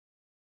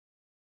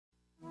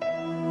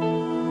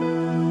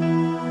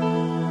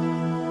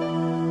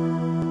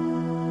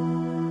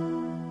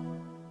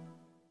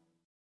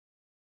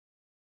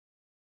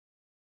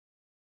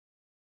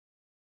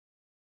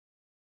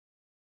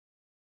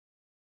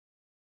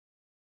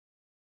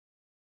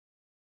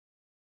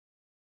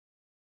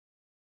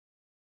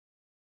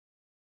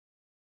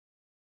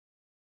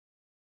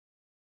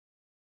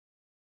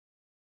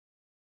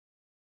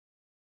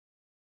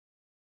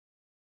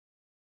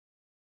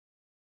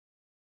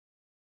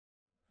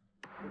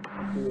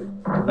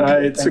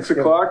It's 6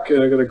 o'clock,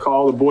 and I'm going to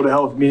call the Board of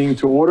Health meeting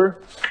to order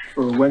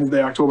for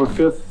Wednesday, October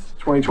 5th,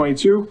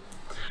 2022.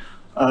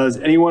 Is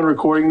anyone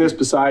recording this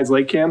besides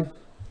LakeCAM?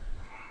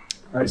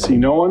 I see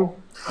no one.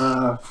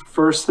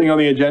 First thing on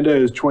the agenda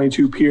is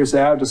 22 Pierce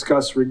Ave,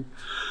 discussion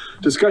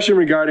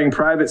regarding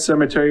private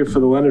cemetery for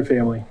the Leonard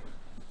family.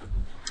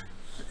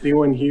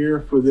 Anyone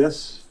here for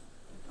this?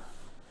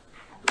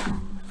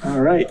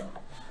 All right.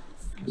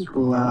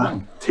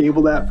 We'll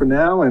table that for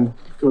now and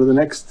go to the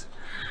next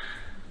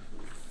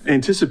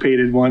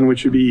anticipated one,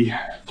 which would be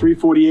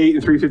 348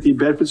 and 350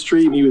 Bedford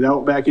Street, meet with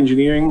Outback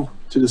Engineering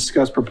to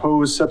discuss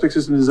proposed septic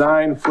system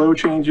design, flow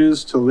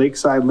changes to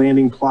Lakeside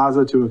Landing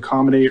Plaza to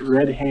accommodate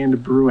Red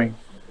Hand Brewing.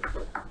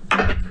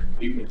 Good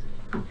evening.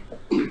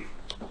 Good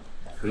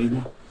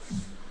evening.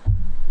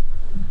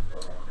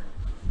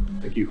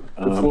 Thank you.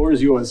 The floor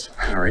is yours.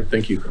 All right,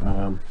 thank you.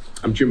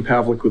 I'm Jim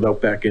Pavlik with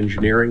Outback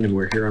Engineering, and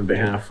we're here on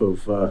behalf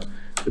of the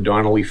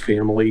Donnelly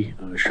family.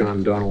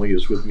 Sean Donnelly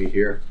is with me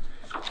here.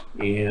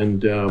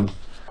 And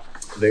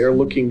they are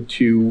looking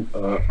to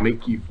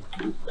make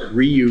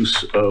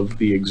reuse of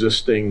the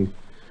existing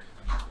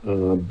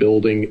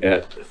building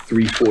at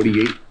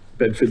 348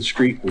 Bedford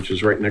Street, which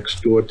is right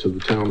next door to the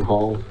town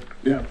hall.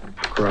 Yeah.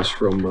 Across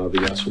from the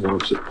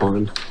Assawamsett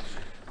Pond.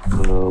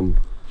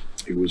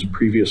 It was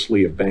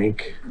previously a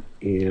bank,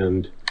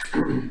 and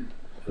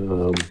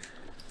they're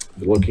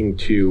looking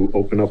to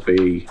open up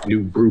a new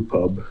brew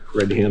pub,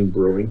 Red Hand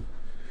Brewing.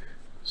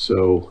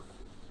 So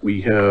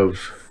we have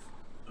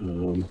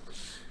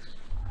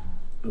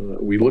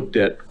we looked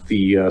at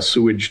the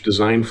sewage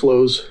design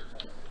flows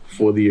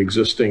for the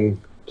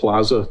existing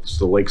plaza. It's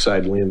the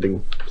Lakeside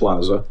Landing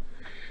Plaza,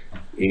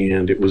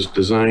 and it was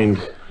designed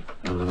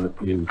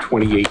in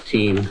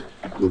 2018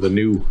 with a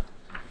new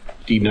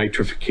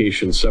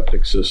denitrification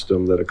septic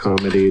system that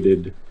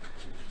accommodated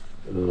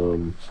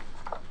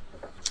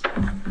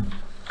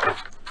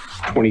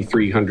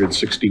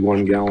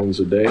 2,361 gallons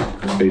a day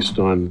based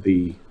on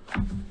the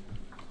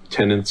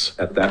tenants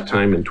at that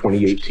time in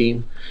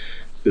 2018.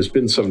 There's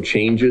been some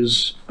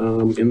changes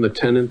in the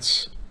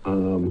tenants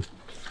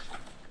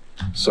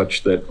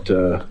such that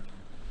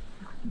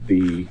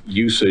the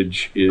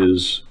usage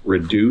is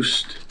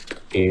reduced,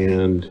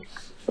 and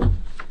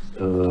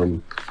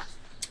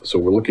so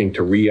we're looking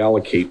to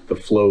reallocate the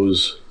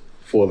flows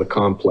for the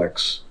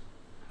complex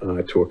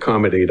to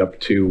accommodate up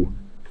to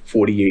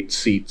 48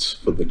 seats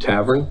for the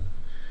tavern.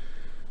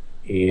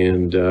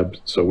 And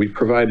so we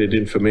provided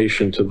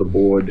information to the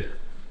board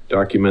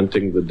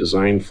documenting the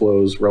design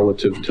flows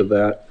relative to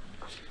that.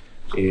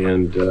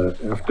 And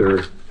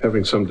after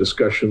having some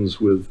discussions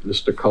with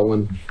Mr.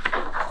 Cullen,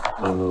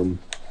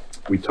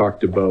 we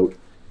talked about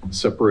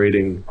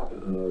separating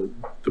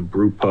the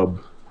brew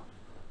pub,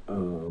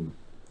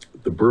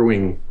 the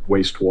brewing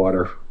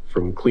wastewater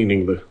from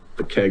cleaning the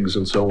kegs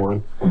and so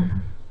on,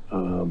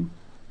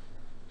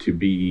 to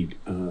be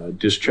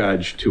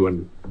discharged to a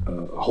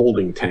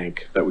holding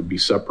tank that would be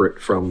separate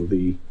from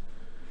the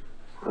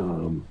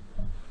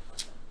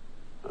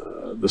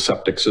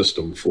septic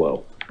system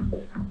flow.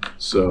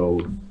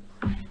 So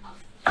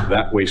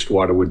that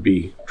wastewater would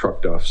be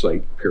trucked off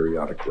site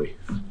periodically.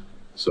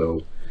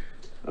 So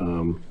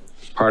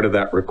part of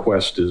that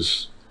request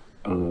is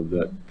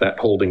that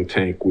holding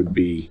tank would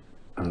be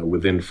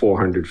within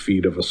 400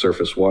 feet of a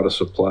surface water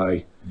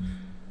supply.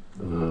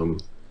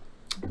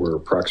 We're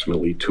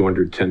approximately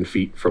 210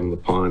 feet from the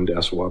pond,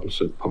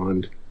 Assawamsett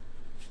Pond,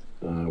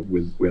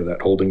 with where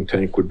that holding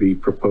tank would be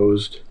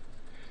proposed.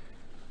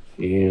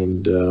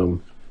 And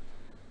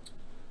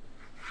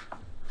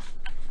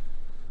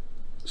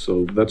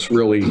so that's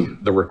really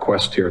the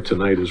request here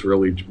tonight, is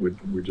really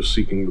we're just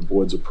seeking the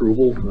board's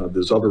approval.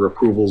 There's other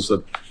approvals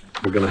that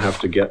we're going to have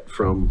to get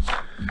from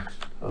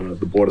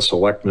the Board of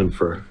Selectmen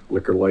for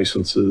liquor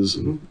licenses,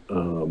 and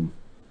from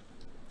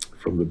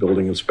the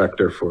building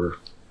inspector for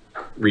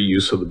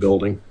reuse of the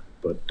building.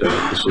 But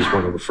this is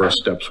one of the first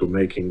steps we're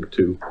making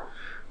to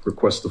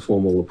request the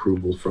formal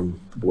approval from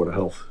the Board of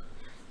Health.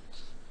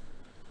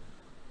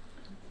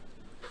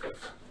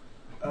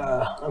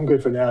 I'm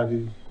good for now. Do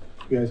you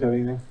guys have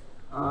anything?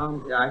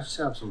 Yeah, I just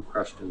have some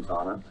questions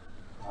on it.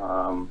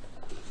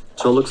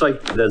 So it looks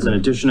like there's an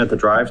addition at the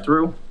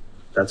drive-through.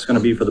 That's going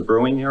to be for the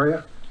brewing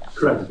area?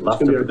 Correct. It's Left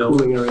going to of be the a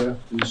cooling area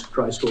and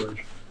dry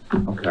storage.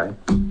 Okay.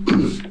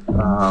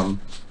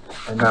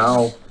 And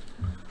now,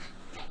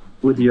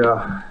 with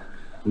your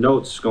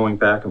notes going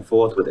back and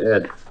forth with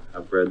Ed,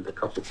 I've read a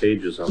couple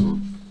pages of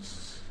them.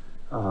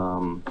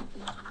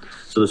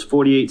 So there's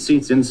 48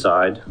 seats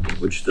inside,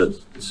 which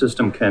the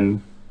system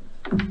can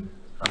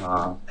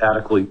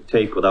adequately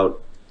take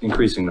without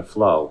increasing the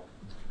flow.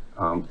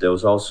 There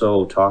was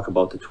also talk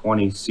about the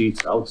 20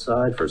 seats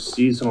outside for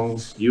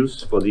seasonal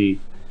use for the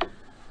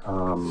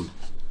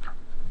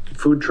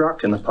food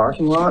truck in the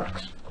parking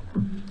lot.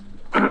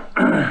 Yes.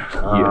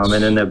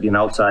 And then there'd be an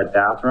outside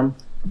bathroom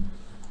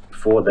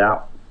for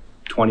that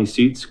 20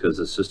 seats, because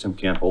the system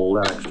can't hold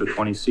that extra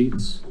 20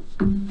 seats.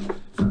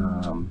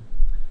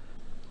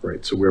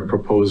 Right, so we're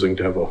proposing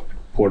to have a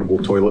portable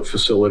toilet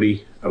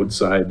facility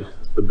outside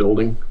the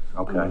building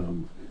Okay.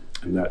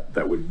 And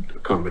that would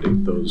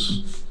accommodate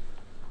those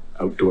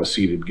outdoor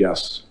seated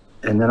guests.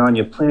 And then on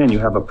your plan, you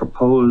have a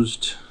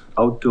proposed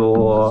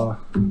outdoor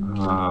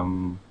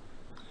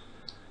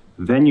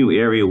venue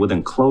area with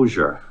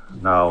enclosure.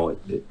 Now,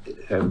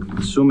 I'm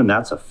assuming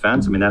that's a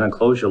fence. I mean, that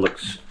enclosure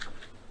looks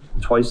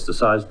twice the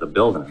size of the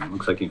building. It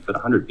looks like you can fit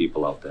 100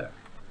 people out there.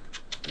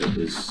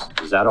 Is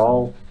that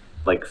all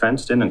like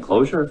fenced in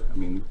enclosure? I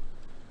mean,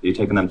 are you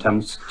taking them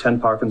 10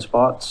 parking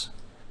spots?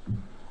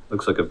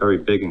 Looks like a very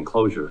big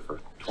enclosure for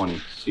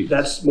 20 seats.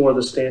 That's more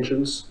the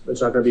stanchions.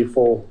 It's not going to be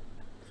full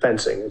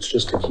fencing. It's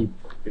just to keep,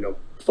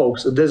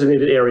 folks, a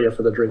designated area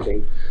for the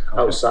drinking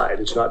outside.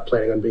 It's not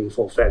planning on being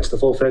full fence. The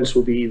full fence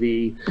will be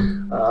the,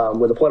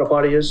 where the porta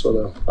potty is, or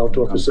the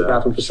outdoor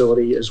bathroom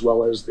facility, as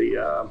well as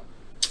the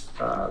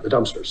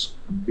dumpsters.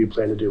 We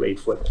plan to do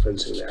 8-foot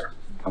fencing there.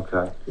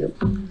 Okay. Yep.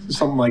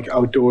 Something like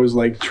outdoors,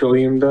 like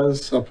Trillium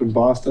does up in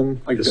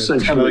Boston, like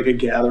kind of like a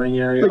gathering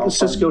area. Like the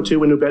Cisco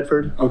too in New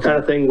Bedford, kind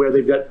of thing, where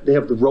they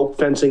have the rope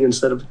fencing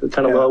instead of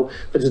kind of low,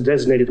 but it's a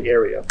designated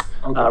area.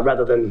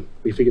 Rather than,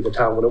 we figured the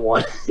town wouldn't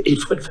want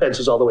 8-foot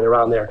fences all the way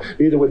around there.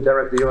 Neither would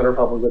Derek, the owner,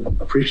 probably would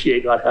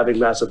appreciate not having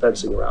massive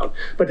fencing around,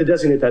 but to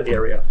designate that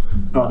area.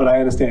 No, but I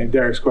understand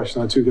Derek's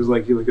question on too, because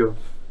like you look at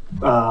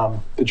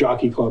the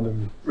Jockey Club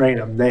in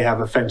Raynham, they have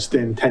a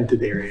fenced-in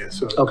tented area.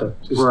 So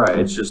Right.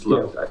 It's just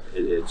look.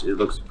 It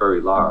looks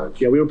very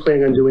large. Yeah, we were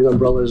planning on doing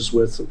umbrellas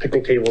with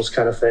picnic tables,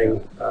 kind of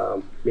thing.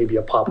 Maybe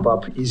a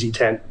pop-up easy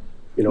tent.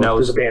 Now,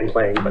 there's a band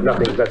playing, but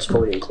nothing that's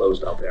fully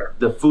enclosed out there.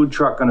 The food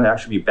truck going to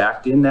actually be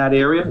backed in that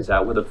area? Is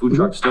that where the food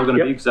truck's still going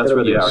to be? Because that's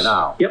where they are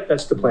now. Yep,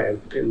 that's the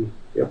plan.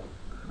 Yep.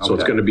 So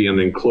it's going to be an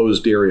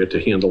enclosed area to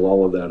handle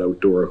all of that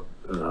outdoor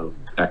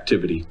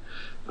activity.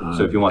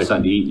 So if you want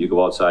something to eat, you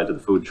go outside to the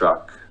food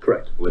truck.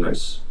 Correct. When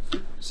it's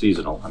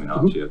seasonal. I mean,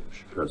 obviously, I'm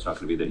sure it's not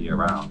going to be there year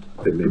round.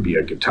 There may be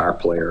a guitar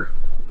player,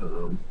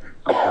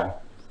 Okay.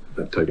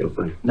 that type of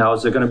thing. Now,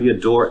 is there going to be a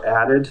door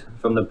added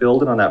from the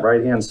building on that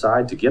right-hand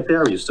side to get there?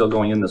 Or are you still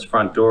going in this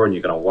front door and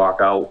you're going to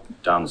walk out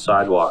down the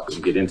sidewalk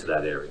and get into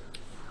that area?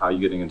 How are you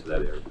getting into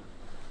that area?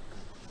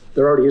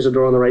 There already is a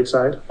door on the right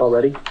side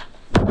already.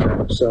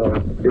 So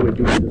it would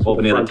be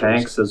Over near the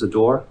tanks, there's a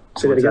door?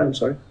 Say that again, I'm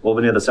sorry.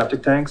 Over near the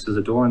septic tanks, there's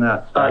a door in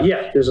that?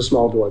 Yeah, there's a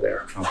small door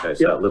there. Okay,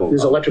 so that little.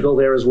 There's electrical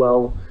there as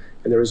well,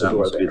 and there is a That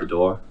door must be there. the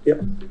door?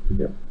 Yep.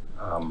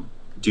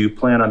 Do you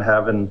plan on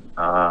having,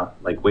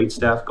 like wait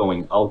staff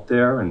going out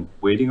there and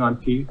waiting on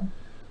Pete?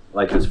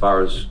 Like as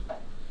far as,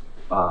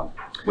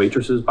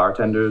 waitresses,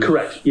 bartenders?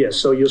 Correct, yes.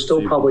 So you'll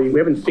still probably, we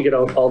haven't figured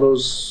out all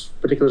those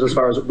particulars as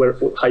far as how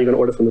you're going to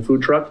order from the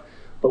food truck,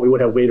 but we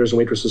would have waiters and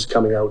waitresses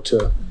coming out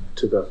to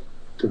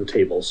the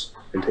tables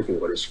and taking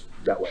orders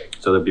that way.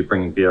 So they'll be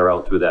bringing beer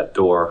out through that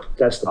door?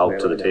 That's the plan out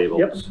to the right now. tables,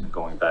 Yep. and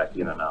going back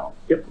in and out?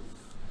 Yep.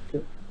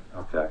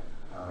 Okay.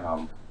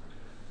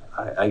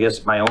 I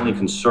guess my only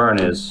concern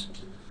is,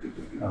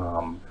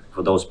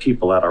 for those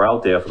people that are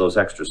out there, for those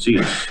extra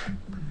seats,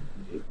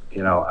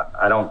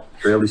 I don't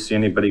really see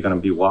anybody gonna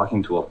be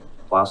walking to a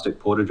plastic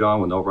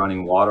porta-john with no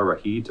running water or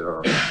heat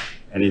or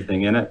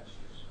anything in it,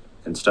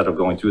 instead of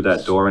going through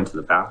that door into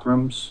the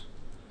bathrooms.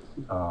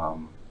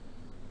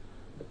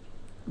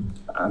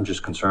 I'm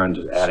just concerned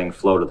adding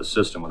flow to the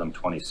system with them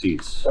 20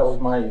 seats. That was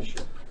my issue.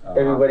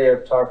 Everybody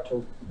I've talked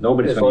to.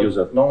 Nobody's gonna use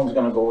it. No one's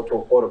gonna go to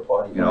a porta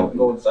potty. You know,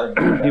 Go inside.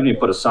 Even if you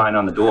put a sign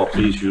on the door,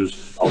 please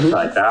use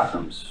outside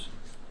bathrooms.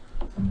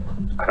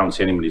 I don't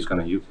see anybody's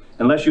gonna use,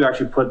 unless you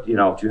actually put, do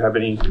you have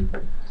any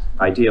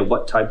idea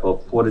what type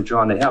of porta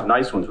john? They have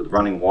nice ones with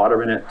running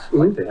water in it,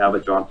 like they have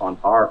at John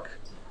Pond Park.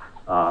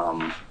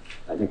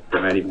 I think they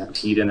might even have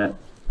heat in it.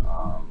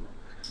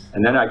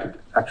 And then I could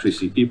actually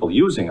see people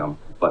using them,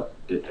 but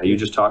are you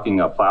just talking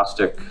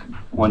plastic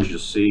ones you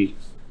see?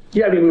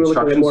 Yeah, I mean, we were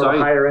looking at more of a Construction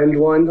site? higher end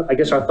one. I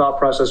guess our thought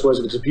process was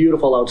if it's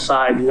beautiful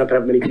outside, you're not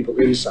gonna have many people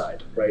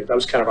inside, right? That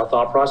was kind of our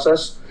thought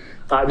process.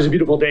 If it's a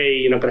beautiful day,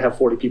 you're not gonna have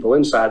 40 people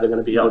inside, they're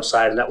gonna be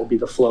outside, and that would be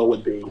the flow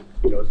would be,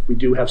 we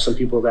do have some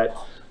people that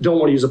don't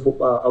wanna use a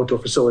outdoor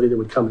facility that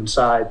would come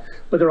inside,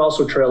 but there are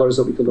also trailers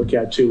that we could look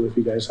at too if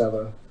you guys have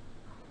a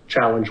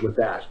challenge with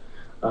that.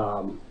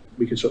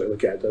 We could certainly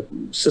look at. The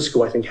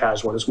Cisco, I think,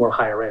 has one. It's more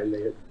higher end.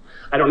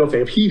 I don't know if they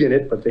have heat in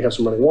it, but they have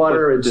some running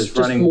water. But It's just just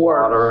running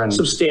more water and-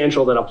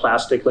 substantial than a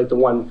plastic, like the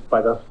one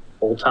by the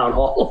old town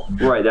hall.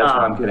 Right, that's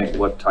what I'm getting,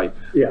 what type?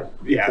 Yeah.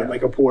 Yeah,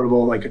 like a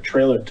portable, like a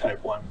trailer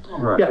type one.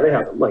 Right. Yeah, they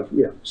have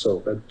them,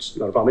 so that's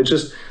not a problem. It's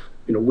just,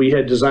 we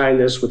had designed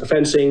this with the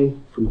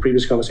fencing from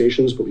previous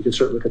conversations, but we could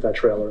certainly look at that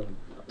trailer.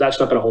 That's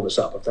not gonna hold us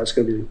up. If that's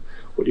gonna be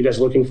what you guys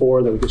are looking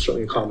for, then we could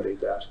certainly accommodate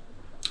that.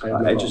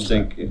 I just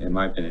think, in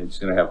my opinion, it's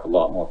gonna have a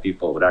lot more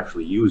people who would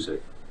actually use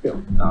it. Yeah.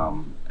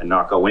 And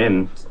not go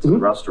in to the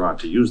restaurant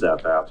to use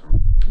that bathroom.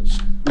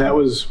 That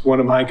was one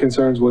of my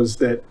concerns, was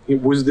that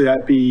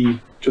be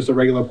just a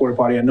regular porta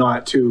potty or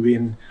not too,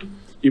 being,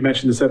 you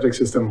mentioned the septic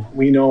system.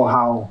 We know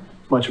how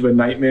much of a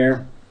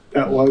nightmare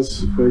that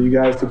was for you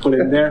guys to put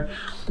in there.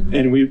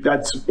 And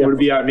would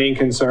be our main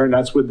concern.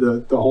 That's what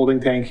the holding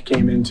tank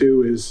came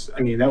into is,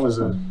 that was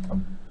a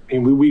I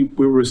mean, we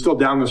were still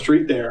down the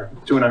street there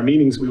doing our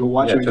meetings. We were Yeah,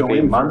 watching it it took go 8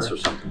 in months for, or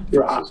something.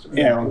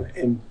 you know,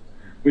 and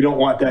we don't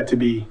want that to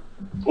be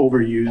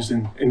overused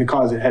and to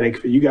cause a headache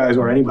for you guys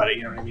or anybody,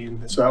 you know what I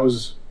mean? So I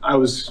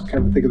was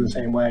kind of thinking the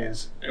same way,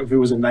 as if it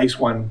was a nice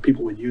one,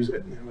 people would use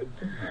it. And it would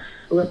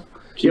Okay.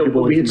 keep Yeah,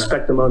 people we away had from that.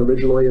 spec'd them out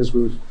originally as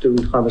we were doing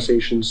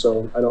conversations,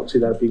 so I don't see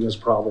that being as a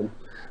problem.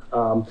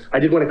 I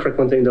did want to correct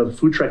one thing though. The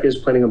food truck is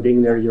planning on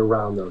being there year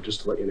round though,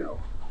 just to let you know.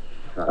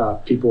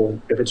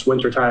 People, if it's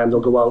winter time,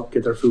 they'll go out,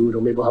 get their food,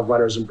 or maybe we'll have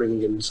runners and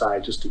bring it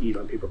inside just to eat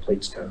on paper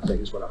plates kind of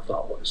thing is what our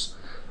thought was.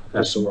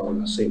 Just so we're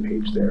on the same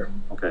page there.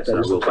 Okay, so That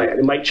is the we'll plan.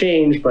 It might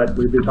change, but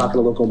we've been talking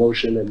to Local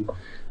Motion and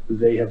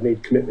they have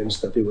made commitments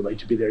that they would like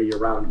to be there year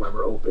round when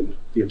we're open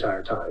the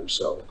entire time.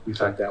 So we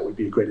think that would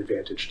be a great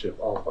advantage to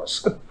all of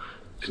us.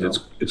 And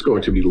it's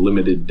going to be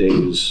limited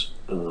days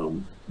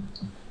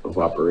of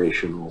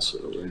operation also,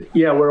 right?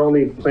 Yeah, we're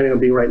only planning on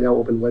being right now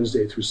open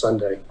Wednesday through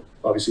Sunday.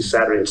 Obviously,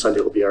 Saturday and Sunday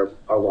will be our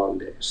long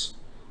days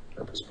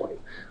at this point.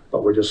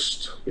 But we're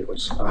just, you know,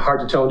 it's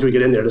hard to tell until we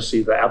get in there to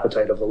see the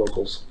appetite of the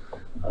locals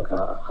of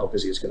how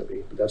busy it's going to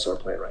be. But that's our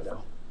plan right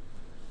now.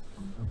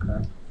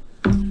 Okay.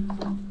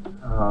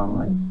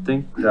 I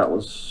think that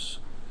was,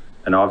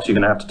 and obviously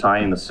you're gonna have to tie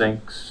in the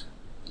sinks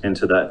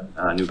into that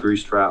new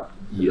grease trap.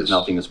 Because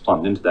nothing is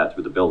plumbed into that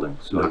through the building.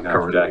 So you're gonna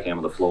have to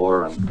jackhammer the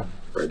floor and.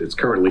 Right, it's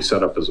currently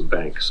set up as a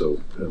bank,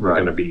 so we're Right.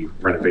 going to be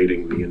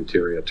renovating the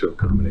interior to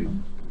accommodate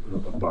a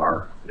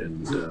bar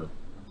and the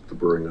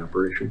brewing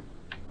operation.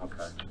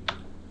 Okay.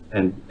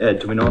 And Ed,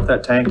 do we know if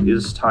that tank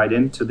is tied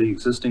into the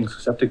existing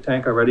septic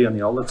tank already on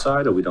the outlet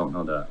side, or we don't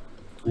know that?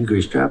 The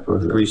grease trap or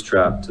The the? grease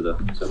trap to the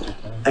septic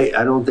tank?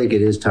 I don't think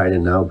it is tied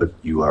in now, but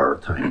you are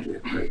tying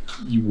it, right?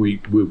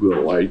 We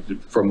will.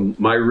 From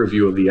my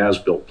review of the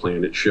as-built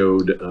plan, it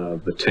showed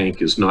the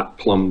tank is not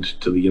plumbed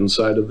to the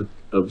inside of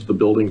the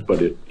building,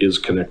 but it is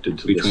connected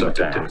to the Between the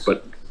septic tank. tanks.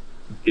 But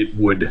it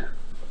would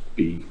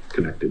be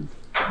connected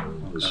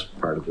as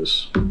part of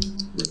this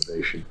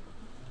renovation.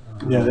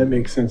 Yeah, that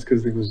makes sense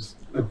because there was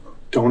a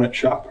donut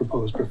shop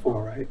proposed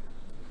before, right?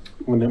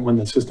 When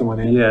the system went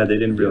in. Yeah, they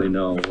didn't really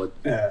know what,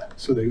 Yeah,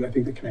 so I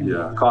think they connected.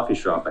 yeah, coffee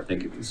shop, I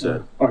think you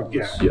said. Or,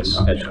 yeah. Yes.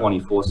 Had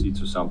 24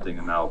 seats or something,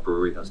 and now a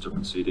brewery has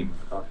different seating with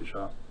the coffee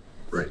shop.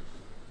 Right.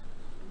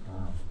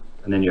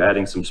 And then you're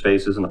adding some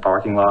spaces in the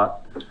parking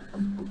lot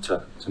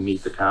to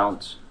meet the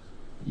counts.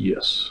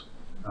 Yes.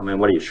 I mean,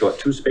 what are you, short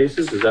 2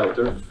 spaces? Is that what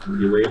the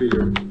waiver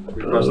you're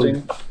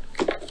requesting?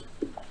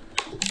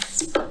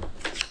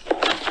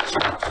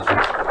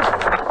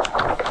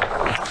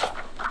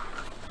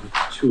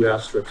 2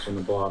 asterisks on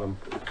the bottom.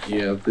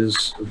 Yeah,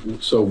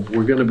 so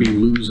we're gonna be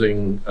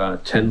losing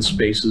 10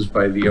 spaces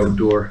by the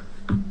outdoor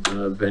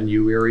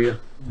venue area.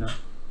 Yeah.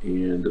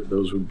 And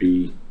those would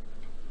be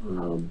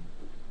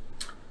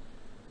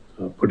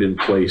put in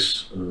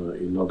place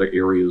in other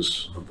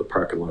areas of the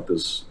parking lot.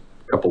 There's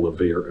a couple of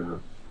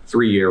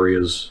 3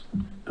 areas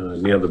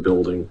near the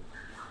building.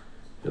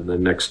 And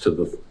then next to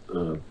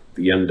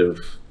the end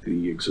of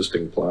the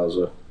existing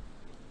plaza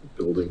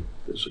building,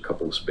 there's a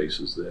couple of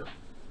spaces there.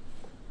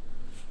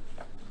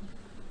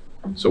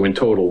 So in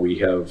total, we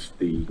have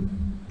the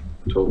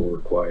total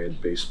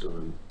required based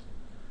on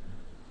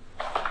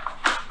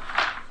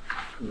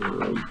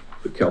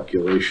the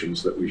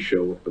calculations that we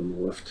show up in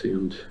the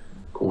left-hand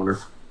corner.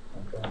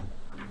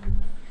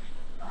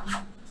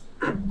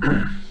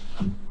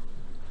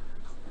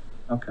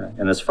 Okay,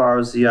 and as far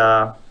as the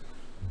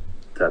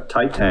that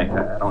tight tank,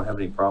 I don't have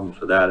any problems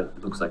with that.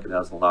 It looks like it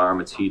has an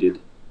alarm, it's heated,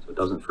 so it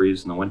doesn't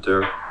freeze in the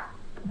winter.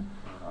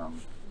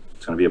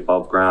 It's gonna be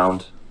above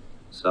ground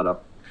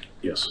setup.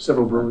 Yes.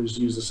 Several breweries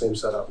use the same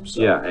setup.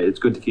 So. Yeah, it's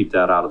good to keep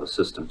that out of the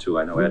system too.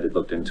 I know Ed had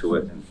looked into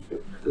it, and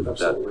that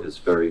Absolutely. is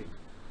very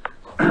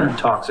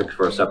toxic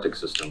for a septic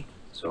system.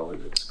 So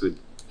it's good,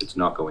 it's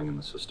not going in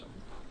the system.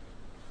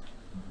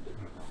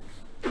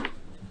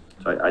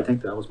 So I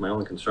think that was my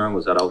only concern,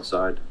 was that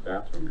outside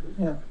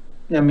bathroom.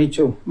 Yeah, me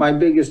too. My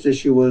biggest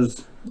issue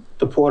was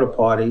the porta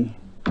potty,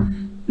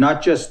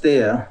 not just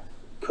there,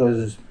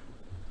 because,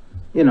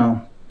 you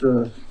know,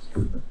 the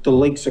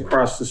lake's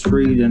across the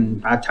street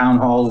and our town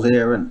hall's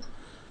there, and,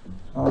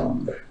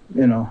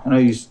 you know, I know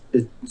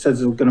it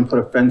says it's gonna put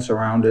a fence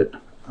around it.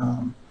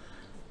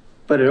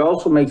 But it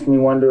also makes me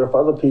wonder if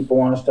other people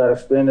wanna start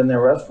expanding their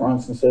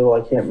restaurants and say, well,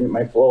 I can't meet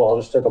my flow, I'll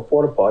just stick a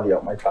porta potty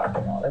out my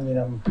parking lot. I mean,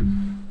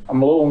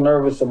 I'm a little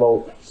nervous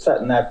about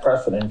setting that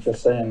precedent,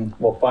 just saying,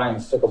 well, fine,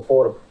 stick a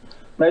porta.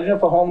 Imagine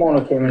if a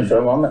homeowner came in and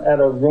said, well, I'm at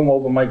a room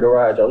over my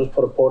garage, I'll just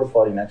put a porta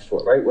potty next to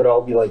it, right? We'd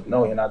all be like,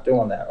 no, you're not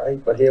doing that,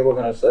 right? But here we're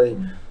gonna say,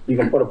 you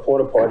can put a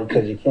porta potty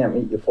because you can't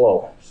meet your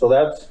flow. So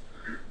that's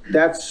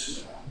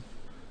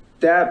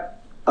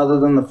that, other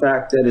than the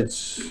fact that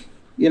it's,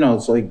 you know,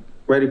 it's like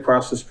right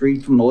across the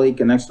street from the lake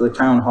and next to the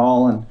town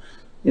hall, and,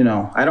 you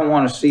know, I don't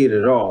wanna see it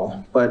at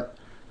all, but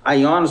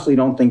I honestly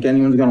don't think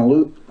anyone's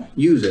gonna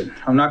use it.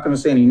 I'm not gonna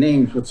say any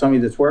names, but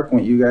somebody that's working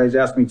with you guys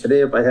asked me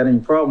today if I had any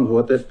problems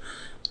with it.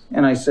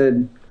 And I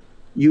said,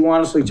 you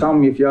honestly tell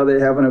me if you're there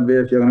having a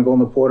beer, if you're gonna go in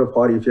the porta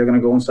potty, if you're gonna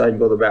go inside and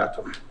go to the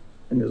bathroom.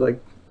 And he was like,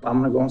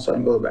 I'm gonna go inside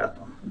and go to the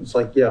bathroom. It's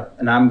like, yeah,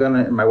 and I'm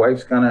gonna, and my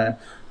wife's gonna,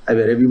 I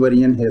bet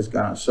everybody in here is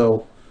gonna,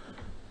 so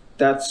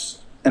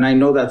that's, and I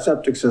know that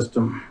septic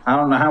system, I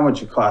don't know how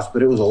much it cost,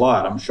 but it was a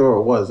lot, I'm sure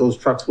it was. Those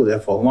trucks were there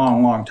for a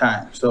long, long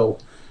time, so,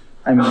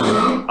 I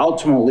mean,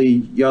 ultimately,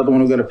 you're the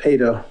one who gotta pay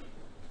to,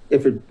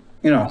 if it,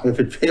 you know, if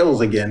it fails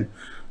again,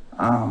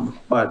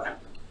 but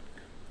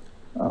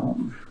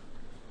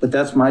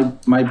that's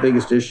my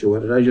biggest issue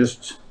with it. I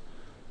just,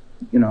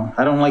 you know,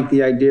 I don't like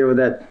the idea of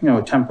that, you know,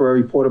 a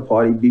temporary porta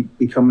potty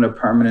becoming a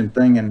permanent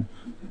thing and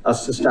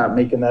us to start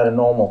making that a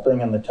normal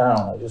thing in the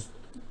town. I just.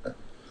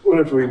 What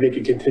if we make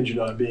it contingent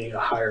on being a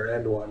higher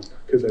end one?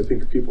 Because I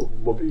think people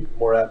will be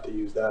more apt to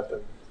use that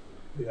than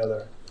the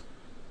other.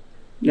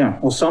 Yeah,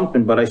 well,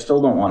 something, but I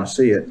still don't want to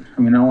see it.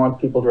 I mean, I don't want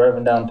people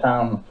driving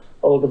downtown,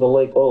 oh, look at the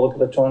lake, oh, look at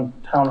the town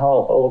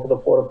hall, oh, look at the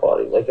porta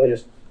potty. Like,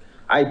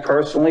 I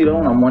personally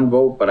don't, I'm one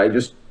vote, but I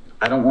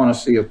don't want to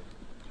see it,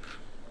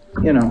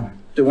 you know.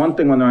 The one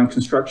thing when they're on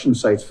construction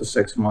sites for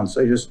 6 months,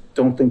 I just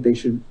don't think they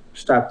should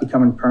stop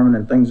becoming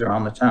permanent things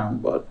around the town.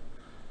 But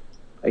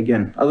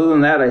again, other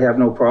than that, I have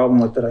no problem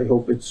with it. I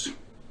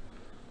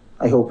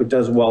hope it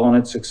does well and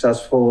it's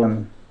successful,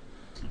 and,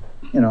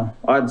 you know,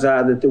 odds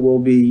are that there will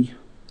be,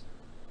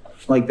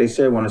 like they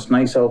said, when it's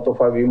nice out, there'll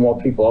probably be more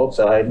people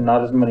outside,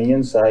 not as many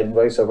inside, and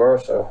vice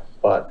versa.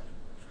 But,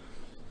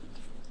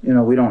 you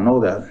know, we don't know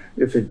that.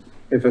 If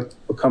it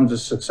becomes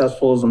as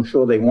successful as I'm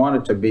sure they want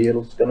it to be,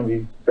 it's gonna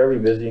be very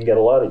busy and get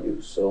a lot of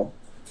use, so.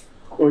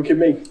 Well, we could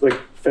make like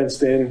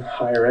fenced in,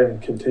 higher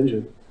end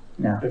contingent.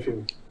 Yeah. If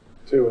you,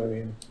 too, I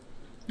mean.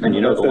 And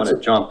you know the one That's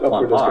at Jump up for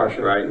on Park,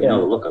 discussion. right? You Yeah.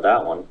 know the look of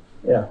that one.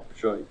 Yeah.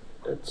 Sure,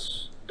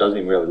 doesn't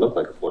even really look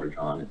like a porta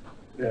john. It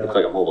Yeah. looks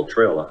like a mobile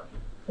trailer.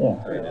 Yeah.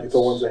 I mean, Like it's the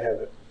ones that have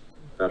it.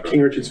 better.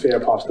 King Richard's Fair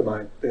pops to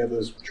mind. They have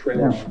those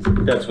trailer ones.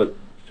 That's what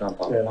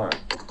Jump on Yeah. Park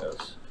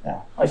does.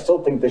 Yeah, I still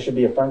think there should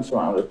be a fence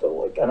around it though,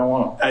 like, I don't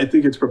wanna. I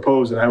think it's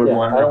proposed and I would Yeah,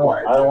 want it I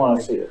required. don't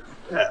wanna see it.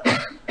 Yeah.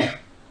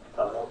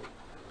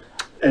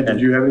 Ed,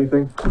 did you have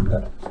anything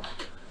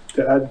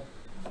to add?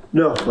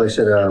 No, like I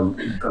said, I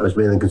was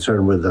mainly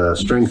concerned with the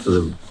strength of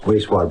the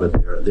wastewater,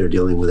 but they're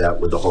dealing with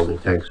that with the holding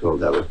tank, so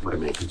that was my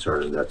main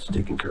concern, and that's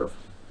taken care of.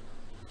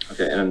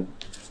 Okay, and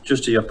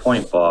just to your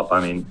point, Bob,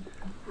 I mean,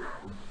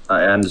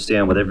 I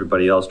understand with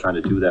everybody else trying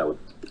to do that. With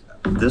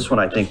this one,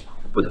 I think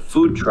with a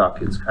food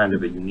truck, it's kind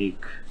of a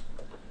unique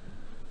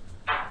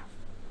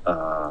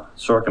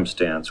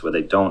circumstance where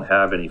they don't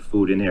have any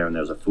food in here and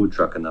there's a food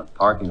truck in the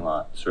parking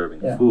lot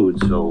serving Yeah. food,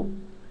 so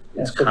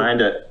Yeah, it's so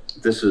kind of,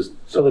 this is,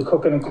 So the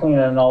cooking and cleaning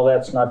and all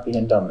that's not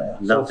being done there? So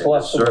it's Nothing,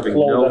 less of a serving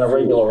flow no than a food.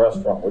 regular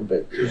restaurant would be.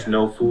 there's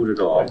no food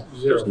at all,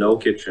 there's no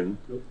kitchen.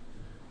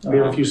 We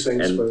have a few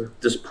sinks And for,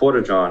 this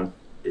porta john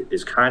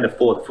is kind of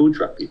full of food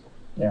truck people.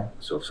 Yeah.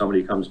 So if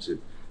somebody comes to,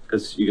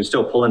 because you can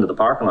still pull into the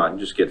parking lot and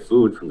just get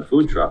food from the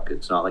food truck.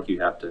 It's not like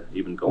you have to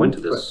even go into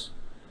this.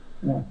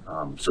 Yeah.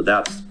 So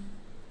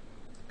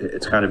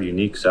it's kind of a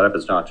unique setup.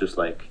 It's not just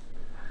like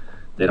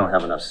they don't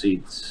have enough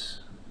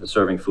seats. They're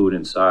serving food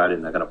inside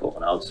and they're gonna put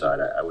one outside.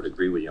 I would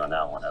agree with you on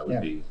that one. I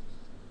would Yeah.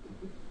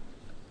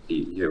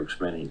 you're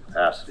expanding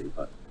capacity,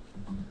 but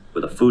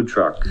with a food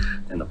truck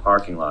in the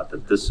parking lot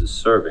that this is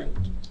serving,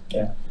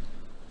 Yeah.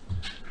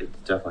 it's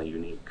definitely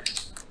unique.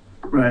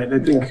 Right, I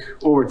think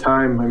over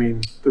time, I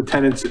mean, the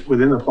tenants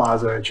within the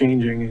plaza are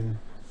changing and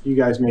you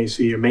guys may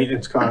see a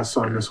maintenance costs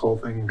on this whole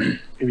thing.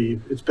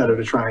 Maybe it's better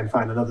to try and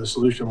find another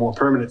solution, a more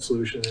permanent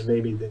solution, and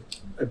maybe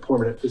a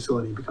permanent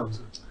facility becomes,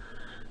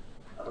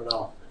 I don't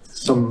know,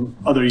 some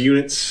other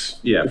units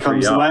Yeah,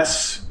 becomes free up.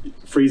 less,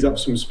 frees up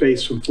some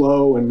space from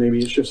flow, and maybe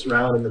it shifts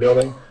around in the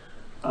building.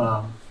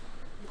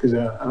 Because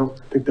I don't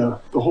think the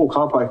whole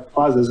complex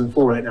plaza isn't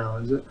full right now,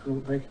 is it? I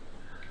don't think.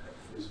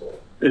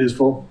 It is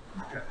full?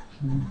 Okay.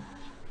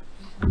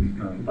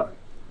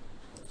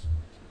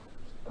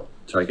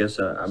 So I guess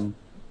I'm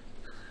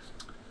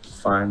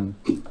fine.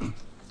 I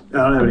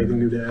don't have anything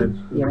new to add.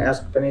 You gonna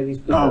ask if any of these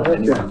people? Oh,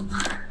 have- yeah.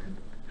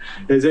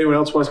 Does anyone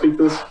else want to speak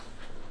to this?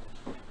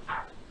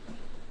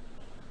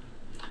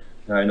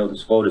 Now, I know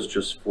this vote is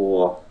just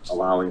for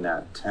allowing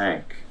that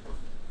tank.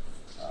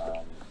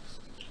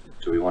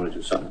 Do we want to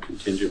do something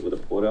contingent with a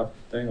porta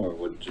thing, or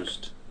would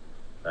just,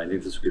 I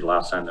think this would be the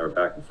last time they were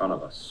back in front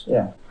of us.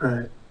 Yeah, All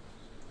right.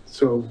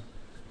 So, what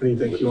do you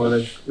think? You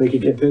want to make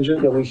it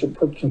contingent? yeah, we should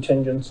put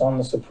contingents on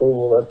this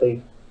approval that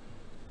they,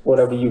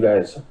 whatever you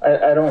guys,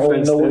 I don't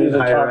really know what Fenced in, you're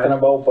higher talking end.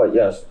 about, but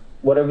yes,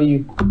 whatever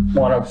you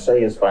wanna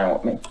say is fine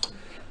with me.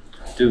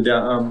 Dude,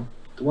 the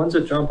ones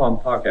that Jump on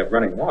Park have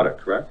running water,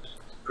 correct?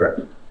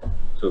 Correct.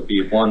 So it'd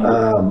be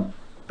one,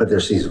 But they're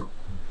seasonal,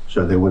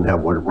 so they wouldn't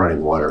have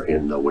running water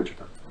in the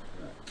wintertime.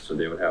 so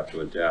they would have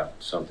to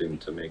adapt something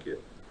to make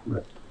it.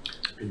 But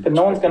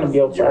no one's gonna be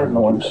outside in the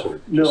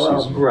winter.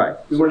 no, Right.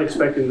 we weren't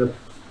expecting the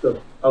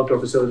outdoor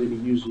facility to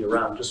be used year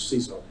round, just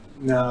seasonal.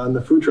 No, and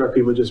the food truck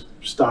people just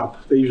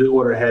stop. They usually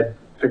order ahead,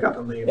 pick up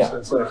and leave. Yeah. So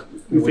it's like,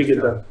 We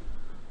figured the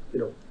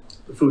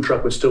food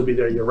truck would still be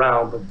there year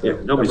round, but. the Yeah,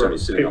 nobody's gonna be number of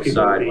sitting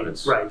people outside would be- when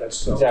it's Right,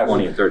 that's, Exactly.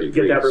 20 and 30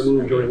 degrees. get that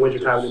removed during winter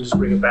time and then just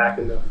bring it back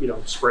in the,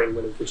 spring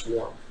when it gets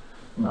warm.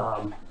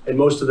 And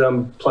most of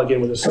them plug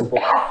in with a simple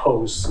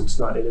hose. It's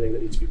not anything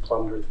that needs to be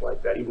plumbed or anything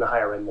like that, even the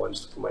higher end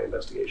ones for my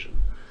investigation.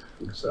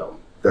 So.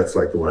 That's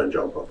like the one in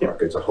John Paul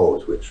Park. It's a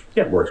hose, which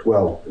works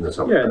well in the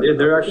summer. Yeah,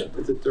 they're actually,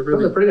 they're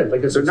really, They're pretty good.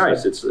 Like they're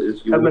nice. It's you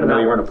wouldn't know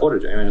you're in a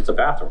portage. I mean, it's a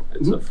bathroom.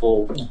 It's a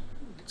full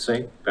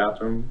sink,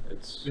 bathroom.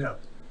 It's, Yeah.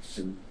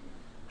 and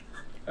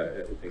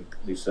I think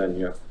Lisa and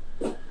you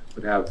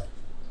would have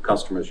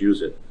customers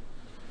use it,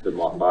 that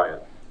walk by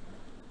it.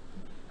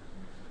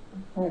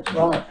 Thanks,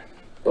 Ron.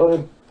 Go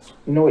ahead.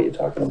 You know what you're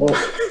talking about.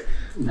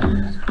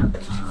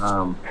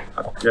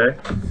 Okay.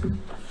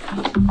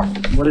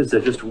 What is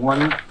there, just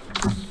one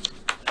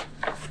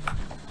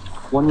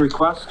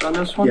request on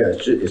this one? Yeah,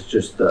 it's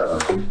just the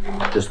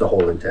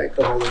holding tank.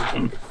 The whole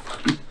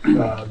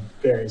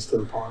variance to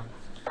the pond.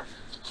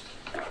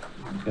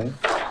 Okay.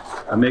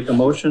 I make a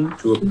motion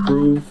to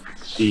approve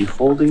the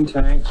holding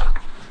tank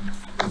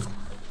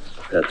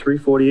at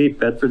 348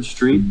 Bedford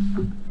Street.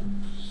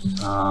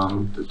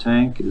 The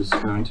tank is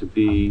going to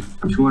be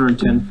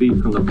 210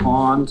 feet from the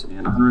pond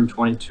and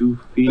 122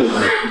 feet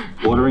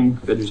bordering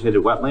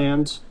vegetated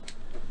wetlands.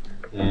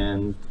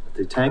 And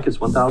the tank is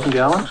 1,000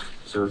 gallons?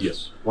 So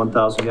yes,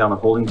 1,000 gallon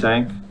holding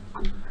tank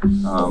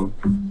of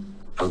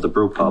the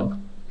brew pub.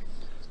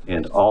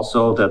 And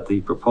also that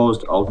the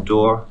proposed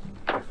outdoor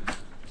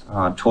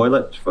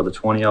toilet for the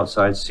 20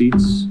 outside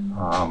seats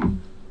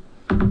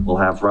will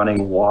have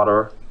running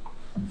water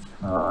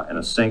and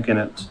a sink in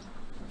it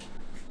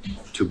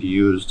to be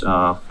used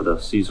for the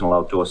seasonal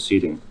outdoor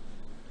seating,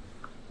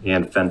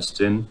 and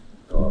fenced in.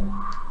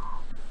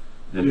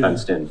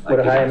 Fenced in. With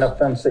a high enough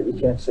fence that you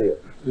can't see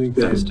it. I think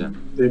Fenced in.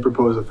 they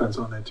propose a fence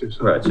on that too.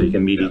 So. Right, so you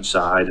can meet each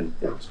side and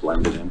it's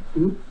blended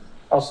in.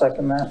 I'll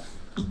second that.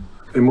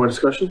 Any more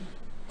discussion?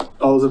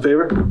 All those in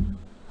favor?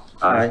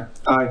 Aye.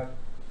 Aye.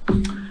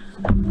 Thank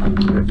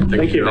you.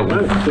 Thank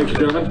you,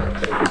 gentlemen.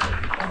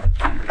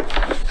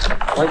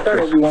 I thought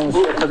everyone was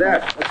here for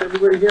that. What's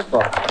everybody here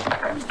for?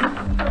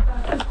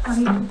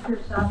 22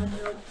 Pierce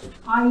Avenue.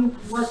 I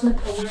wasn't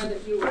aware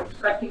that you were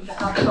expecting to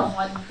have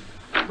someone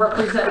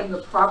representing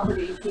the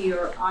property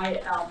here.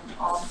 I am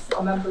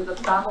a member of the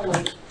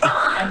family,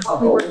 and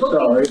what we were looking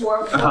for was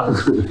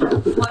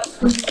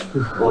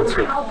what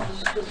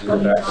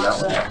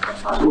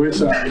We're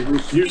sorry.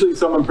 Usually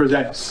someone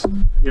presents,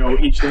 you know,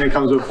 each thing that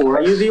comes before.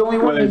 Are you the only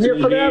one whether it's here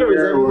for that, or is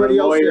engineer everybody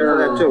else here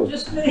for that too?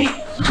 Just me.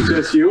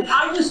 Just you?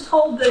 I was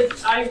told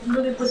that I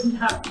really wouldn't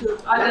have to,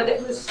 that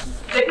it was,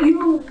 that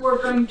you were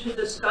going to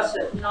discuss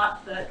it,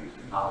 not that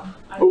I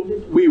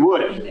needed to. We do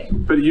would,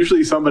 anything. but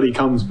usually somebody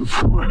comes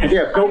before.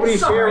 Yeah, if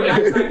nobody's here.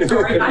 I'm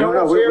sorry. If I no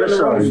was one's here and the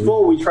sorry. room's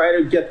full, we try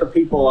to get the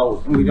people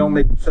out, and we don't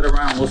make them sit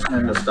around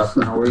listening to stuff for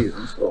no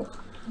reason, so.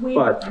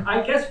 but-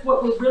 I guess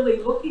what we're really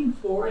looking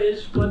for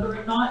is whether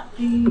or not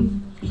the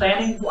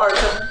planning or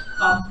the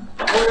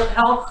Board of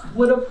Health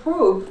would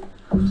approve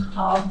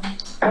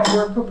what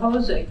we're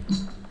proposing.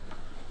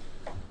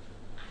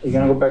 You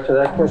gonna go back to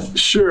that question?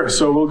 Sure,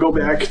 so we'll go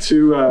back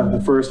to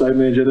the first item on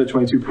the agenda,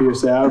 22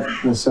 Pierce Ave,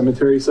 the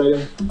cemetery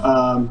siting.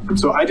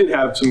 So I did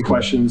have some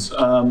questions.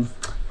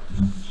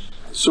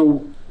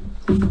 So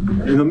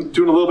I'm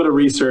doing a little bit of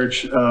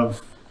research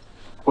of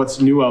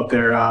what's new out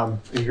there. I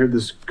heard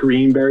this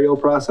green burial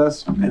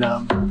process, and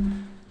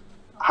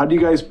how do you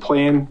guys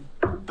plan,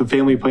 the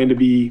family plan to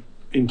be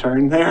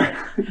interned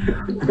there?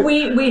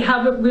 We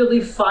haven't really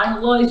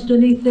finalized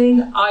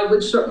anything. I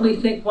would certainly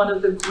think one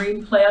of the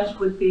green plans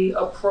would be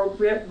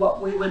appropriate.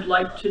 What we would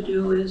like to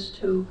do is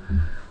to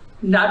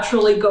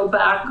naturally go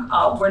back.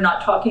 We're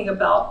not talking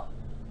about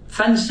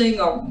fencing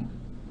or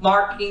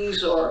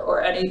markings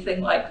or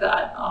anything like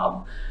that.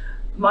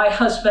 My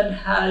husband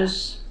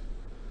has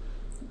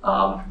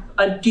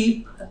a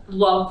deep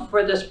love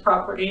for this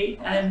property,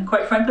 and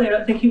quite frankly, I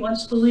don't think he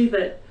wants to leave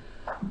it.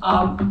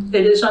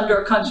 It is under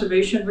a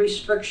conservation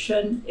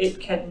restriction. It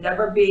can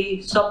never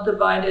be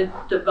subdivided,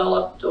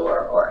 developed,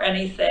 or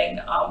anything.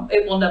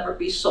 It will never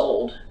be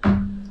sold.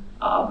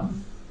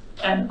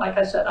 And like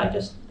I said, I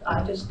just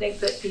think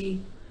that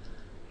he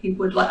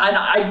would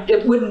like,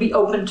 it wouldn't be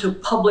open to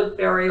public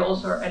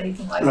burials or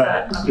anything like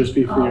that. Right, just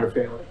be for your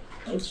family.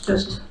 It's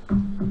just,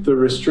 The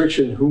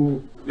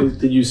restriction,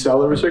 did you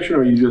sell the restriction,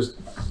 or you just,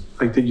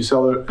 like, did you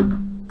sell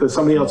it? Does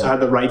somebody else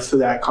have the rights to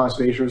that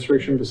conservation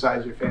restriction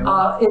besides your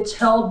family? it's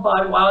held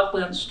by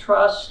Wildlands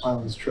Trust,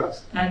 Islands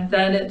Trust. and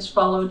then it's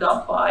followed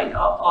up by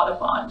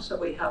Audubon. So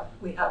we have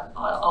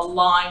a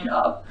line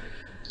of.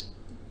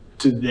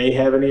 Do they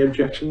have any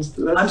objections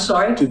to this? I'm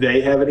sorry? Do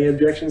they have any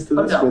objections to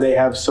this? Oh, no. Where they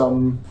have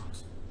some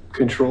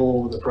control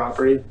over the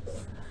property?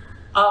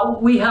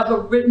 We have a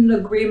written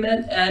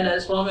agreement, and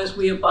as long as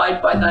we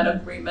abide by that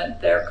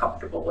agreement, they're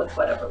comfortable with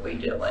whatever we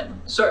do.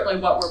 And certainly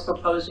what we're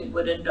proposing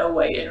would in no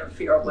way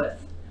interfere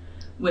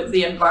with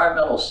the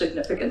environmental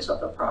significance of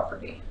the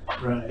property.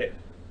 Right.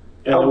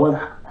 And the one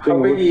How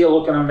thing, big are you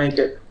looking to make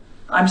it?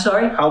 I'm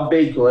sorry? How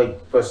big,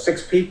 like, for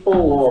 6 people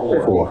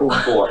or? Four.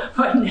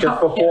 Right now, Just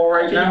for 4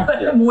 right now?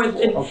 Yeah. More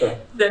Okay.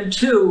 than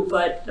 2,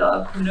 but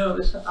who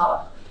knows?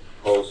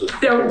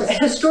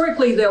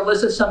 Historically, there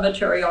was a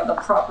cemetery on the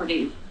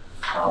property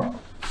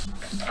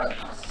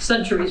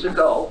centuries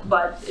ago,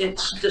 but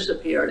it's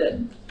disappeared,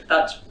 and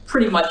that's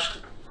pretty much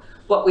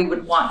what we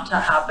would want to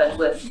happen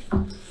with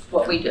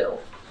what we do.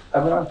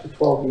 I've been on for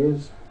 12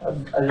 years. I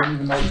didn't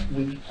even know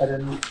we had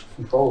any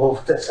control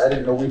over this. I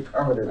didn't know we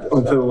permitted this.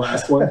 Until the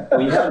last one.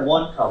 We had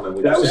one comment,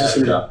 we That was just just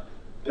added an, up,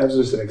 that was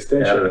just an added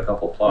extension. a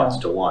couple plots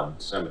to one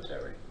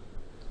cemetery.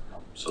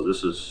 So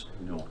this is,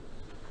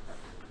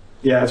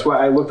 Yeah, that's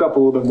why I looked up a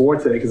little bit more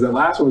today, because the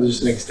last one was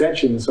just an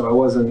extension, so I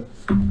wasn't,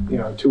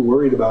 too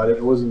worried about it.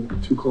 It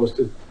wasn't too close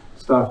to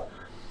stuff.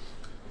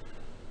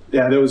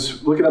 Yeah, there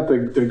was, looking up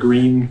the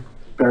green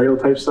burial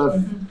type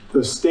stuff,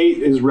 the state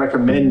is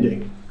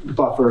recommending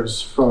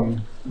buffers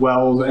from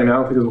wells, and I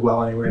don't think there's a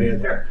well anywhere near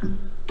there,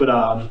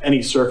 but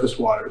any surface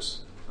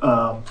waters.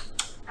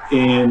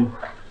 And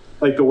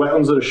like the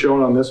wetlands that are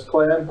shown on this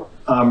plan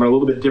are a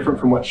little bit different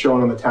from what's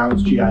shown on the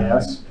town's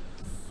GIS.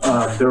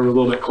 They're a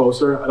little bit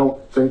closer. I don't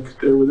think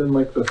they're within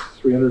like the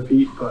 300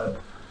 feet, but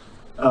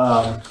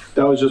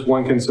that was just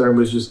one concern,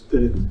 was just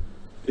that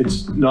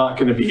it's not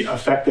going to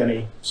affect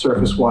any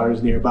surface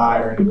waters nearby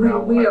or any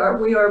groundwater.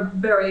 We are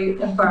very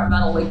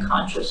environmentally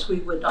conscious. We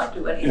would not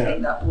do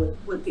anything that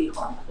would be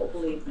harmful,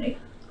 believe me.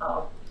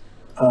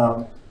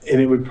 And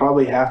it would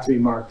probably have to be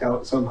marked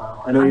out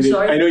somehow. I know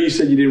sorry? I know you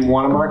said you didn't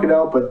want to mark it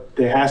out, but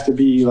there has to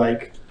be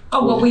like.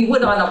 Oh, well, we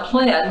would on a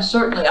plan,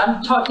 certainly.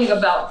 I'm talking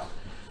about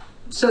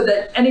so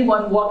that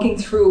anyone walking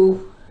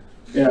through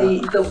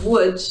the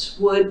woods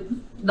would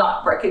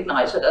not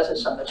recognize it as a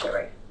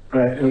cemetery.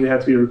 Right, and it would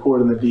have to be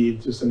recorded in the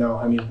deed, just to know.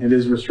 I mean, it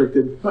is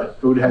restricted, but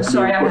it would have to be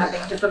I'm recorded. having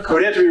It would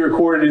difficulty. have to be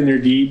recorded in your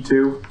deed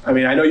too. I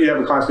mean, I know you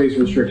have a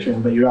conservation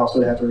restriction, but you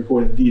also have to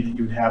record in the deed that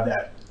you would have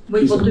that.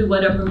 We will do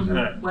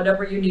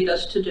whatever you need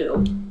us to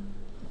do.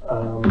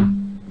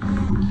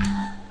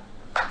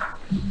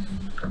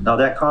 now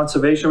that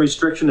conservation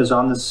restriction is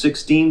on the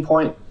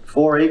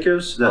 16.4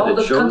 acres that All it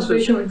the shows?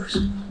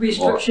 conservation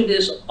restriction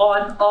is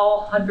on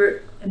all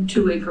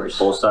 102 acres.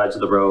 Both sides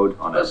of the road,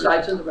 on Both every.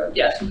 sides of the road,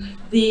 yes.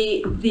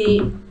 The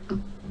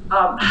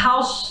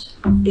house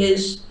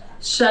is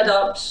set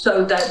up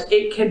so that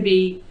it can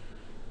be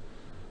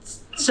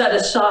set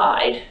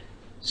aside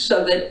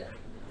so that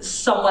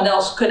someone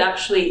else could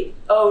actually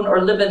own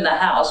or live in the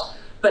house,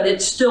 but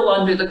it's still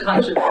under the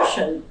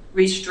conservation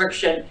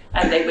restriction,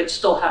 and they would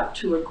still have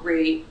to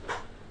agree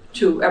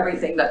to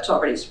everything that's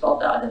already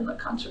spelled out in the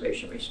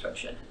conservation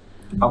restriction.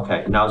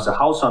 Okay, now is the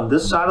house on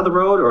this side of the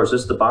road, or is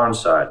this the barn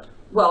side?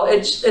 Well,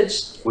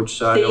 it's Which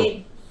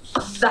side?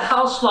 the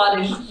house lot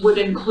would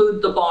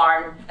include the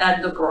barn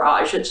and the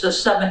garage. It's a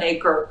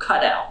 7-acre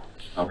cutout.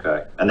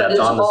 Okay, and But that's it's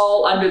on the.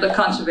 all under the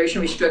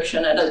conservation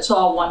restriction, and it's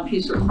all one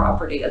piece of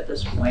property at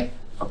this point.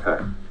 Okay.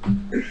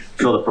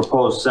 So the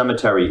proposed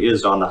cemetery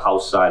is on the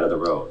house side of the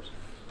road?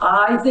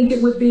 I think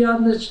it would be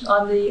on the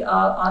side of the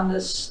On the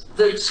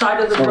road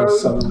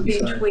southerly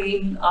side.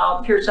 between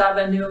Pierce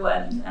Avenue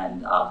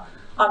and on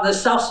the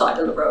south side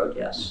of the road,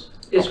 yes,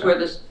 is where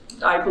this,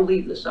 I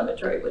believe the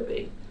cemetery would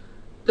be.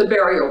 The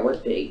burial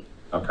would be.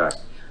 Okay.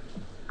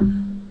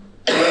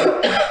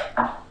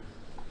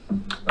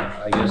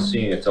 I guess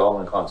seeing it's all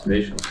in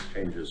conservation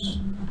changes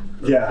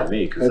Yeah. for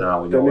me, because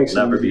now we that know makes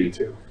it'll it never easier be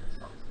too.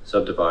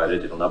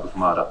 subdivided, it'll never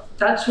come out of.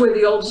 That's where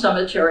the old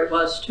cemetery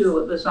was too.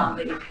 It was on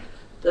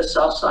the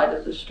south side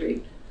of the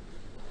street.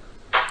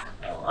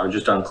 I'm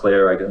just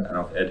unclear, I don't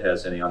know if Ed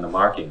has any on the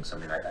markings. I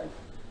mean,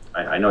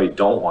 I know you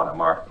don't want to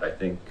mark, but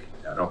I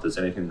don't know if there's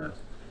anything that.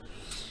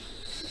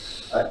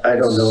 I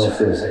don't know if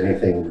there's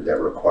anything that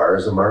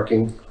requires a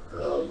marking.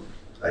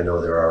 I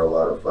know there are a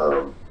lot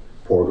of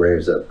poor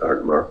graves that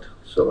aren't marked,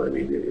 so I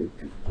mean,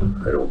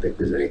 I don't think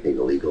there's anything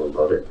illegal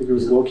about I it. think it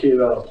was located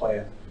on a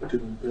plan. It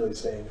didn't really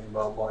say anything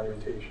about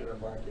monumentation or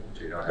marking.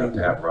 So you don't have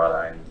to have wrought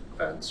iron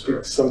fence or.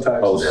 It's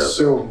sometimes Oh, yeah.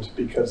 assumed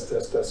because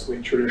that's the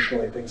way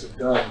traditionally things have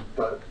done,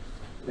 but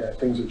yeah,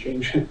 things are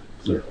changing.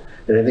 Yeah.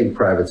 And I think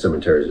private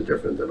cemeteries are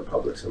different than a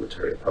public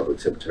cemetery. A public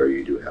cemetery,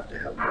 you do have to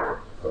have more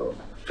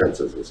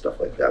fences and stuff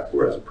like that,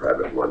 whereas a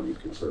private one, you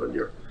can put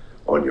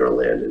on your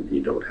land and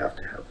you don't have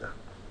to have that.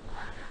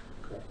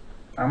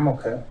 I'm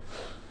okay.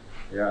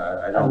 Yeah,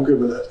 I I'm don't, good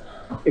with it.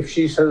 If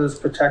she says it's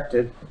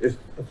protected, if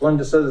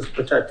Linda says it's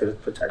protected,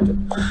 it's protected.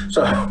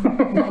 So.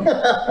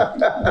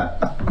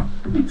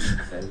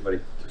 anybody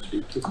to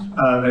speak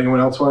to? Anyone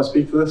else want to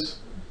speak to this?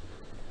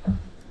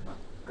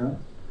 No?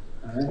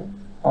 All right.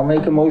 I'll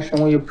make a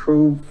motion, we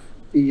approve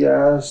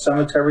the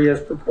cemetery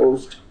as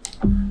proposed.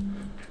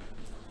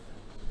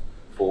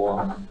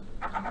 For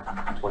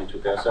 22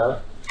 Pass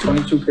Ave?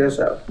 22 Pierce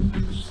Ave.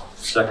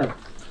 Second?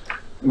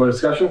 More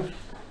discussion?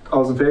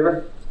 All's in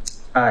favor?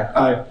 Aye.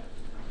 Aye.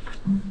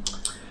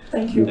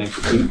 Thank you.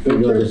 Thank you. You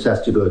know, this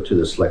has to go to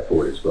the select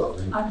board as well,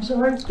 right? I'm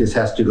sorry? This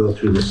has to go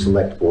through the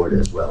select board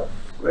as well,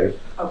 right?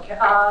 Okay,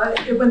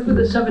 it went through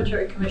the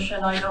cemetery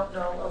commission. I don't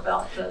know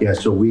about the. Yeah,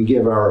 so we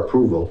give our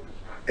approval,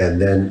 and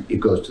then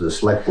it goes to the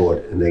select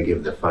board, and they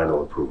give the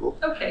final approval.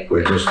 Okay,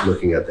 We're great. just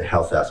looking at the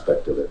health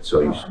aspect of it, so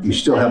you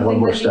still have one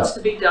more Anything that needs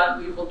step. to be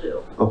done, we will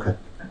do. Okay.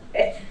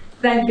 Okay.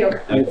 Thank you.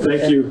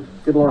 Thank you.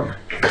 Good luck.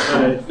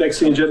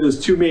 Next on the agenda is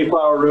 2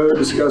 Mayflower Road,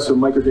 discuss with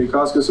Michael J.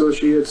 Koska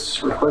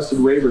Associates, requested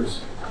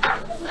waivers.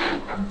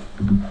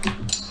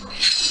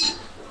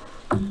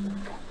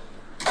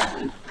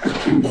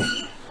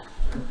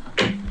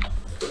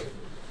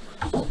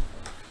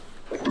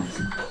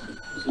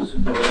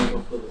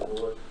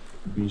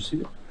 Can you see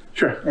it?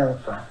 Sure. Yeah,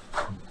 that's fine.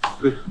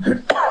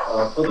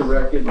 For the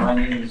record, my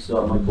name is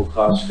Michael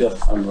Koska.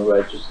 I'm a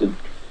registered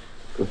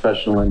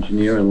professional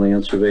engineer and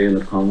land surveyor in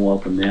the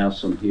Commonwealth of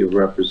Mass. I'm here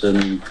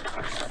representing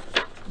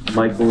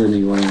Michael and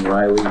Elaine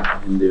Riley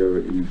in their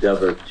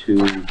endeavor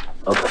to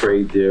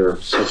upgrade their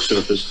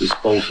subsurface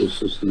disposal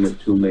system at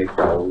 2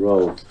 Mayflower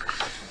Road.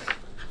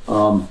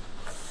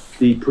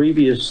 The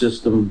previous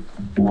system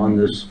on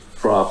this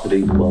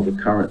property, well, the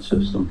current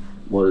system,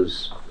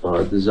 was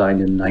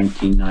designed in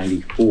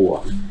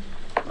 1994.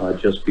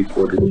 Just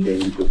before the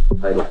change of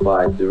Title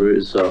V. There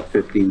is a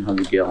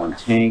 1,500 gallon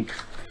tank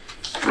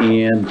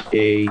and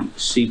a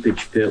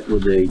seepage pit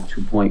with a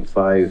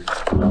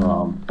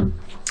 2.5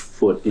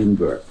 foot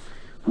invert.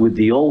 With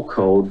the old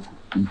code,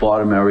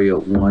 bottom area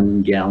at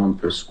 1 gallon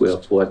per square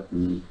foot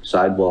and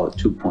sidewall at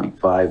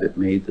 2.5, it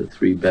made the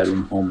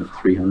 3-bedroom home at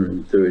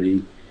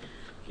 330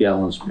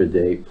 gallons per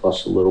day,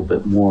 plus a little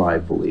bit more, I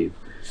believe.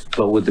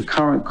 But with the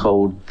current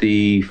code,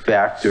 the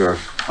factor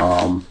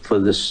for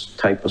this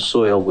type of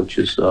soil, which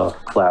is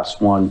class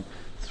 1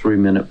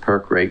 3-minute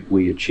perk rate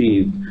we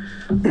achieved,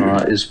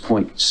 is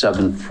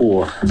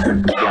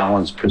 0.74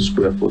 gallons per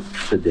square foot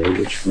per day,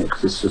 which makes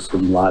the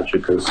system larger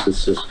because the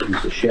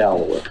systems are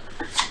shallower.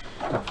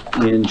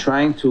 In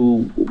trying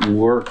to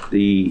work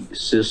the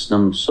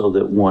system so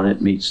that, one,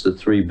 it meets the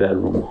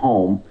 3-bedroom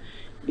home,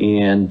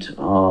 and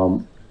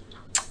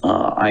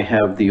I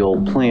have the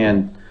old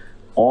plan,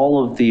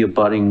 all of the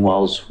abutting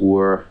wells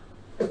were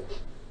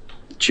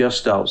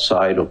just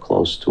outside or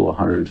close to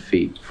 100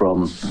 feet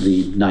from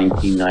the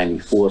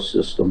 1994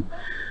 system.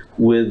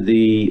 With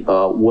the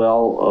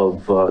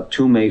well of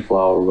 2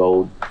 Mayflower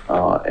Road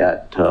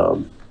at,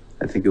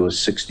 I think it was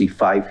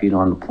 65 feet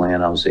on the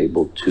plan, I was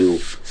able to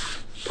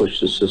push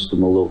the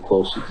system a little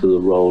closer to the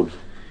road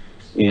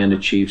and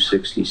achieve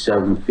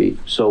 67 feet.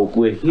 So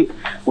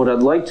what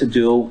I'd like to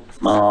do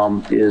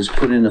is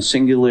put in a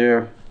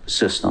singular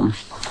system.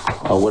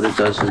 What it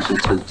does is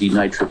it's a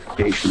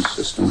denitrification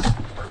system.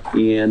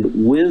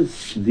 And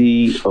with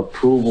the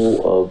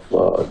approval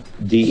of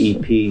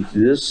DEP,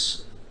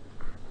 this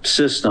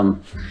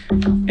system,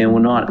 and we're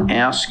not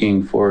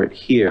asking for it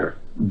here,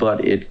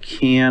 but it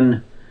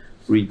can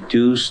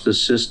reduce the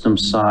system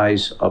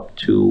size up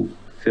to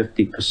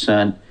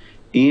 50%.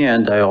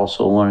 And I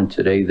also learned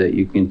today that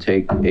you can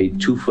take a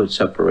 2-foot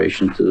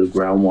separation to the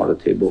groundwater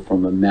table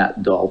from a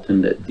Matt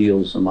Dalton that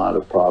deals them out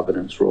of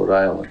Providence, Rhode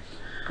Island.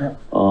 Yeah.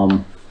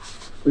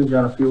 We've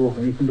done a few of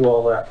them. You can do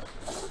all that.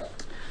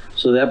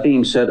 So that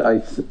being said,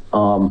 I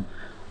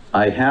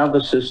have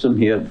a system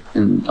here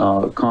in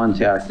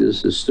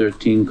contactors. There's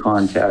 13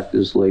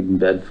 contactors laid in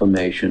bed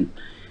formation.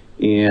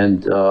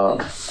 And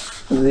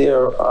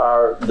there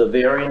are the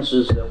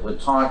variances that we're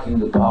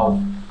talking about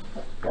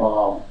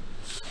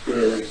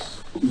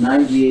is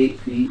 98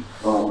 feet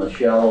from a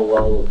shallow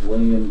well of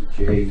William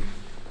J.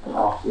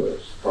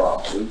 Hoffler's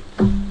property.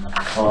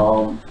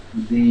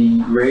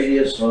 The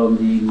radius on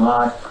the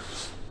Mark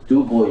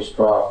DuBois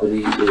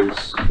property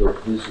is,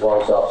 his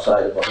well's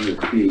outside of 100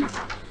 feet.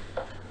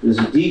 There's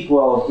a deep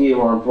well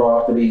here on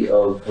property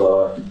of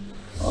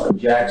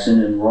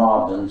Jackson and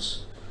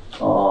Robbins.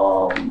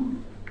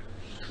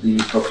 The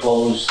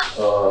proposed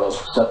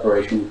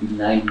separation would be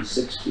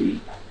 96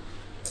 feet.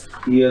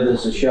 Here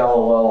there's a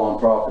shallow well on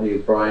property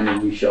of Brian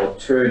and Michelle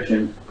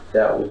Turgeon.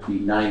 That would be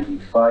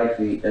 95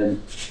 feet.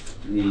 And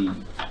the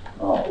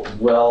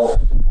well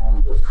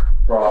on the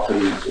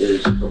property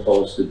is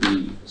proposed to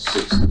be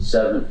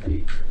 67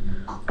 feet.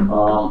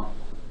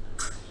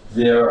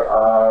 There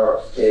are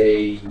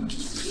the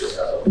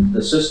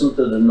system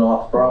to the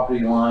north property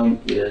line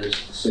is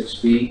 6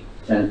 feet,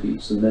 10 feet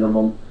is the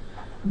minimum.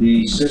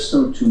 The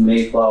system to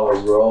Mayflower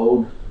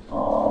Road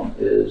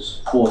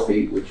is 4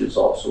 feet, which is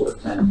also a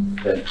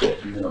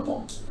 10-foot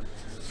minimum.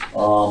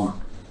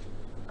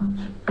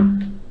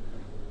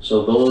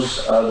 So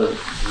those are the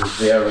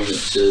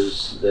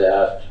variances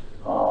that,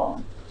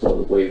 for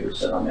the waivers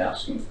that I'm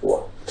asking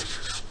for.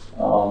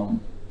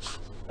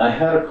 I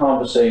had a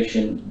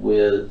conversation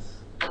with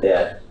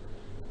Ed,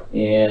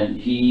 and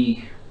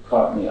he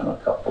caught me on a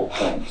couple of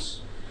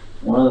things.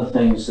 One of the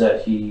things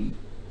that he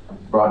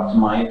brought to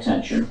my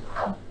attention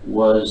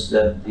was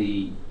that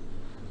the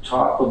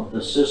top of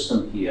the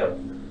system here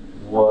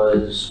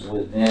was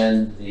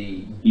within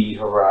the B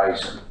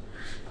horizon.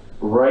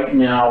 Right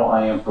now,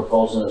 I am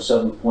proposing a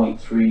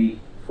 7.3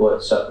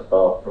 foot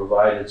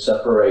provided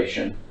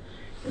separation,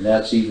 and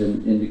that's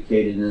even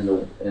indicated in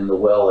the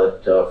well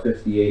at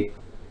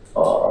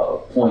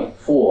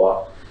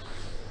 58.4.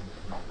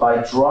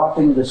 By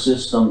dropping the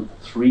system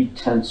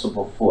 0.3 of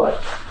a foot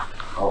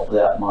of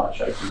that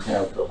much, I can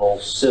have the whole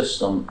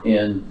system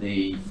in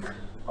the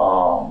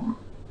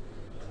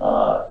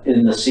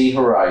sea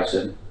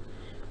horizon,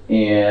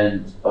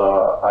 and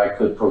I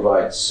could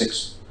provide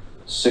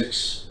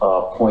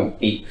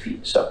 6.8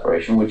 feet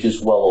separation, which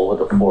is well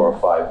over the 4 or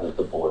 5 that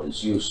the board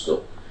is used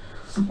to.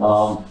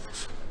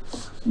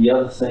 The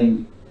other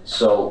thing,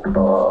 so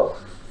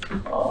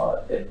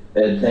Ed,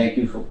 thank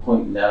you for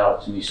pointing that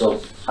out to me. So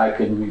I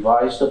can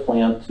revise the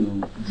plan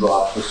to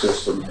drop the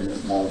system, and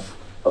it won't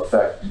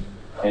affect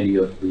any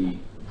of the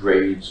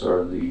grades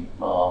or the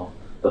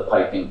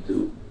piping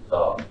to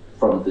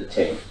from the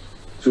tank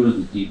through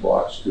the D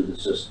blocks to the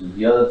system.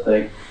 The other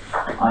thing,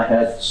 I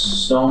had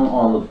stone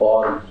on the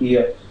bottom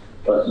here,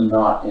 but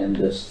not in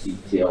this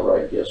detail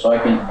right here. So I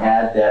can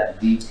add that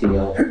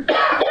detail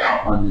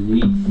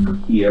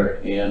underneath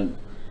here, and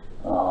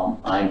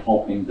I'm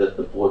hoping that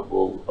the board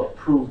will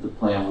approve the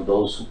plan with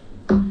those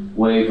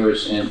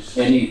waivers, and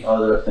any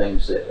other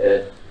things that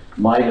Ed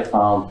might have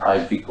found,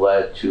 I'd be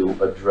glad to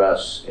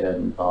address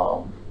and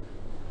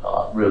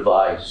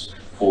revise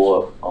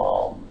for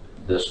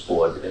this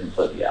board and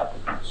for the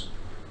applicants.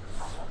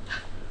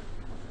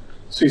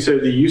 So you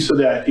said the use of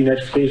that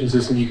denitrification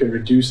system, you could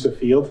reduce the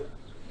field,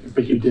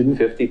 but you didn't?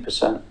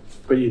 50%.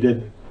 But you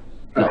didn't?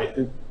 No.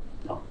 Right.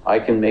 No, I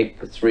can make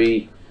the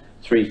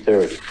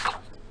 330.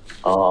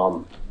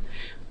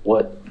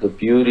 What the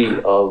beauty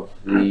of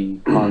the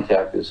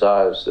contactors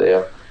are is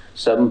they're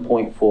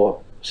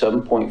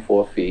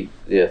 7.4 feet,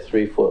 they're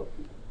 3 foot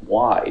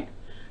wide,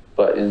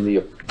 but in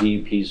the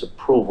DEP's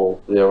approval,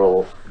 they're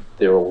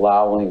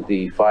allowing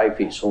the 5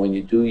 feet. So when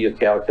you do your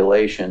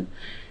calculation,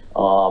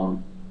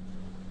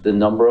 the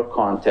number of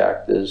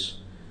contactors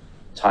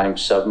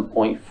times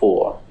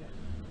 7.4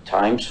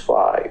 times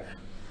 5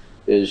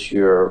 is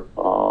your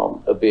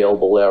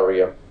available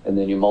area, and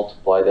then you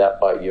multiply that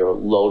by your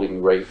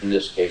loading rate. In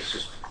this case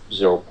is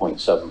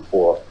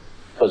 0.74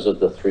 because of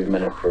the 3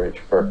 minute per inch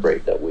perk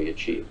rate that we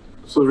achieved.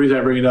 So the reason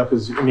I bring it up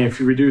is, I mean, if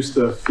you reduce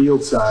the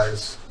field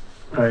size,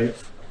 right,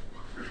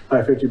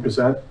 by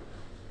 50%,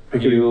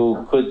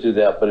 You could do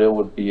that, but it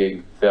would be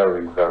a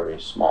very, very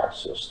small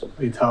system.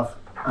 be tough.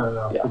 I don't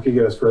know. Yeah. It could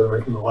get us further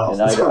away from the wells.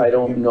 And I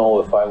don't know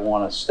if I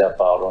want to step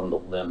out on the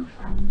limb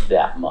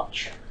that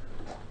much.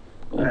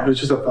 It was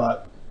just a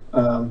thought.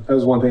 That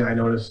was one thing I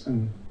noticed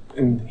in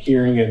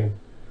hearing, and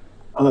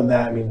other than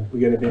that, I mean, we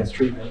get advanced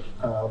treatment.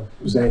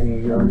 Was there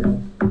anything you already?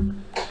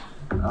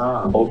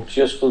 Oh,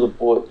 just for the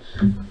board,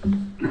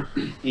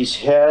 he's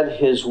had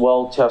his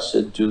well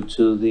tested due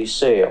to the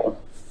sale,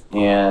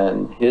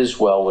 and his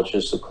well, which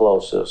is the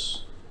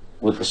closest,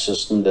 with the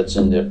system that's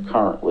in there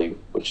currently,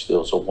 which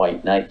there's a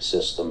white knight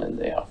system in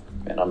there,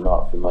 and I'm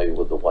not familiar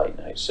with the white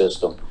knight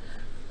system,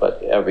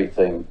 but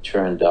everything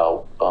turned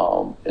out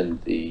in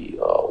the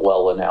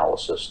well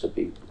analysis to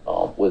be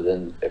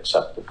within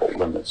acceptable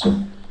limits.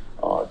 And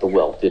the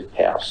well did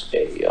pass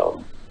a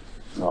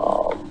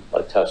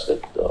test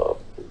at,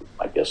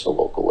 I guess, a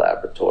local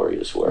laboratory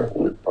is where it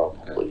would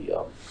probably,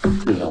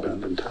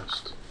 Independent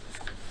test.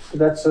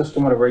 That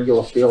system with a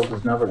regular field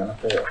is never gonna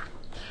fail.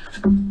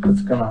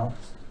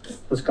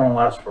 It's gonna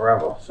last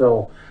forever.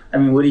 So, I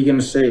mean, what are you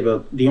gonna save?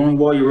 The only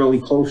well you're really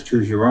close to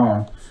is your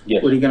own.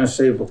 yes. What are you gonna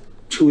save,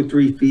 2 or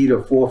 3 feet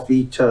or 4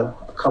 feet to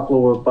a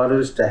couple of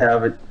butters to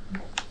have it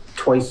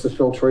twice the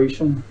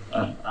filtration?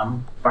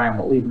 I'm fine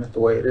with leaving it the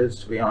way it is,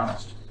 to be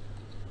honest.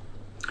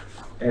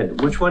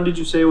 And which one did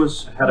you say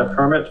had a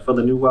permit for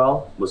the new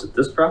well? Was it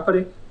this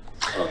property?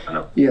 Oh, I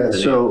know. Yeah, The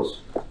so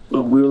names.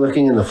 we were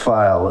looking in the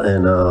file,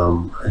 and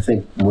I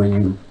think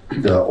when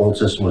the old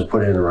system was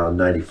put in around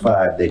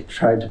 95, they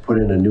tried to put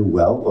in a new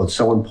well, or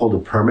someone pulled a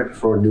permit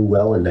for a new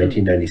well in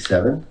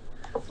 1997.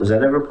 Was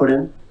that ever put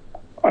in?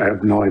 I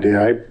have no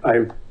idea.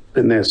 I've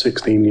been there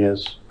 16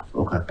 years,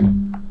 Okay.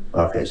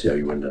 Okay, so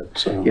you wouldn't have.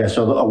 so. Yeah,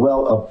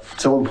 so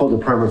someone pulled a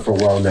permit for a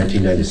well in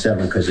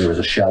 1997 because there was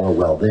a shallow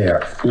well there,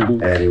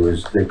 Mhm.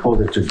 and they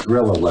pulled it to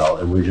drill a well,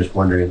 and we're just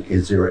wondering,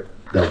 is there,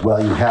 the well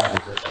you have,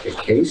 is it like a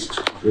cased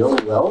drill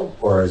well,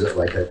 or is it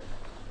like a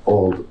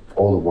older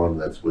one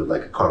that's with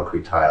like a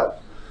concrete tile?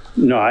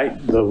 No,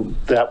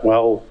 that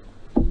well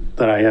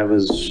that I have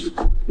is,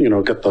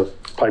 got the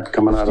pipe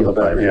coming out of the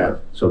Steel back, pipe, yeah.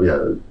 So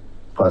yeah,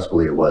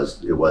 possibly it was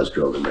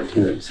drilled in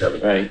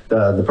 1997. Right.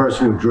 The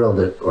person who drilled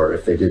it, or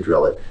if they did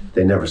drill it,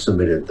 they never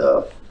submitted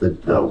the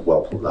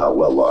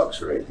well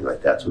logs or anything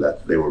like that, so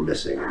that they were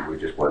missing, and we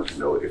just wanted to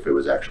know if it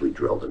was actually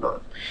drilled or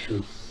not.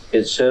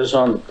 It says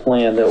on the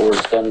plan that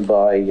was done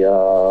by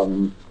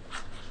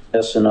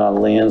S&R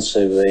Land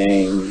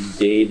Surveying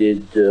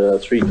dated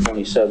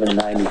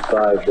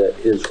 3/27/95 that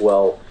his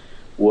well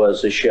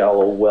was a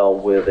shallow well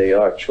where they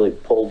actually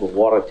pulled the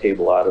water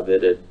table out of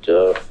it at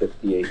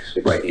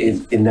 5816. Right,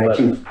 in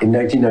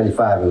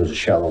 1995, it was a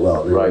shallow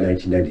well. Then Right. in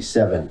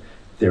 1997,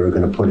 they were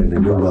gonna put in a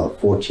new well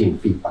 14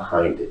 feet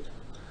behind it.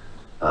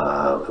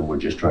 And we're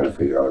just trying to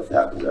figure out if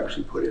that was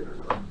actually put in or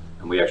not.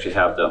 And we actually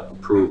have the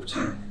approved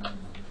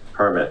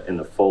permit in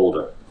the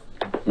folder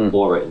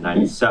for it in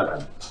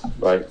 97.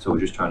 Right. So we're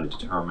just trying to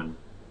determine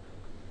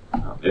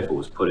if it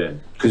was put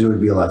in. Because it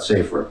would be a lot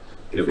safer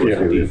If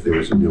if there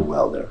was a new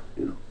well there,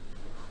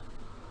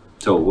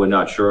 So we're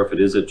not sure if it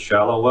is a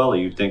shallow well, or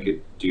do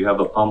you have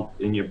a pump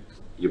in your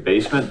your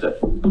basement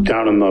that,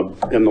 Down in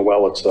the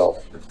well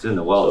itself, if it's in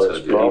the well, So it's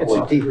it's gonna be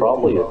a deep well.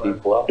 probably a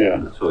deep well.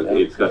 yeah, So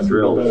it got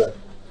drilled.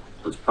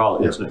 It's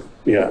probably, it's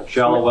yeah.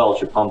 shallow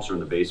wells, your pumps are in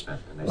the basement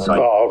and they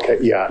cycle. Oh, okay,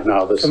 yeah,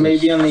 no, this So is,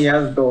 maybe on the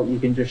as-built, you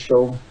can just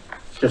show,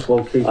 just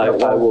locate I that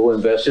well, will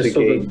just so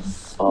investigate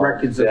the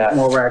records are that,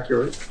 more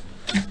accurate.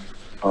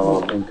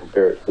 and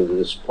compare it to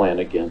this plan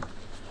again.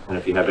 And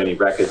if you have any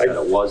records that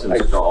it was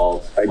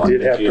installed. I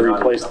did have to warranty on it.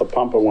 replace the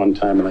pump at one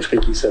time, and I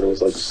think he said it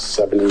was like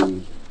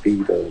 70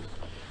 feet or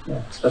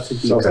Yeah, that's a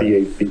deep.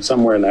 68 feet,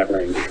 somewhere in that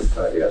range.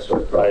 Yeah, so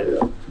it's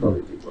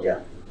probably deep. Yeah.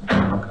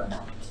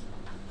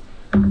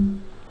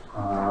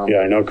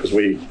 Yeah, I know, because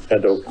we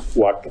had to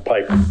walk the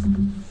pipe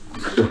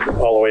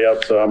all the way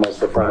up to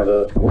almost the front of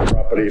the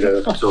property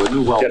to So a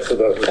new well get to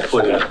the. was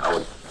put in, I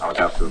would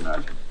have to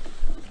imagine,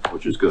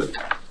 which is good.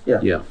 Yeah.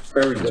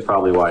 Very That's good.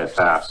 probably why it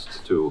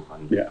passed too.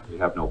 And Yeah. you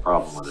have no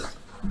problem with it.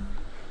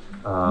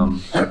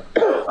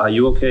 Are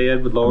you okay,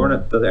 Ed, with lowering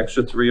it, the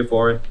extra 3 or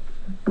 4,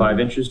 5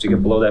 inches to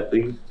get below that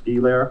B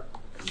layer?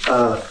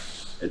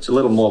 It's a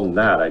little more than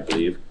that, I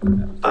believe, 3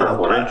 or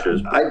 4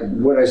 inches.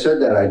 When I said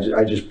that,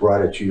 I just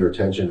brought it to your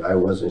attention. I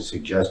wasn't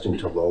suggesting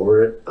to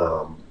lower it.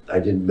 I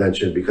didn't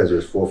mention because it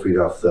was 4 feet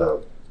off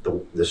the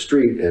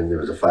street and there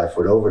was a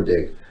 5-foot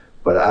overdig,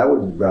 but I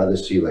would rather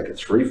see like a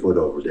 3-foot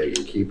overdig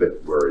and keep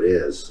it where it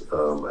is.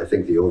 I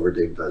think the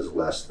overdig does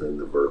less than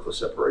the vertical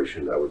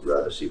separation. I would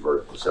rather see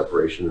vertical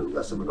separation and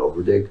less of an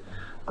overdig.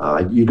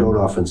 You don't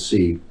often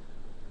see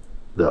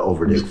the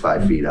overdig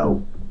 5 feet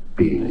out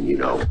being, you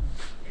know,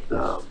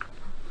 a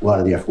lot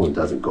of the effluent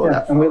doesn't go Yeah,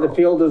 that far. and where the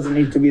field doesn't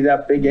need to be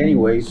that big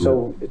anyway,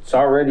 so it's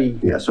already,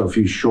 Yeah, so if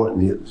you shorten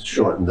the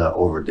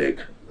overdig,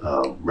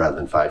 rather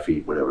than 5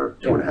 feet, whatever,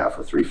 2.5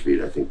 or 3 feet,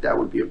 I think that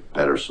would be a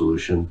better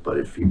solution. But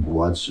if he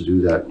wants to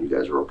do that and you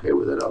guys are okay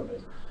with it, I'm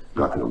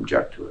not gonna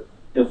object to it.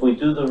 If we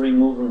do the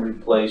remove and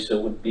replace, it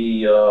would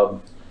be,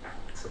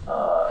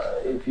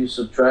 if you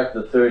subtract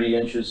the 30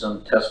 inches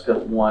on test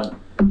pit 1,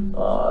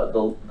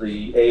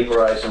 the A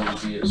horizon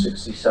would be at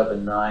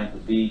 67.9, the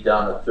B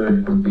down at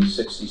 30 would be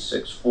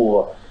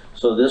 66.4.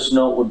 So this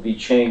note would be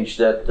changed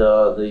that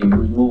the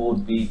remove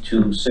would be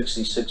to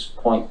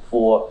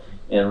 66.4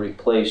 and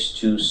replaced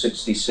to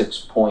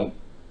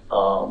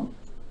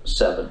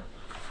 66.7.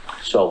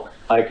 So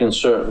I can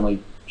certainly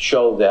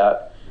show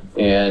that,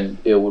 and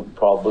it would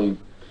probably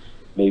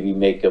maybe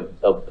make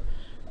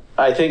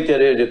I think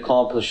that it'd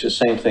accomplish the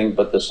same thing,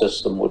 but the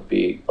system would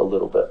be a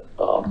little bit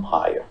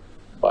higher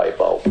by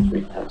about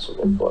 0.3 of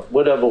a foot.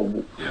 Whatever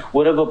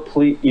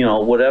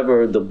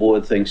the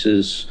board thinks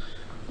is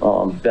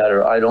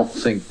better. I don't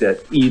think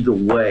that either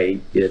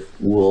way it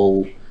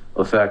will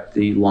affect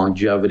the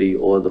longevity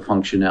or the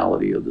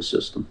functionality of the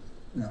system.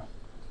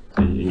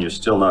 And you're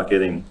still not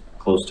getting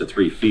close to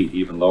 3 feet,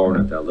 even lowering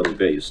it that little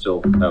bit. You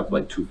still have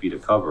like 2 feet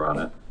of cover on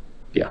it.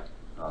 Yeah.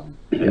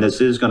 And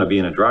this is gonna be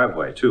in a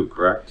driveway too,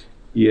 correct?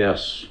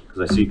 Yes.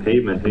 Because I see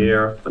pavement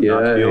here, but not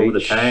to be over the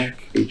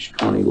tank.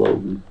 H20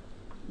 loading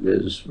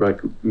is,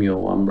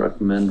 I'm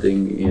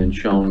recommending and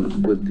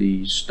shown with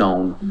the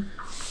stone,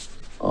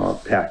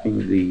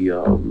 packing the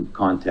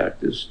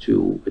contactors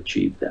to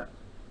achieve that.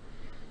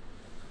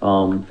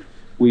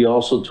 We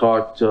also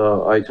talked,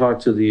 I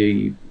talked to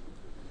the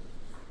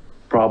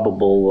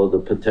probable or the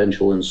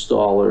potential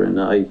installer, and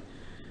I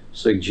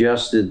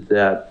suggested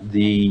that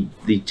the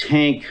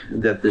tank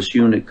that this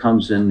unit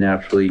comes in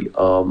naturally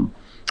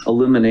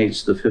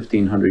eliminates the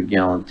 1,500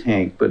 gallon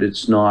tank, but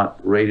it's not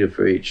rated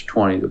for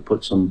H20, to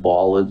put some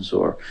bollards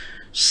or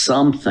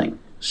something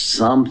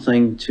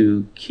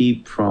to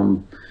keep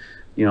from,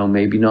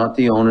 maybe not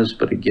the owners,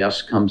 but a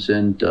guest comes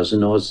in, doesn't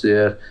know it's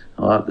there.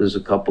 There's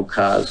a couple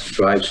cars,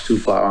 drives too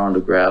far on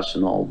the grass,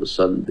 and all of a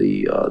sudden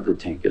the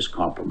tank is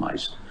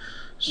compromised.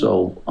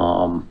 So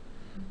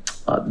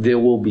there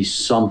will be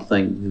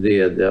something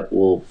there that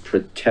will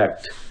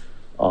protect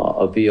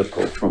a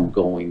vehicle from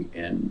going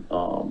in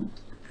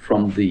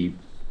from the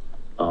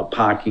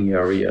parking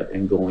area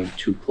and going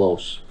too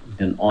close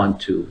and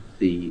onto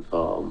the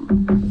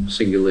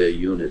singular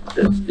unit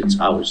that it's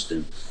housed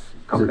in.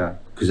 Okay.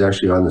 Because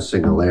actually on the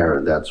single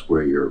air, that's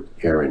where your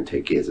air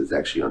intake is. It's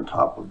actually on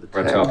top of the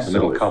tank. Right off the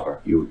middle So if cover.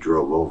 you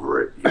drove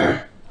over it, you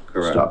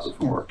Correct. stop it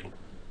from working.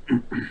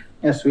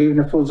 yeah, so even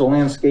if it was a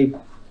landscape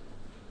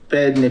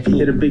bed and if you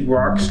hit a big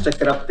rock,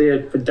 stick it up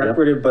there for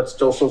decorative, but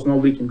still so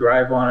nobody can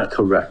drive on it.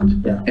 Correct.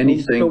 Yeah.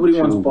 Anything Nobody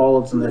wants to-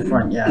 bollards in their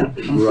front, yeah.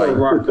 Right. A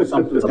rock or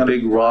something's A gonna.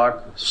 big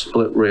rock,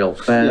 split rail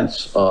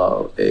fence,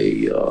 planter,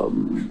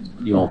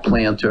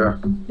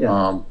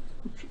 Yeah.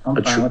 I'm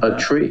fine with a that.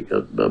 tree,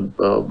 a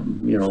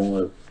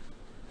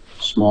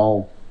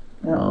small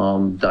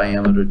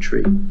diameter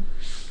tree,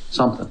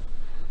 something.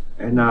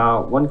 And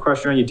one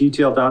question on your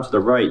detail down to the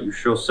right, you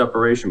show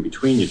separation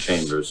between your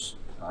chambers.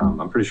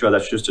 I'm pretty sure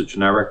that's just a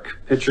generic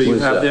picture you What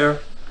is have that? there.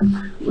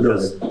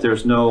 Because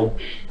there's no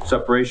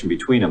separation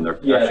between them. They're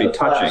actually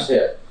touching.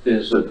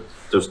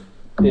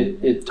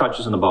 It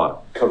touches in the bottom.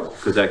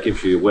 Because that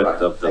gives you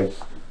width of the.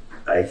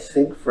 I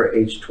think for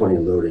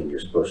H20 loading, you're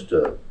supposed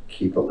to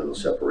keep a little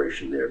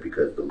separation there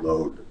because the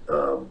load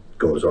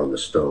goes on the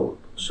stone.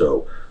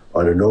 So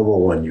On a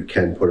normal one, you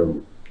can put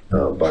them,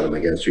 butt them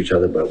against each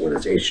other, but when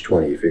it's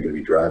H20, if you're gonna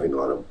be driving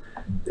on them,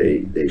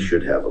 they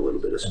should have a little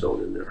bit of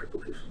stone in there, I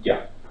believe.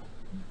 Yeah.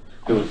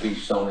 It would be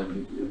stone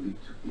in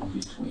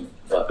between.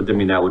 But I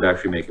mean, that would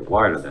actually make it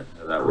wider then,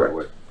 that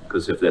would,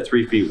 because if they're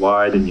 3 feet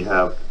wide and you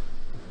have,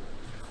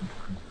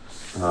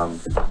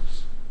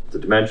 the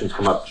dimensions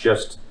come up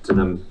just to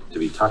them to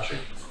be touching.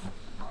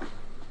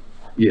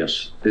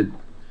 Yes,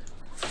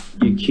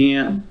 you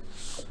can't,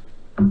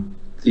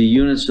 the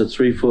units are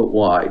 3 foot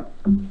wide.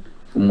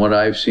 From what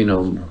I've seen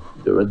of them,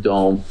 they're a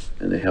dome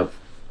and they have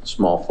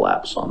small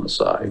flaps on the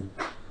side.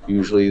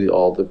 Usually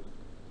all the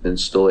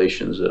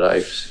installations that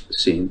I've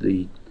seen,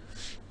 the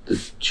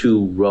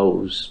 2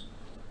 rows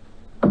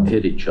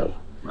hit each other.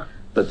 Right.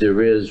 But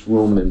there is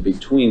room in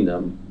between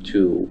them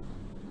to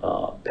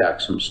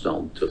pack some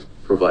stone to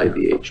provide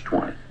the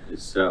H20.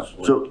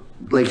 So,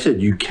 like I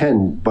said, you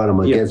can butt them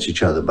against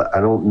each other, but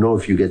I don't know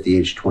if you get the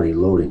H20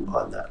 loading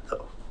on that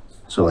though.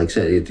 So like I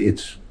said,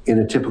 it's in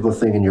a typical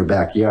thing in your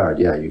backyard,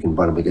 yeah, you can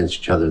butt them against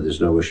each other,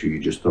 there's no issue,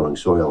 you're just throwing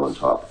soil on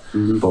top.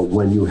 But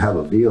when you have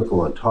a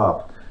vehicle on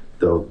top,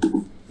 though,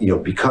 you know,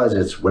 because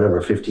it's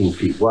whatever, 15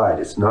 feet wide,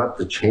 it's not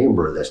the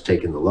chamber that's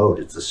taking the load,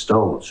 it's the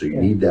stone. So you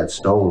need that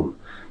stone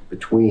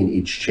between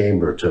each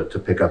chamber to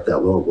pick up that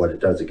load. What it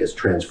does, it gets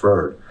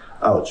transferred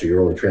out. So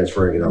you're only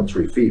transferring it out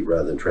 3 feet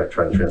rather than trying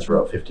to transfer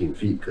out 15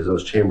 feet, because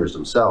those chambers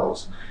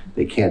themselves,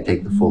 they can't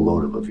take the full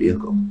load of a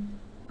vehicle.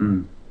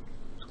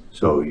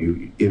 So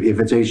if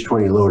it's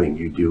H20 loading,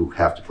 you do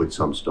have to put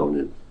some stone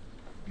in.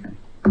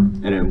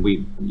 And then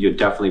you're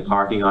definitely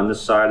parking on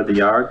this side of the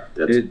yard?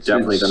 That's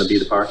definitely gonna be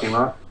the parking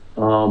lot?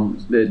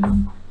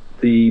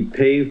 The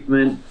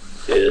pavement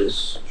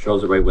is,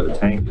 Shows it right where the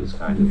tank is,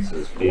 kind of, it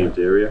says paved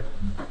area.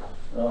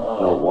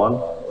 No, one?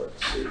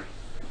 let's see.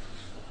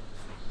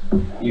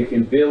 You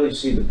can barely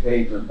see the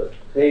pavement, but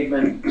the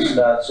pavement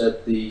starts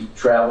at the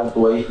traveled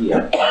way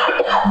here,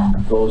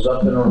 goes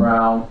up and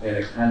around, and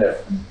it kind of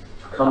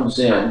comes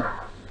in,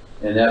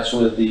 and that's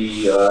where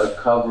the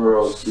cover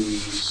of the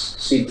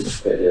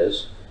seepage pit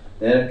is.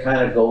 Then it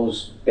kind of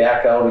goes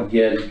back out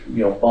again,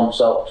 you know, bumps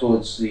out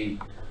towards the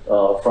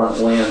front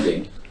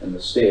landing and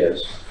the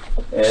stairs.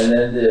 And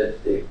then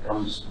it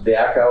comes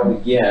back out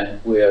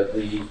again where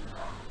the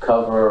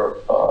cover,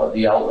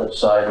 the outlet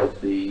side of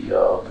the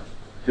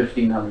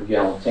 1,500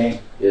 gallon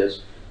tank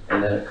is,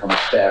 and then it comes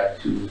back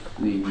to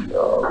the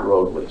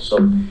roadway.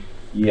 So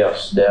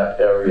yes, that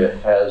area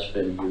has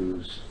been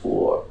used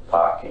for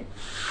parking,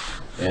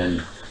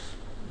 and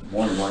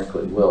more than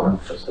likely will,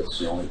 because that's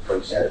the only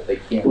place that they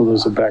can. Well,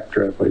 there's a back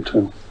driveway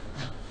too.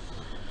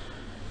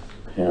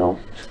 You know.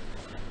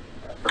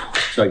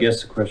 So I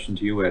guess the question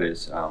to you, Ed,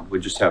 is we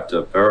just have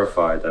to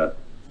verify that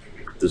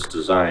this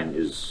design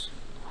is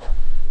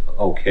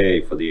okay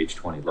for the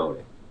H20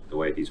 loading, the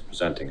way he's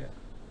presenting it,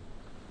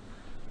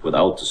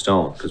 without the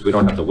stone, because we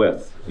don't have the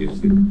width.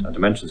 Our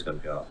dimension's gonna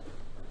be off.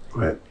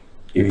 Right.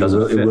 It It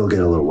doesn't fit. will get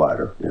a little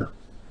wider, yeah.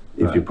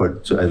 If you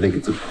put, so I think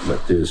it's,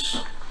 but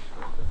there's,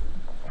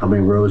 how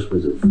many rows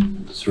was it?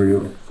 3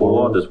 or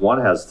 4? There's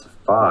one has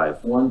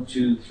 5, 1,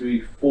 2,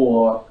 3,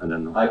 4. and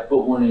then I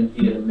put one in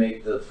here to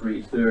make the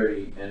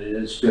 330, and it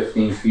is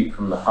 15 feet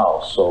from the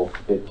house, so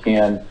it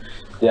can,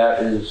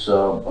 that is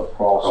a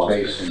crawl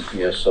space in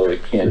here, so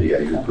it can Yeah,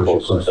 be you push it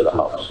closer to the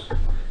house.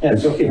 Yeah,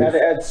 so if you had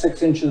to add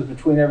 6 inches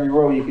between every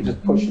row, you could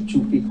just push it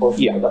 2 feet closer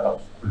to the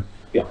house.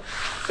 Yeah.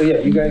 So yeah,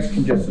 you guys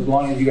can just, as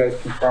long as you guys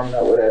confirm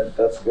that with Ed,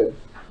 that's good.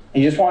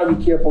 And you just wanna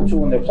be careful too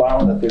when they're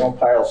plowing that they don't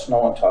pile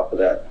snow on top of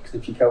that, because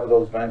if you cover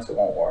those vents, it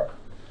won't work.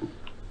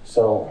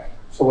 So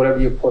whatever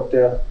you put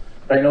there,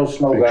 but I know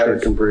snow Make sure it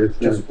guys can breathe.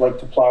 just like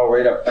to plow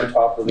right up on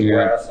top of the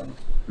grass and.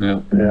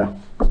 Yeah.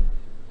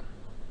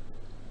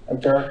 Hey,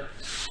 Derek?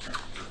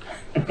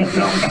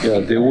 Yeah,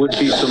 there would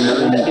be some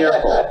room.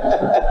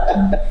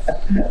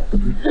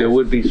 There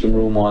would be some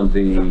room on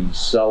the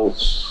south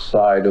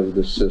side of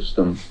the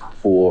system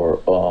for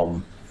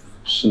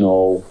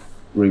snow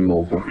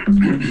removal.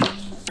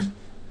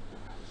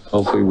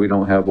 Hopefully we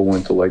don't have a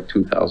winter like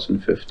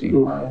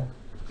 2015.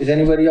 Is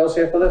anybody else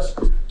here for this?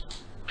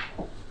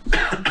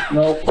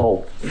 No?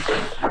 Oh,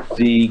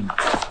 the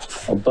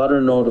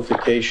abutter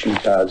notification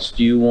cards,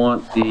 do you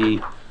want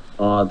the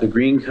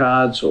green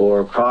cards or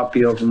a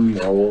copy of them,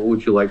 or what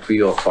would you like for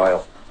your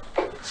file?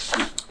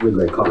 With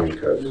like green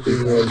cards.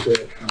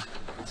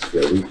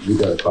 Yeah, we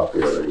got a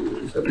copy already.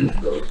 We just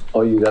haven't those.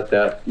 Oh, you got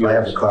that? I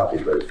have a copy,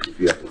 but if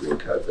you have the green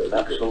cards, that'd be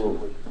great.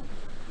 Absolutely.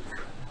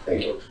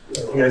 Thank you.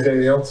 You guys got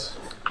anything else?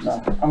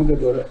 No, I'm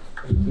good with it.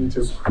 Me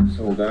too. So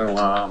we're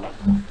gonna,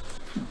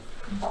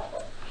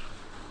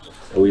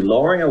 are we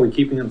lowering, are we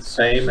keeping it the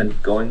same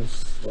and going,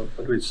 what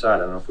do we decide? I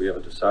don't know if we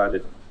ever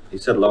decided. He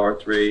said lower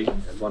 3, I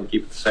want to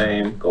keep it the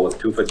same, go with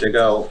 2 foot dig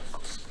out.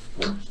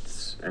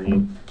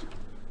 Any?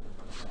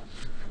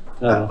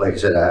 Like I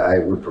said, I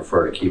would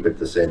prefer to keep it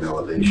the same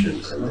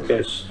elevation and then Okay.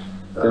 just,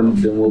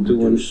 Then we'll do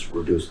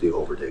reduce the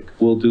overdig.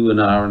 We'll do an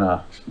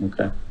R&R,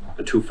 okay?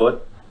 A 2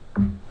 foot?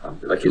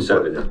 Like you 2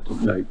 said, foot.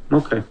 Right,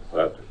 okay.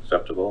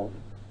 acceptable?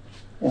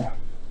 Yeah.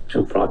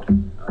 2 foot,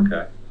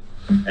 okay.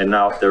 And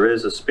now if there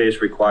is a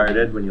space required,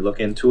 Ed, when you look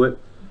into it,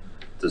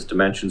 this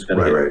dimension's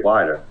gonna Right, get right.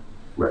 wider.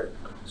 Right.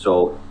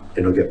 So,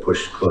 It'll get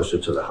pushed closer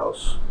to the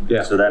house.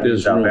 Yeah. so that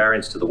means there's our room.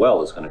 variance to the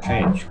well is gonna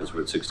change, because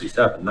we're at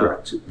 67 now.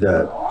 Correct.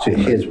 To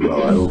his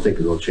well, I don't think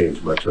it'll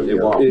change much on the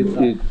It other.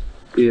 won't.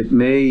 It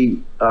may,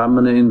 I'm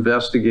gonna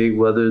investigate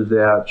whether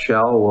that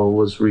shallow well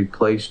was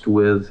replaced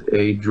with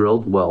a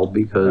drilled well,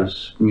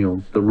 because, you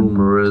know, the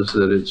rumor is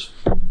that it's,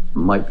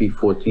 might be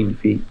 14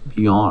 feet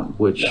beyond,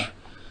 which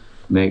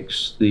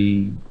makes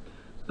the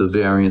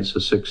variance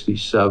of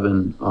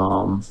 67,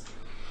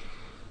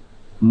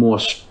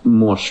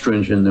 more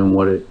stringent than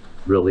what it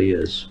really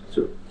is.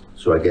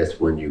 So I guess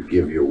when you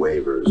give your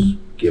waivers,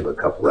 give a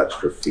couple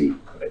extra feet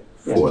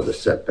for the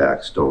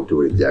setbacks. Don't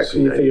do it exactly So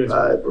you think it's-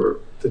 95 or,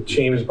 The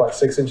chambers about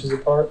 6 inches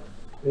apart,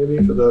 maybe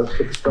for the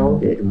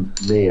stone? it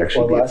may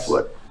actually Or be a less?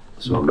 foot.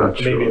 So I'm not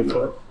sure. Maybe a on that.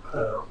 foot.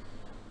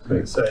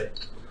 I'd say.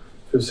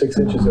 If it was 6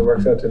 inches, it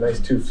works out to a nice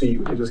 2 feet.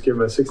 We could just give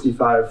them a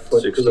 65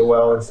 foot to the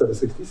well instead of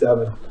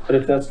 67. But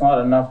if that's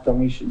not enough, then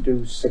we should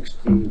do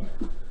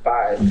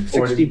 65,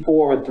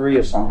 64 or 3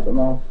 or something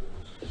though.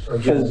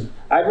 Because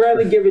I'd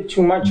rather give it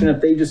too much, and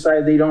if they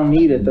decide they don't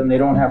need it, then they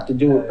don't have to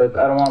do it, but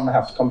I don't want them to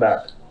have to come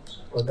back.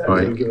 Or that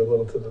Right. maybe give a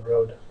little to the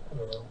road. I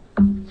don't know.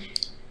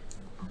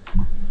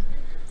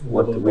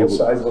 What Both we,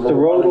 sides of The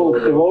road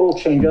will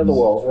change other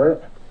wells, right?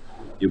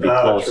 you'll be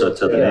Ah, closer true.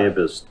 to the Yeah.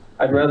 neighbors.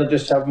 I'd rather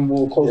just have them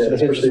move closer Yeah, to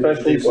his, especially if it's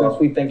especially deep well.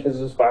 since we think his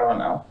is far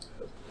now.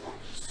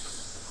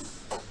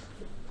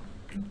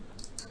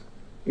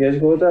 You guys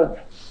go with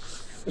that?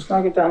 Just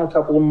knock it down a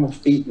couple of more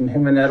feet, and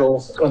him and Ed'll,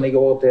 when they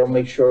go out there,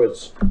 make sure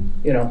it's,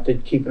 you know, they're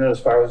keeping it as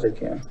far as they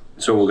can.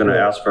 So we're gonna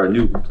ask for a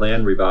new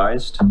plan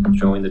revised,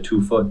 showing the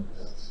 2-foot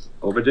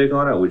overdig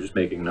on it, or we're just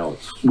making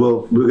notes?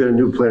 Well, we're gonna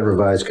new plan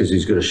revised because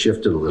he's gonna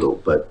shift it a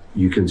little, but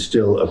you can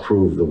still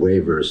approve the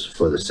waivers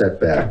for the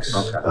setbacks.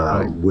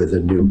 Okay. With a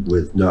new,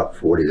 with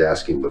not what he's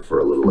asking, but for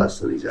a little less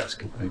than he's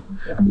asking.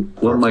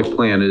 What my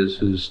plan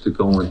is to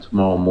go in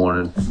tomorrow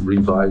morning,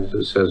 revise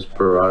this as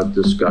per our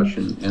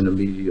discussion, and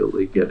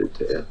immediately get it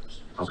to Ed.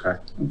 Okay.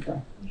 Okay.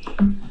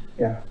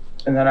 Yeah,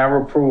 and then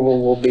our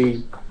approval will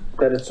be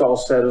that it's all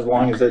set as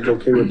long as Ed's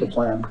okay with the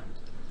plan.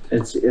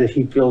 It's, if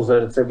he feels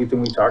that it's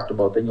everything we talked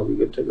about, then you'll be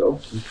good to go.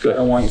 I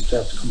don't want you to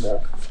have to come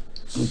back.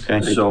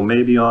 Okay. So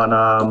maybe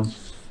on,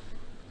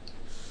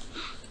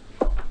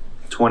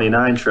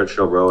 29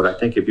 Churchill Road, I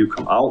think if you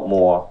come out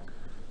more,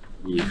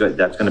 you got,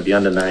 that's gonna be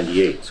under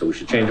 98, so we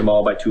should change them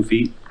all by 2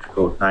 feet,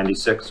 go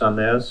 96 on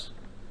theirs,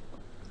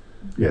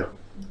 Yeah.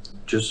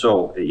 just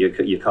so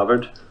you're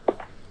covered.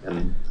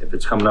 And if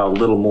it's coming out a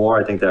little more,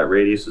 I think that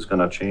radius is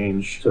gonna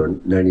change. So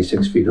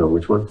 96 feet on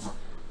which one?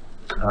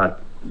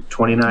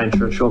 29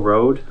 Churchill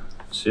Road,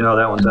 see how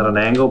that one's at an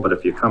angle, but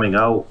if you're coming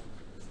out,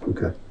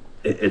 Okay.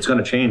 it's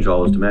gonna change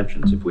all those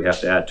dimensions if we have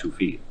to add 2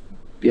 feet.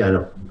 Yeah, I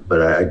know,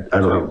 but I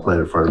don't have a plan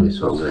in front of me,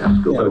 so I'm gonna have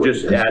to go. by So what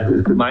just it is.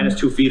 add minus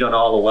 2 feet on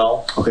all the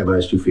well. Okay,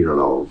 minus 2 feet on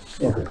all of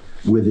them. Okay.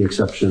 With the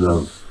exception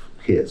of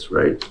his,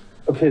 right?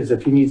 Of his,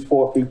 if he needs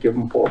 4 feet, give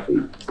him 4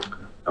 feet,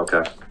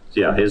 Okay, so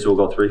yeah, his will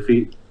go 3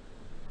 feet,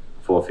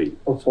 4 feet,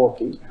 or 4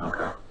 feet.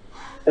 okay.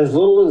 As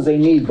little as they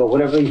need, but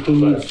whatever he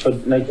needs for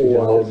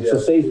nitrogen, it's a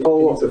safe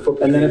pull,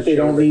 and then if they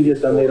don't need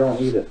it, then they don't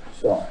need it,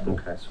 so.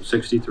 Okay, so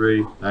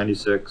 63,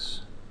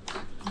 96,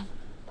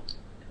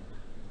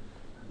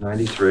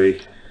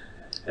 93,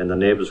 and the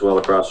neighbor's well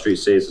across the street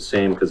stays the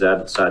same because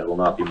that side will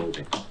not be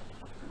moving.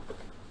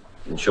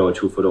 And show a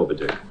 2-foot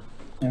overdig.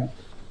 Yeah.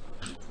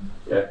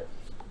 Yeah.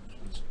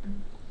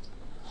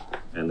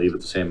 And leave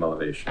it the same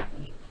elevation.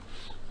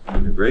 You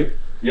agree?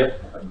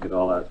 Yep. I can get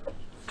all that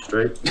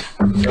straight.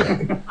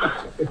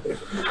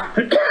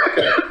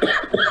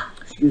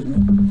 Excuse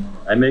me.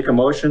 I make a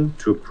motion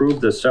to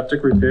approve the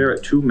septic repair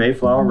at 2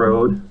 Mayflower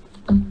Road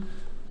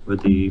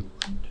with the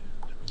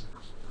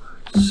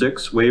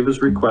 6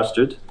 waivers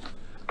requested.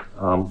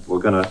 We're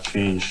gonna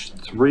change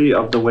 3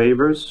 of the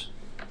waivers.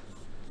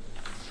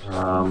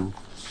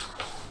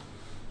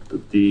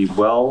 The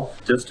well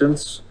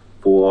distance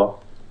for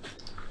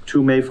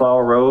 2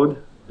 Mayflower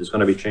Road is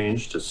gonna be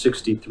changed to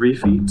 63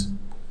 feet.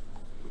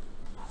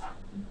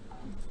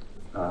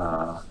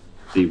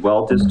 The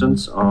well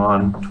distance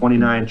on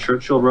 29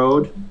 Churchill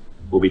Road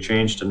will be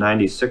changed to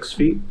 96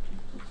 feet.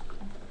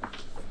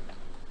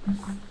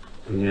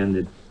 And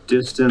the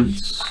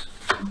distance,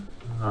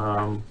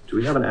 do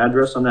we have an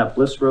address on that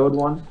Bliss Road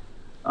one?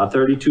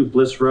 32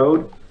 Bliss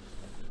Road.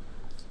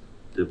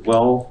 The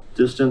well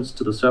distance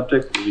to the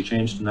septic will be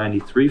changed to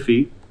 93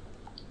 feet.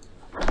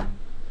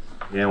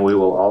 And we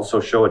will also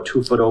show a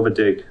 2-foot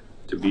overdig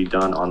to be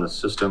done on the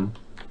system,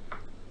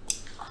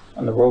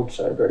 On the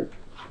roadside, right?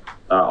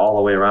 all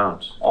the way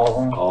around. All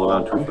around? All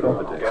around 2-foot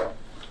overdig,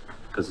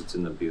 because it's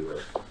in the view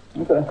road.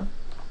 Okay.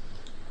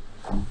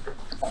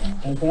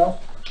 Anything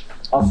else?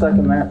 I'll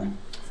second that.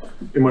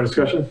 Any more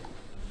discussion?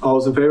 All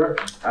those in favor?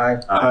 Aye.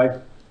 Aye.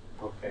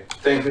 Okay.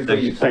 Thank you.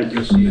 Thank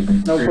you.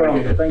 No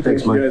problem, thank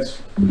Thanks, you. Mike. You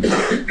guys.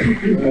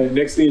 All right,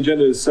 next on the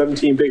agenda is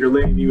 17 Baker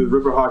Lane, meet with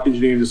Riverhawk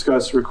Engineering to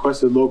discuss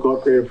requested local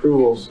upgrade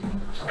approvals.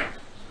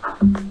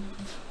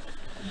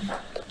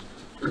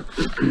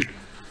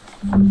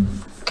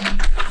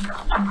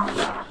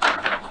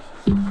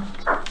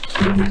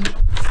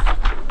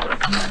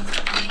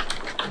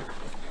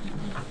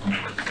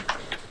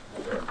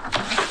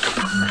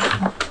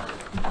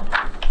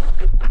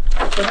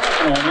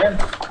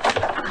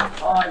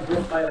 Oh, I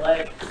broke my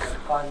leg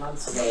 5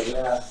 months ago,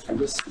 yeah. I'm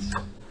just doing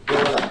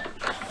it.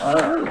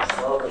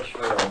 Slow but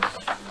sure.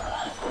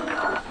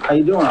 How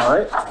you doing, all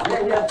right?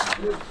 Yeah,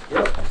 good.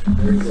 Yep,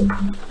 very good.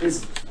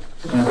 Busy.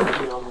 Other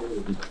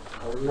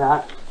than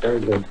that, very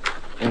good.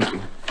 Thank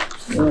you.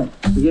 Yeah.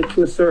 You get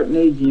to a certain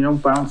age, and you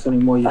don't bounce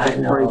anymore, you take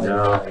a break.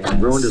 No,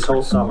 ruined his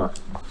whole summer.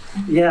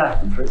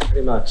 Yeah,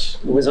 pretty much.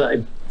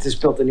 I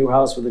just built a new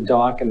house with a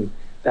dock in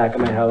back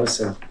of my house,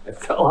 and I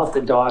fell off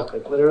the dock,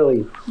 like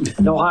literally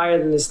no higher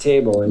than this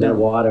table in that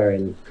water,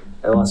 and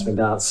I lost my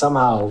balance.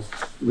 Somehow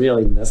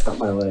really messed up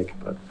my leg,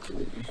 but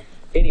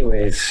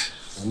anyways,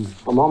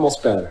 I'm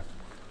almost better.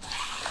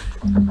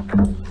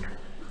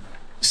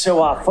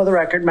 So for the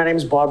record, my name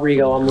is Bob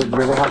Rigo. I'm with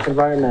Riverhawk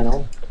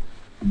Environmental.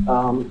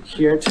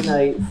 Here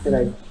tonight,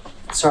 and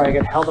sorry, I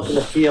got held up in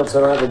the field,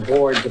 so I don't have a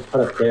board to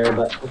put up there,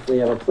 but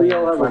hopefully I have a plan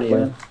in front of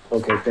you.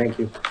 Okay, thank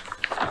you.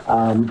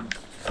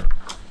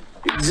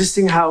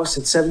 Existing house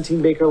at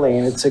 17 Baker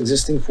Lane. It's an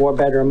existing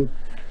 4-bedroom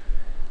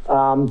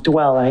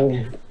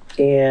dwelling,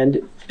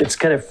 and it's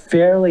got a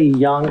fairly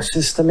young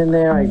system in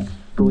there. I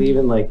believe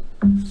in like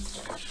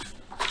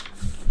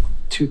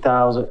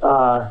 2000,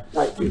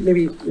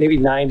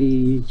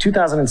 maybe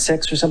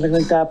 2006 or something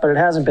like that, but it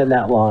hasn't been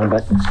that long.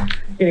 But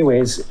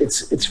anyways,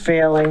 it's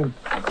failing,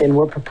 and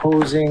we're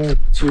proposing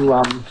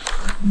to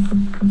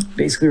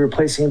basically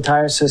replace the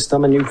entire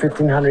system, a new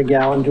 1,500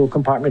 gallon dual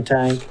compartment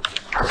tank,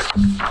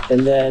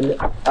 and then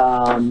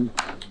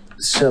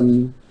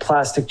some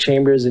plastic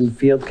chambers in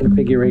field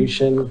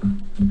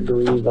configuration. I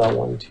believe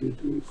 1, 2,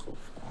 3, 4,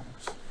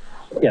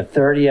 5. Yeah,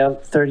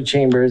 30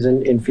 chambers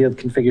in field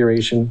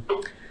configuration.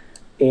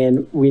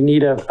 And we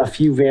need a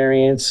few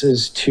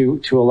variances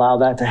to allow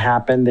that to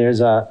happen.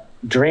 There's a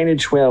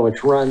drainage swale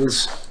which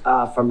runs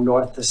from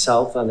north to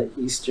south on the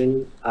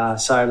eastern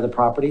side of the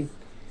property.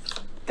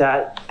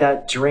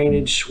 That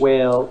drainage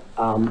swale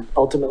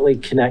ultimately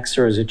connects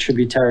or is a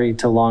tributary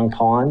to Long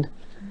Pond.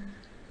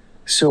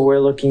 So we're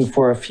looking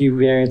for a few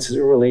variances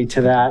that relate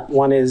to that.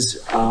 One is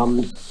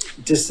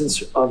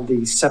distance of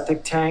the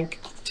septic tank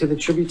to the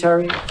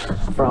tributary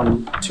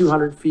from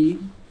 200 feet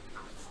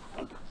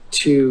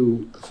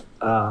to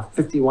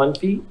 51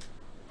 feet.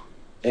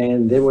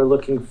 And then we're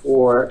looking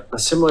for a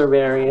similar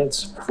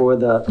variance for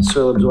the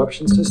soil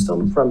absorption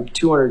system from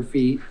 200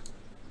 feet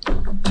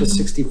to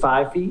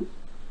 65 feet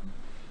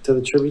to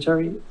the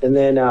tributary. And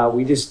then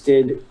we just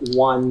did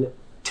one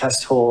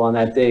test hole on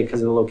that day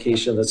because of the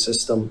location of the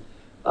system.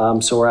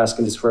 So we're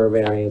asking just for a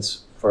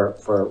variance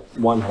for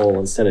one hole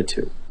instead of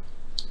two.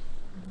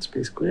 That's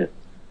basically it.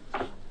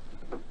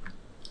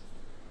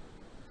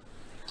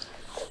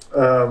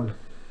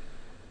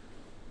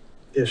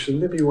 Yeah,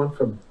 shouldn't there be one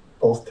for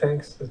both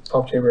tanks, the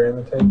pump chamber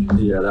and the tank?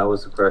 Yeah, that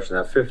was the question.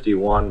 That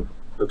 51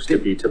 looks to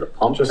be to the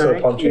pump Just tank.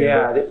 the pump chamber?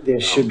 Yeah, there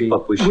should be.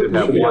 But we should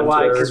have You know one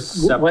why? for 'Cause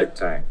septic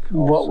tank.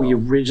 What we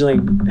originally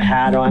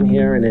had on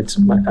here, and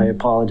I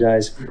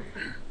apologize,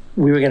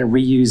 we were gonna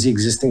reuse the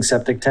existing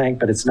septic tank,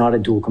 but it's not a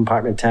dual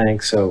compartment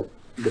tank, so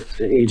the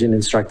agent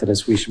instructed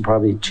us we should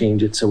probably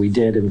change it, so we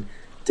did and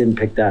didn't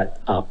pick that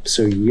up.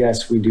 So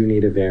yes, we do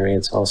need a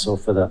variance also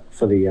for the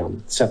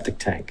septic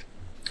tank.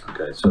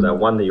 Okay, so that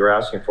one that you're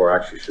asking for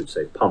actually should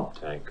say pump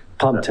tank.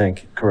 Pump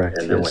tank, correct.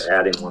 And then yes. we're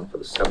adding one for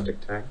the septic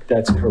tank.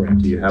 That's correct.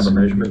 Do you have a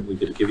measurement we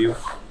could give you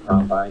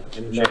by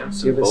any chance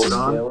to Give us vote a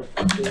on? scale.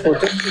 Well,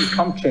 this is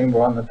pump chamber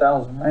on the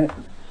 1,000, right?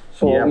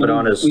 So Yeah, we but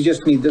on need- his- We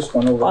just need this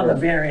one over On the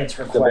there. variance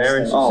request. The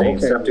variance is Oh, saying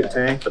okay. septic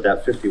tank, but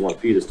that 51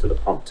 feet is to the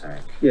pump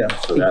tank. Yeah.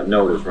 So that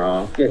note is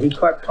wrong. Yeah, he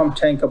caught pump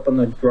tank up on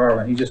the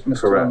drawing. He just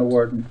missed it on the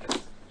wording.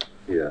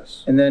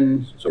 Yes. And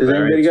then, So does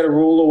anybody variance- got a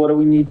ruler? What do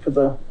we need for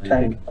the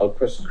tank? Oh,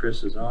 Chris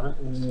is on it.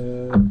 It's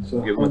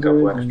Give him a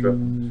couple extra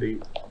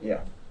feet.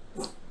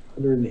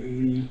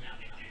 180.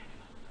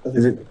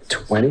 Is it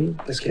 20?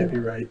 This can't be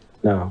right.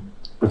 No.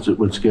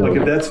 What scale? Like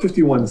if that's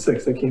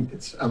 51.6, that can't,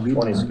 I'm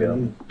reading. 20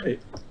 scale. Wait,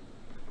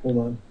 hold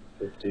on.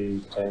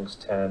 50 tanks,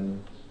 10,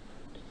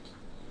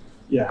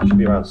 Yeah, should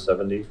be around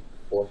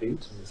 74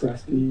 feet.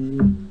 60,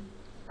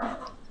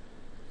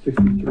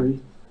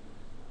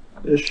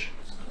 63-ish,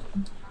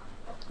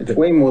 It's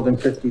way more than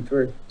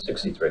 53.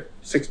 63.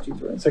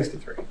 63.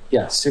 63.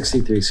 Yeah,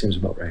 63 seems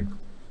about right.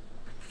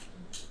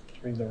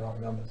 Reading the wrong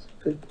numbers.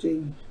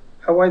 50.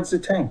 How wide's the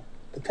tank?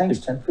 The tank's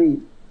 10 feet.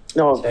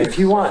 No, if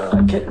you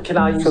want, can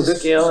I use So the this-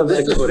 scale? so this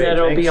and is-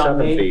 that'll be on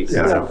 7 me? feet.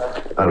 Yeah,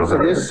 I don't So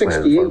have there's a plan in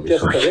front 68 of me,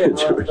 just so I for can't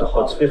this. do it.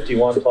 Well, it's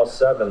 51 plus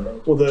 7,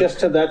 Well, Just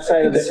to that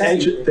side of the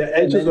tank. the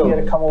edge And of then you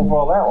gotta the, come over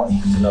all that way.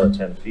 it's another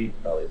 10 feet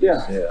probably.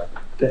 Yeah. Yeah.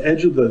 the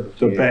edge of the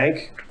Yeah.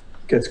 bank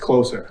gets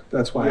closer.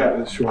 That's why I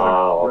was short.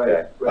 Oh,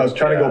 okay. I was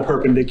trying to go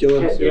perpendicular.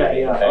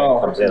 Yeah.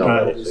 Tank comes in a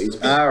Right. little, so he's-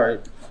 All right.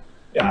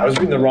 Yeah, I was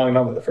reading the wrong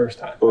number the first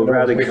time. We'd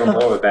rather give him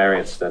more of a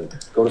variance than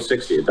go to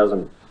 60. It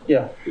doesn't,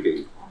 Yeah.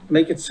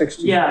 make it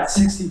 60. Yeah,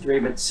 63,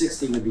 but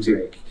 60 would be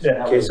great.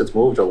 Yeah. In case it's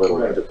moved a little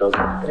bit, it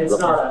doesn't. It's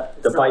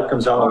not The pipe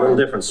comes out a little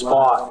different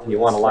spot, and you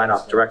want to line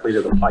up directly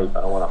to the pipe.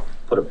 I don't want to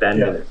put a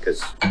bend in it,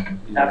 because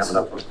you don't have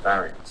enough of a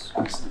variance.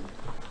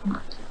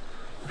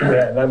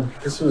 Yeah, and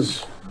this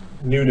was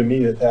new to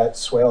me that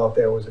swale up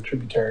there was a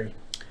tributary.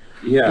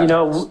 Yeah, You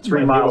know, it's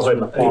 3 miles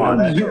from the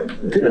pond.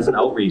 There's an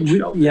outreach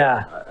out there.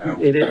 Yeah,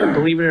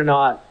 believe it or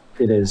not,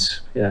 it is.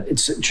 Yeah,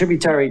 it's a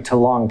tributary to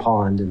Long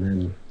Pond, and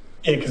then,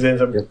 Yeah, because it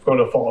ends up going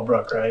to Fall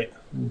Brook, right?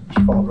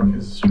 Fall Brook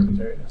is a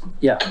tributary.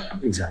 yeah,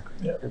 exactly.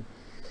 Yeah. But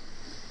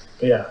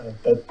yeah,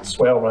 that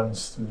swale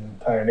runs through the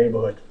entire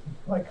neighborhood,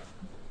 like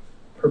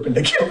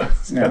perpendicular.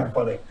 It's kind of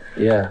funny.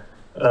 Yeah.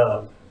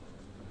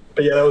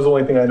 But yeah, that was the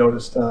only thing I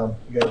noticed. You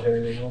guys have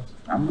anything else?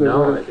 I'm good.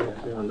 No, I think,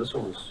 yeah, this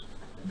one was.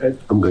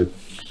 I'm good.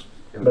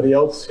 Anybody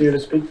else here to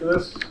speak to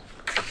this?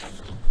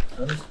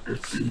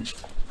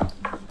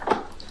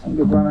 I'm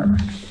good on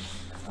it.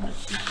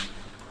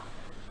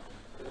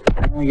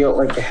 I only got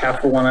like a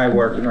half of one eye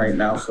working right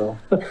now, so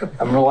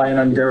I'm relying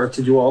on Derek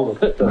to do all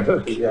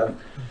the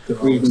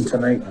reading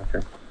tonight.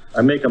 Okay.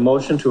 I make a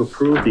motion to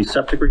approve the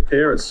septic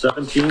repair at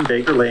 17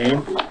 Baker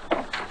Lane.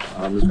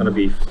 There's going to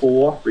be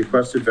 4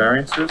 requested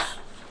variances.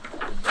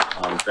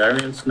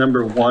 Variance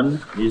number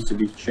 1 needs to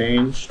be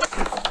changed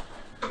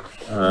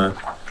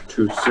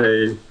to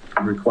say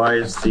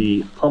requires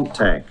the pump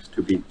tank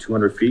to be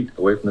 200 feet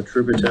away from the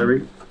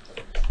tributary.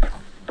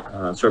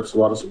 Surface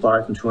water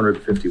supply from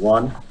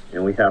 251,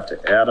 and we have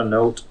to add a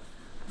note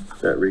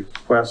that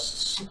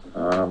requests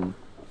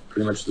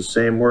pretty much the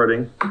same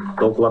wording.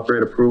 Local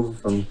upgrade approval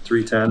from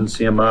 310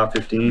 CMR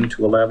 15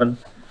 to 11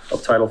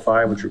 of Title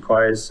 5, which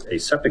requires a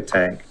septic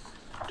tank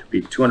to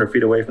be 200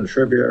 feet away from the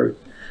tributary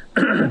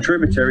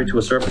to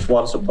a surface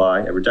water supply.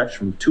 A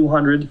reduction from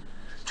 200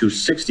 to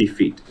 60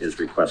 feet is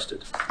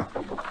requested.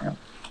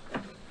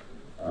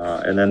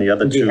 And then the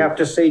other Do you two, have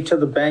to say to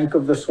the bank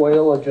of the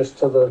swale or just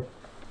to the,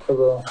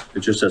 it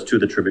just says to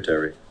the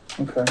tributary,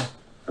 okay.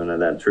 and then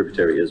that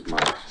tributary is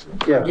marked.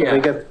 Yeah, Yeah.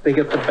 they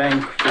get the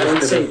bank. I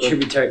would say listed as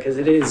tributary, because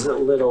it is a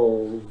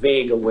little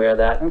vague of where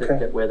that,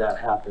 Okay. where that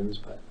happens,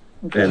 but.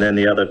 And then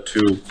the other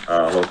 2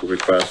 local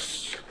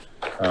requests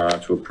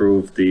to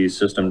approve the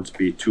system to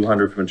be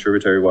 200 from a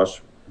tributary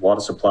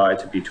water supply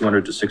to be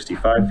 200 to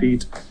 65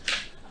 feet.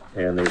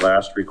 And the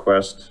last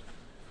request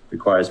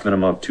requires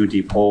minimum of 2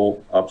 deep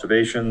hole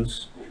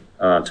observations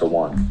to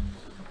 1.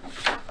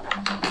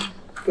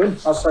 Good,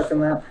 I'll second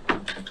that.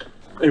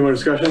 Any more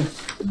discussion?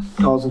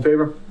 All those in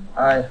favor?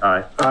 Aye.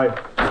 Aye. Aye.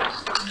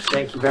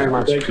 Thank you very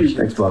much. Thank you.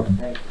 Thanks, Bob.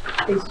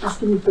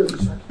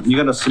 You're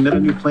gonna submit a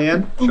new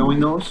plan showing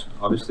those,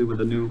 obviously with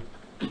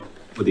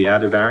the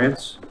added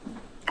variance?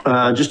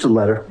 Just a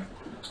letter.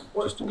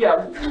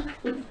 Yeah,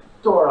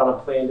 throw it on a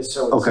plan just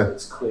so Okay.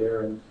 it's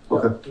clear and,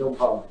 Okay. no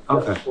problem.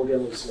 Okay. We'll get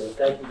them submitted.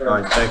 Thank you very All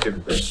much. right, thank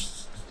you.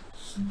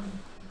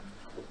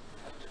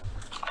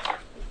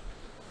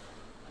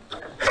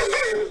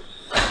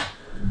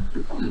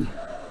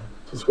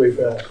 Just wait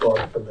for that call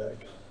to come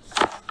back.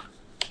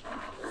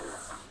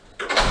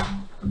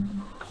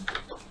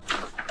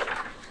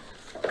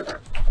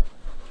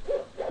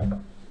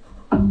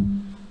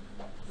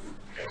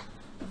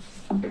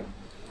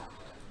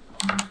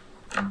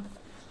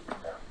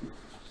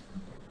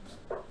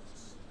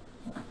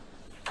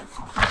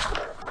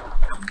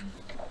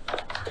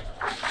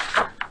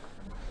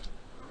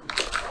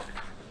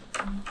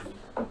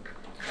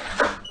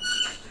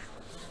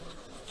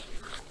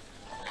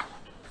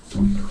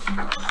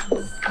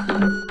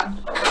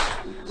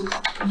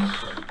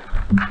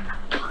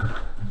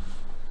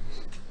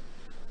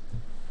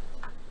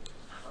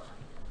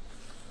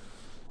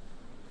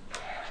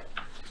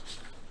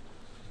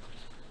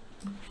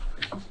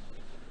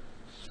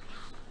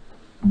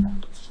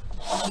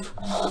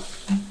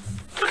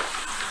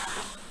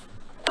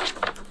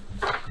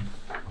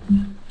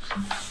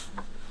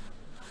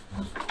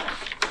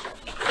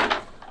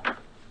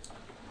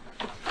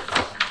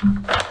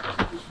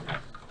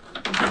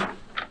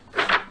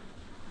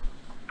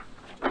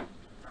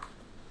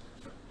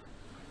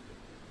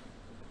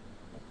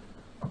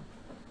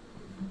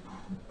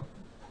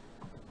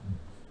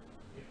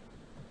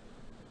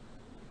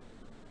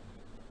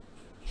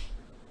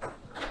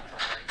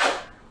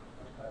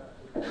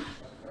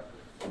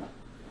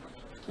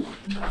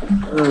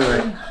 All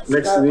right,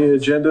 next on the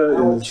agenda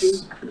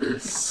is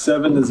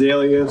 7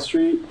 Azalea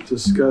Street,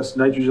 discuss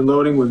nitrogen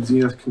loading with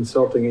Zenith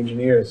Consulting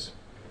Engineers.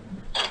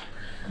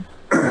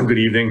 Good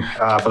evening.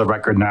 For the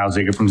record, now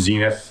Zager from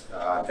Zenith.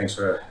 Thanks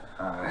for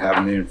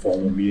having an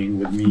informal meeting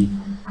with me.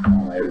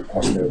 I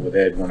requested it with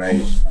Ed when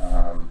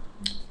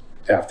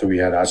after we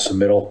had our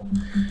submittal.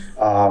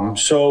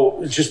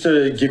 So just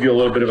to give you a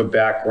little bit of a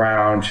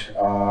background,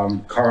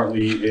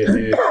 currently it is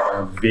a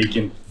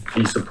vacant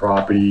piece of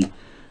property.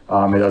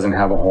 It doesn't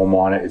have a home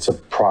on it. It's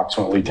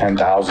approximately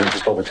 10,000,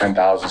 just over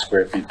 10,000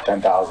 square feet,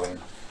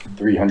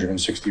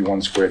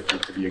 10,361 square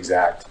feet to be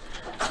exact.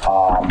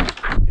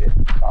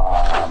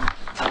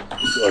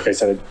 Like I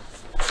said,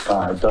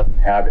 doesn't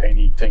have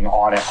anything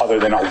on it other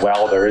than a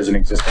well. There is an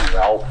existing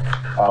well,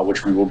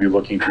 which we will be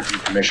looking to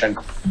decommission.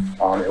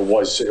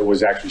 It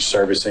was actually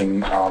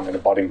servicing an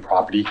abutting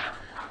property,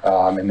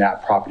 and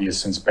that property has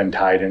since been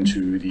tied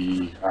into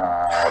the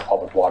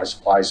public water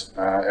supplies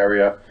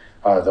area,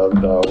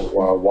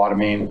 the water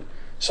main.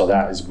 So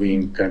that is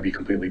going to be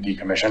completely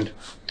decommissioned.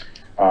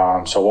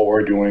 So what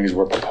we're doing is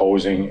we're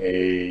proposing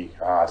a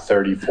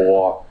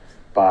 34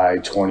 by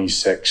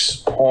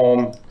 26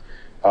 home,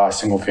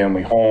 single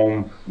family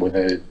home with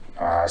a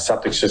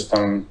septic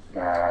system,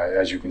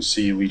 as you can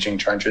see, leaching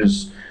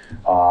trenches,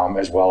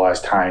 as well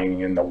as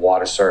tying in the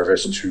water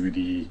service to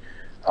the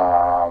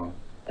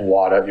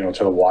water,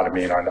 to the water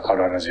main out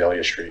on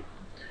Azalea Street.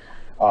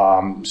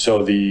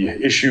 So the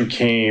issue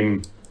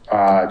came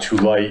to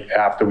light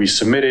after we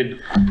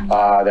submitted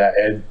that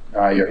Ed,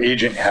 your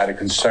agent, had a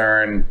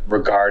concern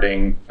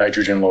regarding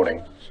nitrogen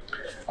loading.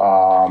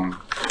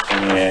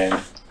 And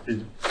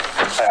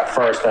at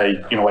first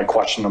I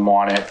questioned him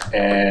on it,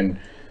 and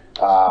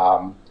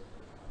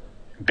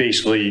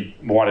basically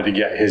wanted to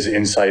get his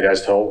insight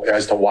as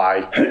to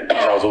why.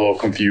 I was a little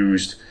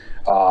confused.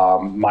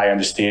 My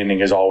understanding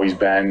has always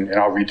been, and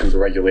I'll read through the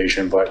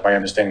regulation, but my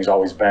understanding has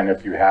always been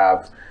if you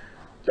have,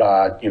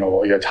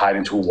 you're tied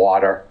into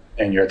water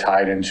and you're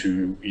tied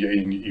into,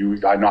 you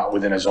are not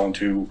within a zone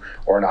 2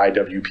 or an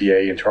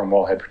IWPA, internal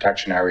wellhead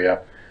protection area,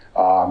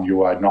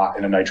 you are not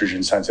in a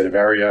nitrogen sensitive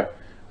area,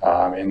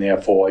 and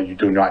therefore you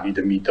do not need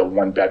to meet the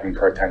 1 bedroom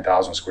per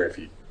 10,000 square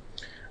feet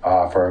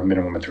for a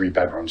minimum of 3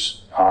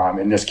 bedrooms.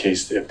 In this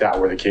case, if that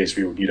were the case,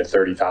 we would need a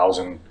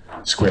 30,000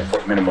 square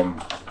foot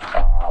minimum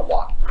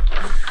lot.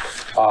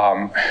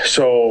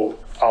 So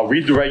I'll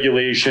read the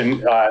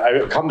regulation.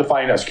 Come to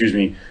find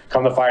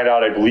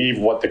out, I believe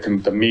what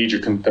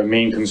the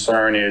main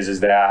concern is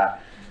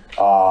that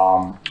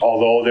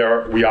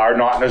although we are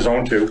not in a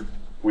zone 2,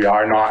 we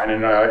are not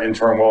in an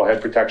interim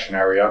wellhead protection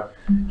area,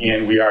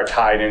 and we are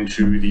tied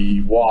into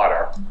the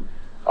water,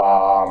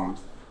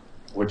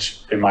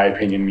 which in my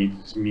opinion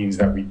means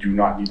that we do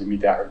not need to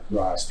meet that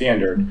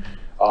standard.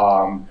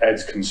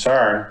 Ed's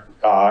concern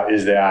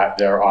is that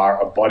there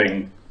are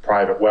abutting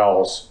private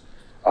wells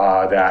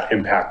that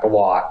impact the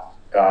lot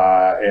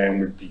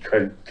and would be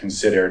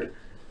considered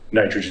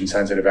nitrogen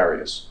sensitive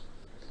areas.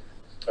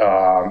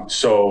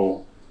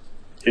 So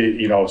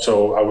he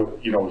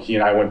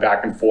and I went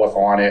back and forth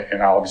on it,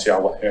 and obviously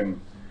I'll let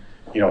him,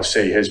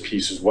 say his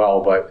piece as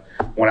well. But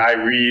when I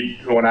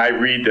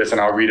read this,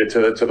 and I'll read it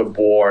to the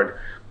board,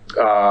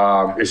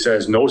 it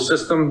says no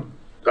system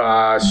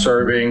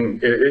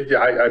serving,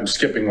 I'm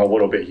skipping a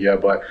little bit here,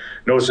 but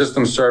no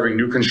system serving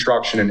new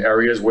construction in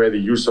areas where the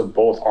use of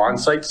both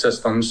on-site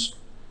systems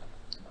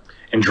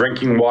and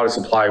drinking water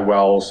supply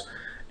wells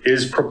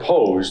is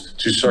proposed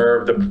to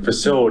serve the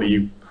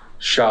facility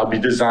shall be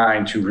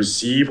designed to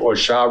receive or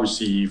shall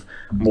receive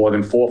more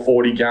than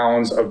 440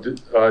 gallons of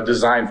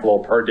design flow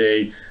per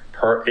day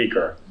per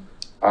acre.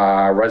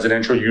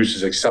 Residential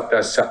uses except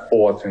as set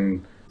forth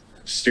in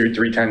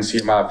 310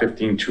 CMR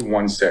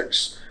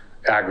 15216.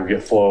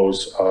 Aggregate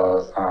flows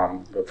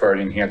for an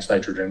enhanced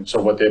nitrogen.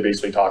 So what they're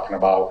basically talking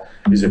about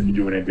is if you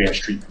do an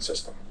advanced treatment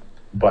system,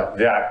 but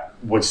that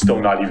would still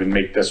not even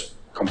make this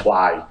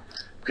comply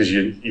because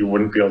you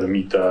wouldn't be able to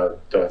meet the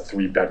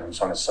 3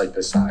 bedrooms on a site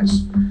this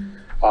size.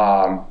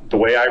 The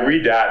way I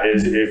read that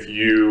is if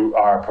you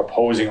are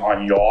proposing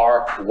on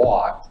your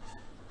lot,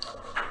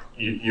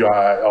 you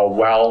are a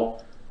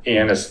well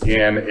and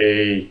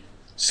a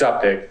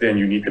septic, then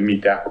you need to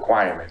meet that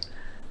requirement.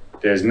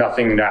 There's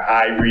nothing that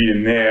I read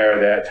in there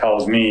that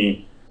tells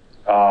me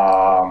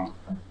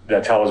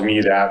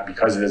that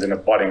because there's an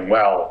abutting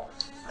well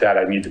that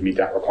I need to meet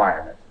that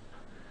requirement.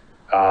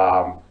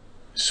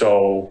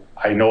 So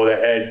I know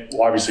that Ed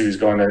obviously was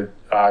going to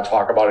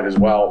talk about it as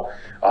well,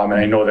 and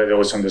I know that there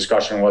was some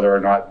discussion whether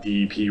or not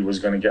DEP was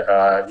going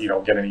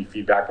to get any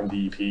feedback from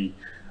DEP.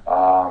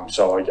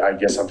 So I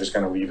guess I'm just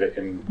going to leave it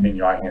in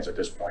your hands at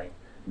this point.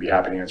 I'd be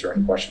happy to answer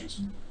any questions.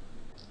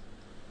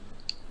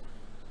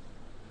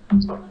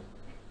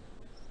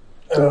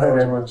 I don't have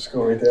anyone just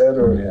going to Ed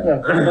or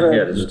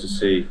Yeah, just to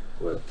see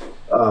what.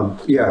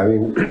 Yeah, I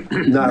mean,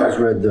 Niles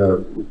read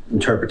the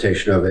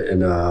interpretation of it,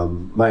 and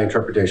my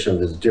interpretation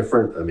of it is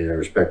different. I mean, I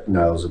respect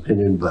Niles'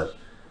 opinion, but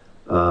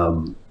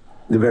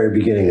the very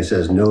beginning it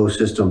says no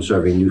system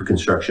serving new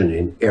construction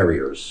in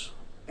areas,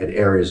 and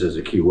areas is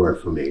a key word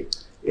for me.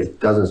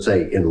 It doesn't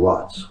say in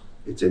lots,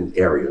 it's in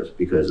areas,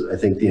 because I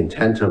think the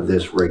intent of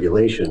this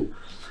regulation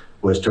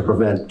was to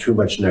prevent too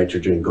much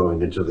nitrogen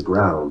going into the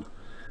ground.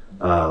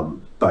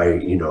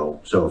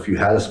 So if you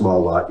had a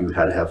small lot, you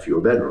had to have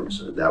fewer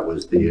bedrooms. That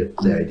was the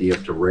idea,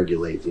 to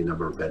regulate the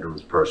number of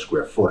bedrooms per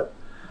square foot.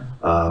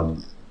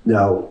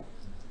 Now,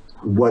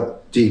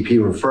 what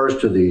DEP refers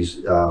to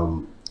these,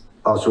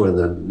 also in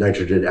the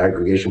nitrogen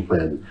aggregation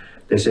plan,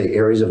 they say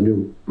areas of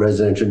new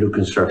residential new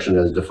construction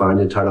as defined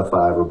in Title V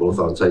or both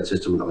on-site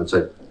system and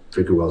on-site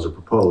figure wells are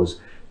proposed.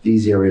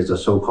 These areas are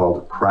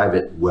so-called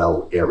private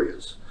well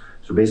areas.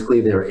 So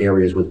basically there are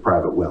areas with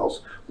private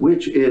wells,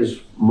 which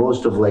is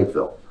most of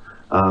Lakeville.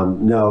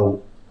 Now,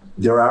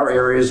 there are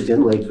areas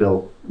in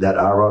Lakeville that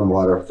are on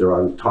water, they're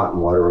on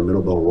Taunton water or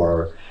Middleborough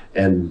water,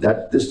 and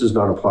this does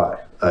not apply.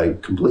 I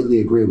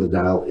completely agree with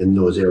Niall in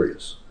those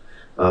areas.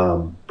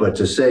 But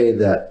to say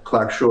that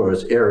Clark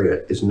Shores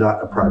area is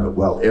not a private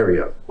well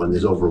area when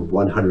there's over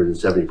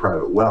 170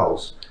 private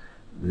wells,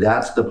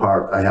 that's the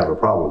part I have a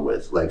problem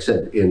with. Like I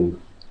said,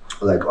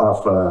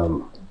 off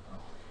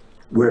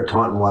where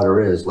Taunton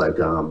water is,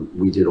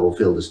 we did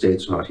Oldfield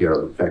Estates out here.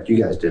 In fact,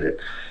 you guys did it,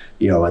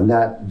 and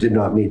that did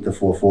not meet the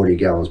 440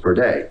 gallons per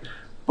day.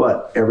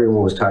 But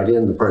everyone was tied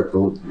in.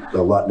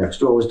 The lot next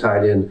door was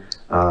tied in.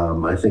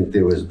 I think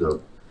there was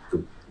the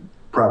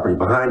property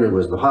behind it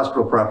was the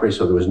hospital property,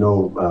 so there was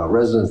no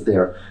residence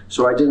there.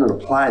 So I didn't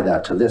apply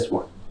that to this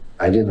one.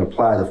 I didn't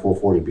apply the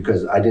 440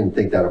 because I didn't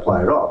think that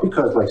applied at all.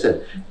 Because, like I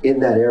said, in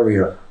that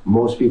area,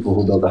 most people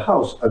who build a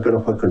house are going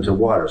to hook into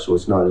water, so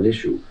it's not an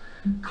issue.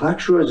 Clark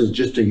Shores is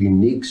just a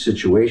unique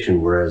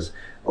situation, whereas,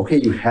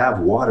 okay, you have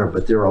water,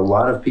 but there are a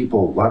lot of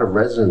people, a lot of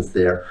residents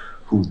there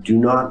who do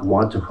not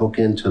want to hook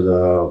into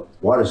the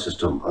water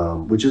system,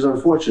 which is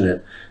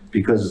unfortunate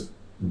because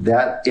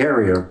that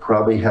area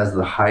probably has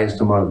the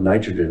highest amount of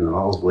nitrogen in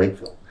all of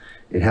Lakeville.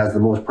 It has the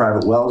most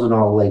private wells in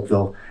all of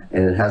Lakeville,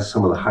 and it has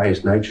some of the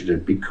highest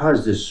nitrogen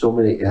because there's so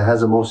many, it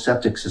has the most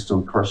septic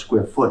system per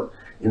square foot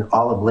in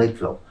all of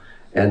Lakeville.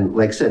 And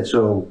like I said,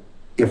 so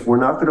if we're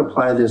not gonna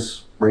apply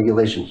this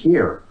regulation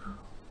here,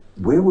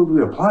 where would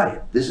we apply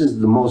it? This is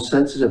the most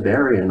sensitive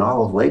area in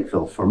all of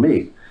Lakeville for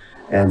me.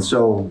 And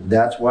so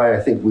that's why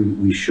I think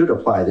we should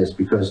apply this,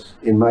 because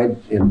in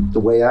the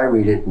way I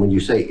read it, when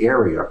you say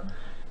area,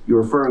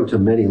 you're referring to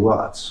many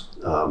lots.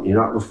 You're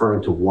not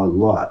referring to one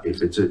lot.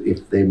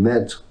 If they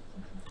meant,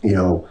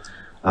 new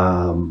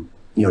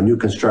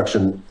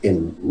construction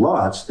in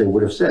lots, they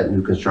would have said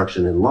new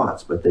construction in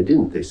lots, but they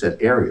didn't. They said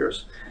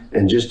areas.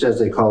 And just as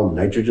they call them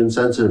nitrogen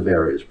sensitive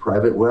areas,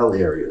 private well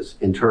areas,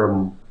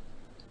 interim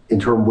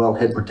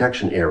wellhead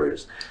protection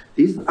areas,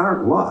 these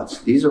aren't lots.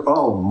 These are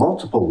all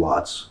multiple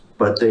lots,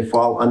 but they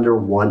fall under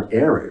one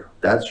area.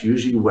 That's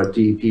usually what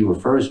DEP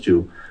refers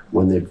to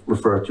when they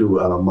refer to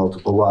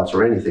multiple lots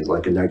or anything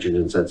like a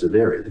nitrogen sensitive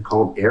area. They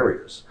call them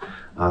areas.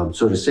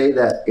 So to say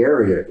that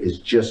area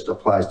just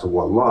applies to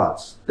one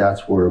lots,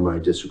 that's where my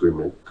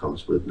disagreement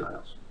comes with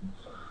Niles.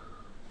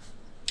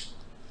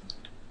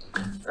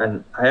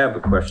 And I have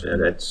a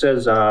question. It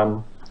says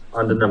under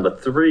number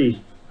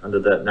 3, under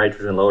the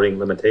nitrogen loading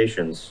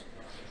limitations,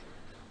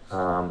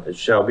 it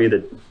shall be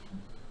the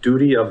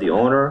duty of the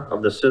owner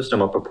of the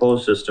system or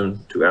proposed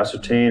system to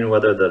ascertain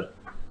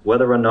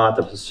whether or not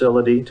the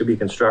facility to be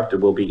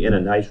constructed will be in a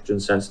nitrogen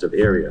sensitive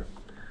area.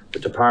 The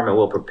department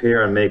will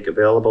prepare and make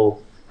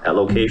available at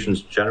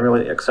locations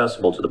generally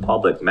accessible to the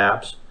public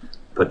maps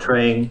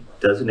portraying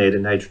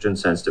designated nitrogen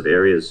sensitive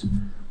areas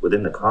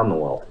within the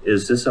Commonwealth.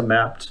 Is this a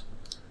mapped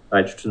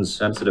nitrogen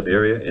sensitive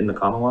area in the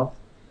Commonwealth?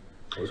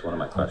 That was one of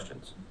my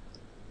questions.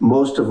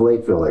 Most of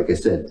Lakeville, like I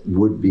said,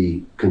 would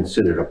be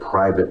considered a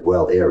private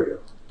well area.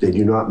 They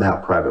do not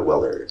map private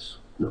well areas,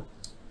 no.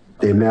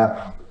 They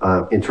map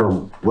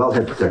interim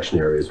wellhead protection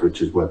areas,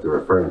 which is what they're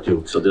referring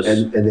to. So this,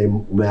 and they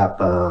map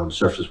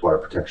surface water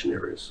protection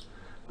areas.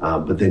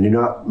 But they do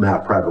not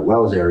map private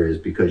wells areas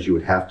because you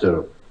would have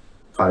to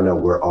find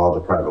out where all the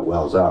private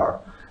wells are.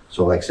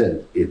 So like I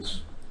said,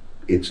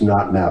 it's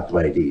not mapped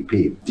by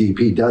DEP.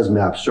 DEP does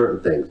map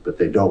certain things, but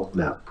they don't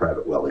map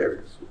private well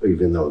areas,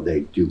 even though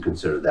they do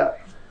consider that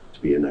to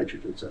be a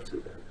nitrogen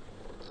sensitive area.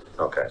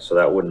 Okay, so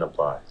that wouldn't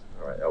apply.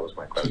 All right, that was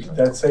my question. Did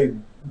that say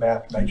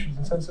map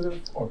nitrogen sensitive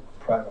or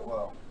private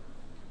well?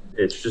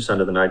 It's just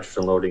under the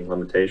nitrogen loading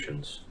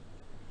limitations.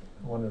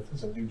 I wonder if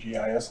there's a new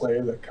GIS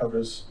layer that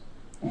covers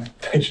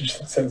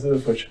nitrogen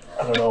sensitive, which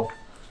I don't know.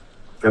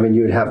 I mean,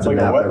 you'd have to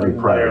map every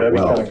private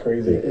well, kind of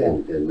crazy.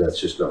 And that's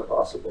just not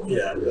possible.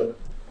 Yeah.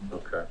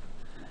 Okay.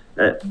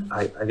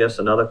 I guess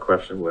another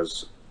question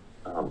was,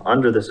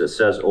 under this, it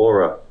says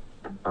ORA,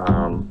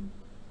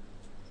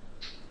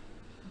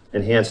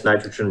 enhanced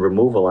nitrogen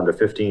removal under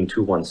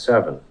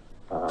 15217.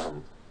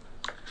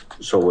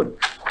 So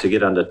to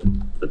get under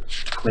the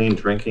clean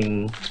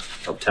drinking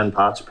of 10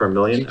 parts per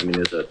million, I mean,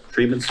 is a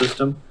treatment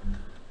system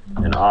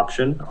an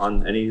option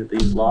on any of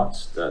these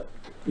lots that?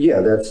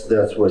 Yeah,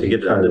 that's what to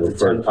get under the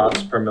 10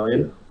 parts per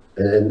million?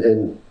 Yeah.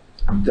 And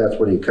that's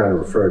what he kind of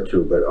referred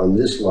to, but on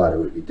this lot, it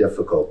would be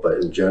difficult, but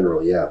in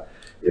general, yeah.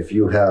 If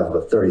you have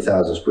a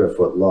 30,000 square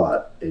foot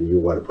lot and you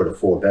want to put a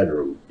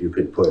 4-bedroom, you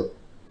could put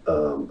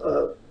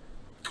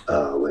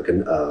like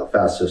a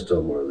fast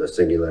system or the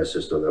singular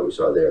system that we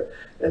saw there.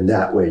 And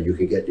that way you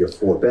can get your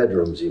 4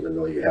 bedrooms, even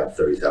though you have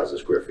 30,000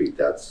 square feet.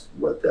 That's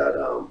what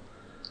that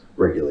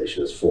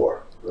regulation is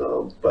for.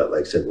 But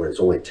like I said, when it's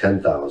only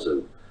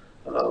 10,000,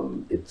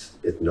 it's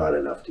not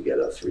enough to get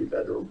a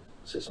 3-bedroom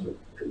system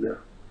in there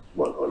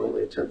on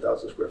only a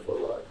 10,000 square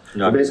foot lot.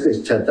 No. So basically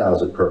it's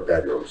 10,000 per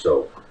bedroom.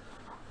 So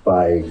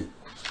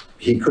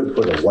he could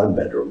put a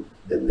 1-bedroom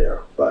in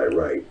there by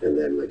right. And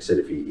then like I said,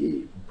 if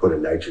he put a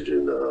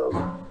nitrogen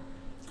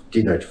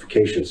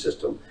denitrification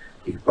system,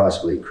 he could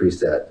possibly increase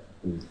that,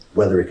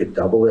 whether he could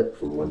double it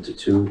from 1 to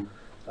 2.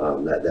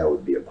 that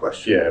would be a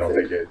question. Yeah, I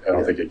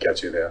don't think it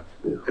gets you there.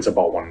 Yeah. It's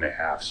about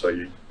 1.5. So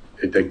I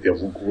think the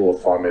rule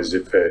of thumb is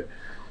if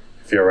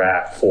you're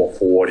at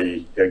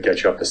 440, it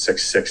gets you up to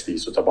 660.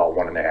 So it's about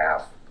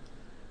 1.5.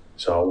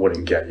 So it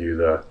wouldn't get you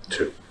the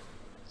 2.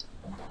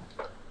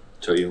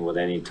 So even with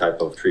any type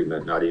of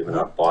treatment, not even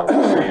a bottom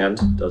of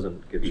sand,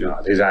 doesn't give you.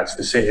 No, that's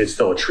the same. It's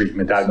still a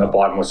treatment. That the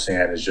bottomless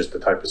sand is just the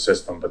type of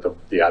system, but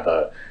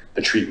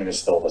the treatment is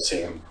still the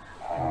same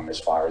as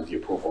far as the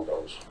approval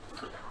goes.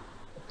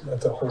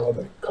 That's a whole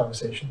other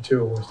conversation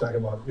too. We're talking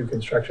about new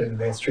construction,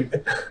 advanced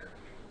treatment,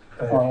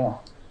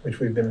 which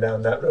we've been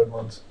down that road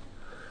once.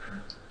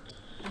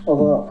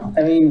 Although,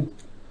 I mean,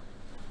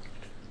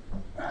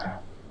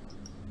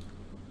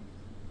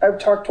 I've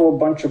talked to a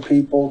bunch of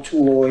people, 2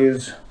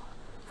 lawyers.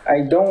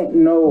 I don't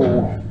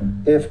know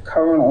if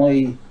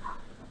currently,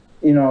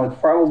 you know, it's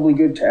probably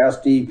good to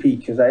ask DEP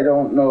because I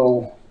don't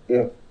know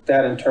if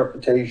that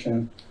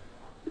interpretation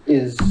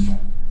is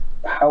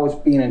how it's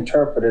being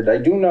interpreted. I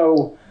do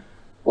know,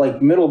 like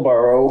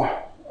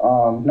Middleborough,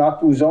 not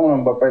through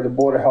zoning, but by the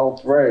Board of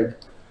Health reg,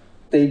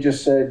 they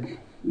just said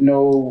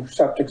no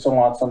septics on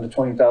lots under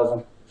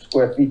 20,000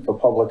 square feet for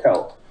public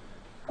health.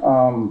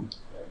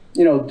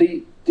 You know,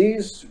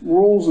 these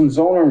rules and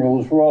zoning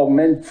rules were all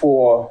meant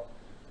for,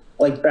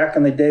 like back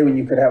in the day when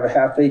you could have a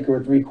 ½ acre or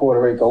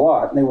 3/4 acre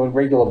lot, and they were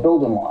regular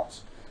building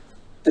lots.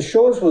 The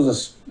Shores was a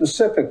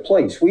specific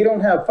place. We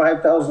don't have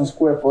 5,000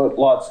 square foot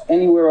lots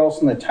anywhere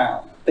else in the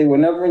town. They were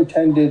never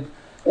intended,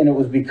 and it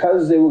was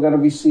because they were gonna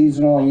be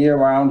seasonal and year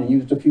round and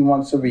used a few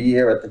months of a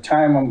year. At the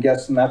time, I'm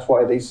guessing that's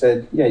why they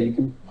said, yeah, you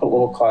can put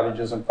little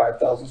cottages in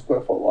 5,000 square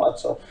foot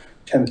lots, or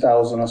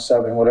 10,000 or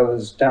 7,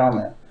 whatever's down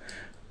there.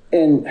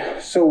 And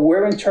so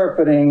we're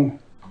interpreting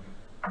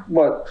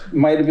what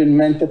might have been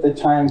meant at the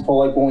time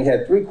for like when we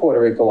had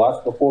 3/4 acre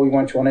lots before we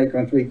went to 1 acre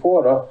and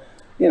 3/4,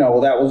 you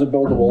know, that was a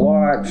buildable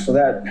lot. So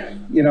that,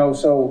 you know,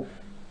 so,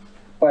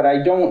 but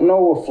I don't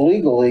know if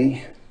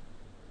legally,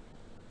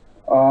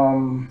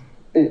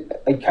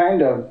 it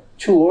kind of,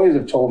 2 lawyers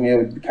have told me it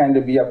would kind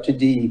of be up to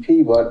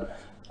DEP, but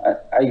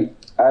I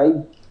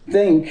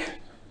think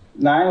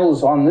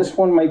Niles on this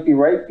one might be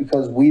right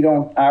because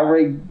our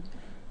reg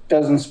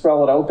doesn't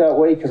spell it out that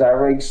way because our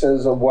reg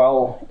says a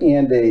well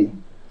and a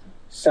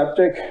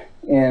septic.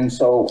 And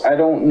so I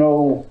don't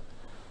know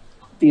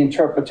the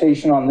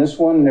interpretation on this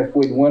one, if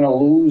we'd win or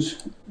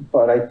lose,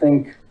 but I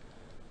think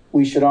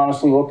we should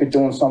honestly look at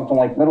doing something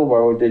like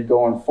Middleborough did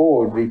going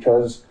forward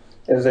because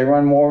as they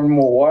run more and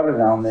more water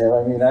down there,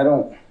 I mean, I've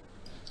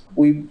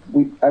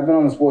been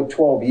on this board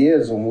 12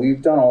 years and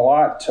we've done a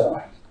lot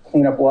to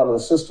clean up a lot of the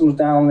systems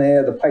down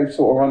there, the pipes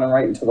that were running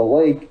right into the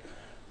lake.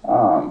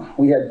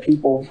 We had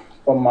people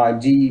from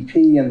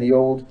DEP in the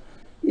old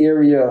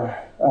area,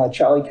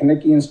 Charlie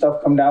Kanicki and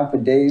stuff, come down for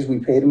days. We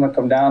paid them to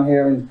come down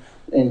here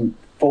and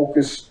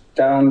focus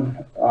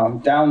down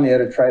there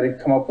to try to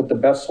come up with the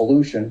best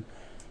solution.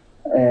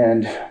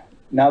 And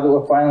now that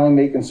we're finally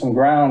making some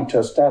ground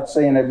to start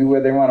saying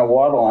everywhere they run a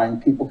water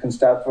line, people can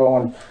start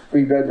throwing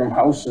 3-bedroom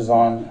houses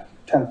on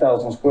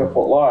 10,000 square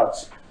foot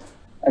lots.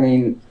 I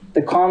mean,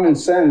 the common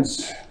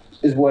sense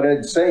is what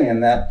Ed's saying,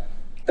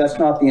 that's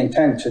not the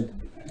intent to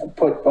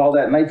put all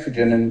that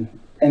nitrogen and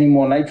any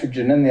more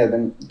nitrogen in there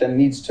than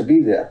needs to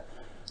be there.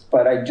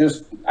 But I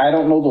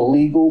don't know the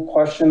legal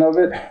question of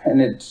it.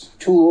 And it's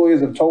 2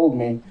 lawyers have told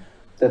me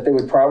that they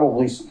would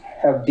probably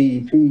have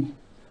DEP,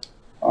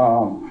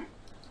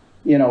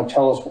 you know,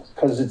 tell us,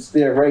 because it's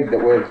their reg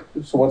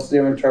so what's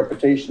their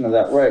interpretation of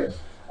that reg?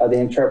 Are they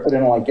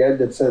interpreting like Ed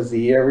that says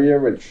the area,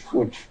 which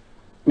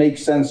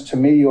makes sense to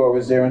me, or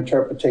is their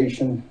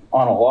interpretation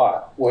on a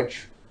lot,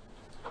 which,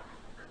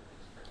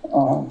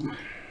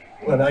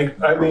 And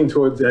I lean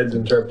towards Ed's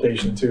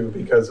interpretation too,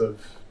 because of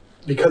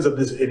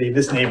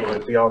this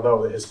neighborhood. We all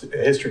know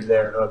the history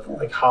there of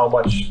like how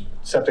much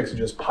septics are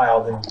just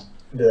piled into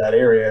that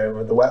area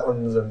with the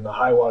wetlands and the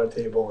high water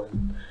table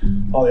and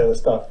all the other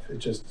stuff. It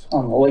just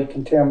on the lake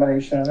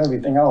contamination and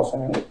everything else. I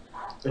mean,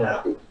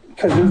 yeah,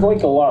 because there's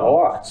like a lot of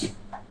lots.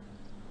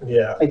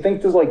 Yeah, I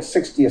think there's like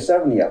 60 or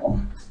 70 of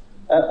them.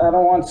 I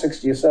don't want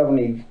 60 or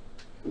 70.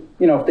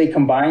 You know, if they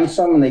combine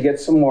some and they get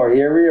some more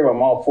area,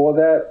 I'm all for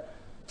that.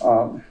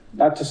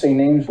 Not to say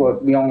names,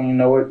 but we only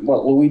know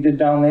what Louis did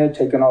down there,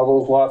 taking all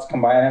those lots,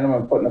 combining them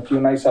and putting a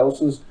few nice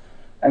houses.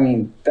 I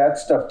mean, that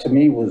stuff to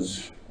me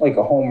was like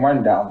a home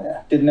run down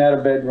there. Didn't add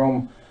a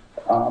bedroom,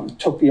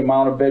 took the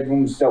amount of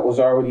bedrooms that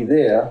was already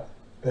there,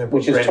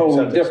 which is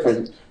totally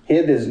different.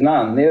 Here there's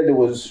none. There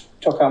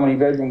took how many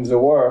bedrooms there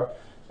were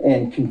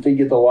and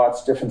configured the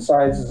lots, different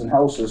sizes and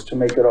houses to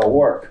make it all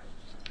work.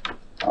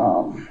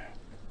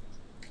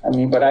 I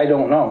mean, but I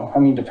don't know. I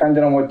mean,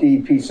 depending on what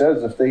DEP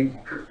says,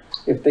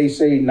 if they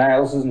say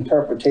Niles'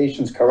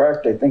 interpretation is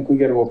correct, I think we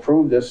got to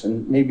approve this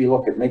and maybe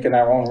look at making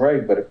our own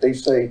reg. But if they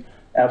say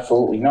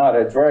absolutely not,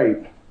 Ed's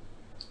right,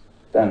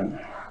 then,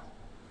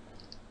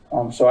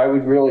 so I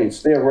would really,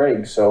 it's their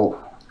reg. So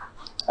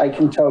I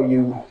can tell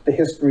you the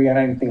history and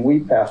anything we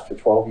passed for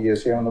 12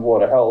 years here on the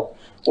Board of Health,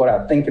 what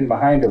our thinking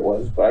behind it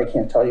was, but I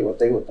can't tell you what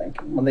they were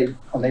thinking when they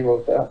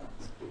wrote that.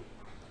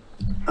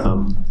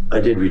 I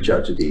did reach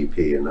out to DEP,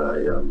 and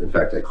in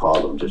fact, I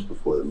called them just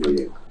before the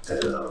meeting,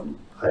 and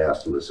I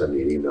asked them to send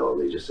me an email,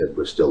 and they just said,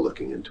 we're still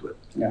looking into it.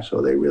 Yeah.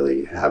 So they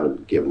really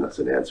haven't given us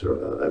an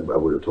answer. I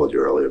would have told you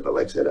earlier, but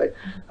like I said,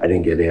 I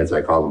didn't get an answer.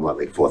 I called them at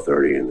like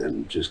 4:30,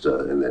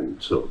 and then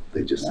so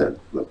they just said,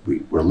 look,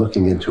 we're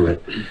looking into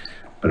it,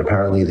 but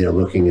apparently they're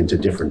looking into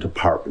different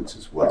departments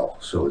as well.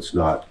 So it's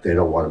not, they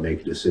don't want to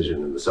make a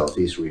decision in the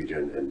Southeast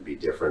region and be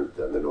different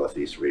than the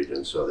Northeast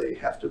region. So they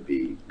have to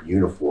be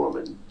uniform,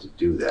 and to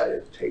do that,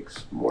 it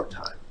takes more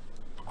time.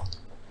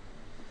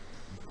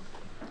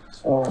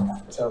 So,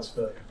 Sounds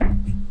familiar.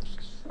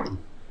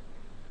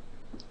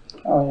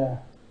 oh yeah.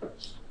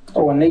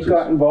 Oh, when Nate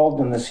got involved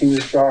in this, he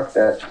was shocked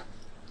that,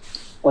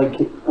 like,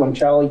 when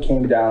Charlie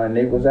came down and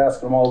Nate was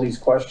asking him all these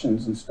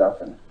questions and stuff,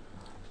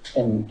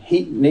 and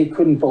Nate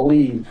couldn't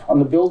believe, on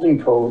the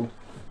building code,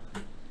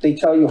 they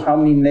tell you how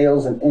many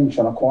nails an inch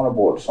on a corner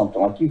board or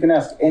something. Like, you can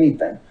ask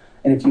anything.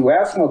 And if you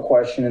ask them a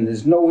question and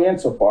there's no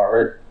answer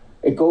for it,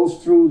 it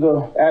goes through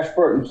the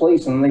Ashburton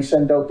Place, and they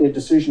send out their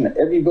decision to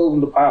every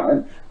building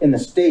department in the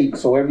state,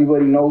 so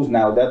everybody knows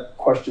now that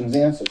question's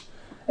answered.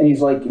 And he's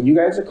like, and you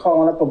guys are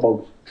calling up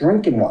about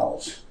drinking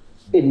wells,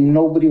 and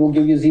nobody will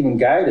give you even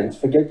guidance.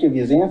 Forget give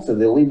you his answer.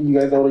 They'll leave you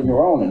guys out on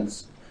your own.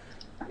 And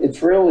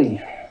it's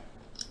really...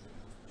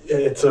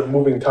 It's a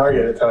moving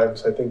target at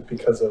times, I think,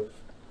 because of,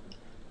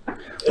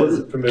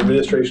 from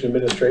administration to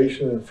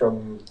administration, and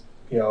from,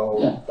 you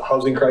know,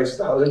 housing crisis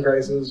to housing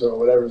crisis, or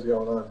whatever's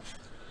going on.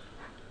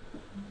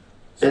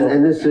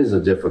 And this is a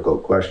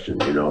difficult question,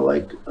 you know,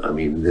 like, I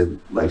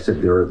mean, like I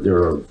said, there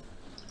are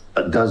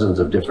dozens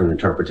of different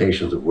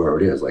interpretations of where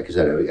it is. Like I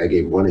said, I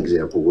gave one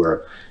example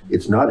where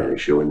it's not an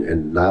issue,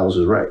 and Niles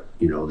is right,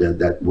 you know,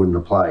 that wouldn't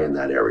apply in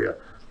that area.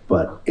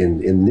 But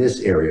in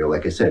this area,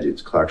 like I said,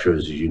 Clark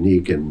Shores is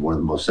unique and one of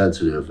the most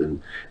sensitive, and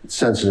it's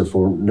sensitive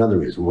for another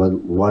reason.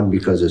 One,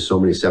 because there's so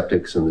many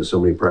septics and there's so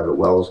many private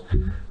wells,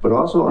 but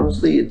also,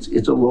 honestly,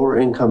 it's a lower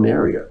income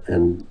area.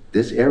 And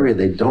this area,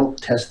 they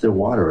don't test their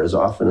water as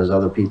often as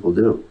other people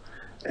do.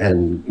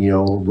 And, you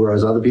know,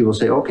 whereas other people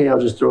say, okay, I'll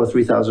just throw a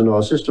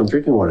 $3,000 system,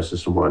 drinking water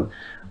system on.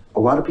 A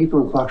lot of people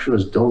in Clark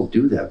Shores don't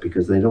do that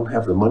because they don't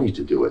have the money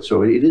to do it.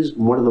 So it is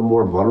one of the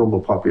more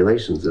vulnerable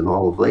populations in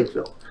all of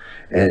Lakeville.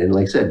 And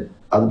like I said,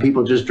 other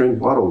people just drink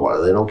bottled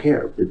water. They don't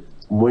care.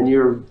 When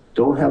you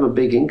don't have a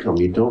big income,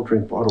 you don't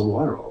drink bottled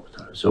water all the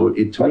time. So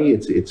to me,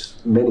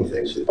 it's many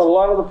things. But a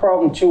lot of the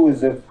problem too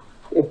is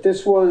if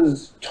this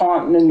was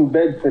Taunton and New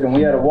Bedford and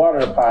we had a water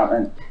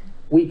department,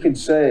 we could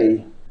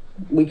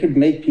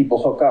make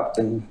people hook up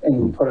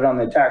and put it on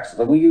their taxes.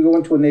 Like, we could go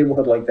into a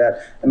neighborhood like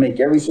that and make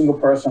every single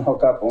person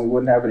hook up, and we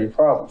wouldn't have any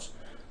problems.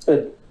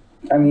 But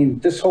I mean,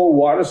 this whole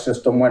water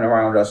system went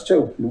around us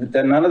too.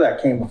 Then none of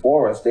that came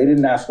before us. They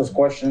didn't ask us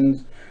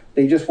questions.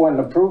 They just went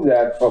and approved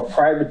that for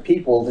private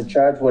people to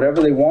charge whatever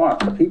they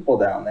want for people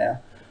down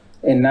there.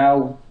 And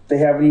now they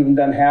haven't even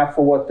done half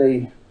of what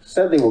they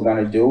said they were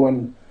going to do.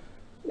 And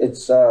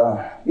it's,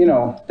 DEP's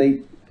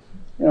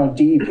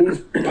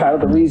part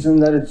of the reason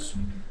that it's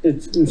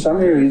in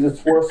some areas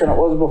it's worse than it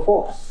was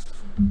before.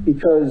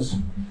 Because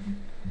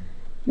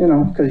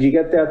you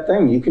get that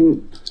thing. You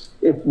can,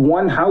 if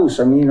one house,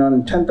 I mean,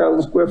 on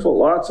 10,000 square foot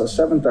lots or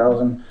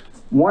 7,000,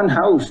 one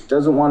house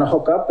doesn't want to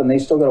hook up and they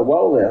still got a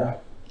well there,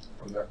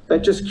 that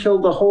just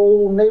killed the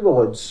whole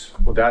neighborhoods.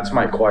 Well, that's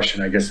my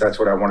question. I guess that's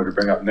what I wanted to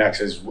bring up next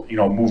is, you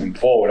know, moving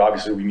forward,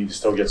 obviously we need to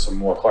still get some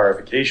more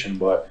clarification,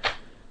 but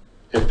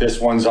if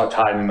this one's not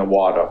tied in the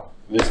water,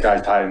 this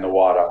guy's tied in the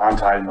water, I'm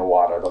tied in the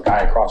water, the guy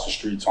across the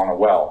street's on a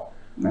well,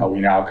 are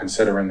we now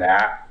considering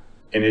that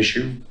an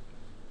issue?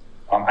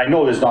 I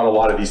know there's not a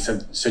lot of these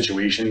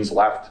situations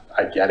left,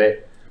 I get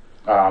it,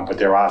 but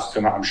there are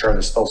still, I'm sure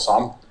there's still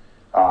some.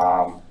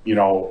 You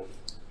know,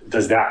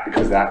 because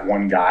that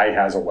one guy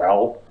has a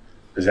well,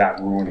 does that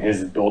ruin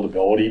his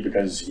buildability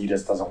because he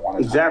just doesn't want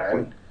to?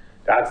 Exactly.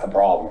 That's the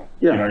problem.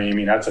 Yeah. You know what I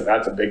mean? That's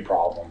a big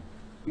problem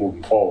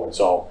moving forward.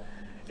 So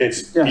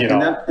it's, yeah, you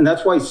know. and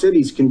that's why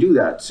cities can do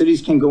that.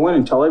 Cities can go in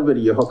and tell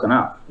everybody you're hooking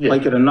up. Yeah.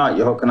 Like it or not,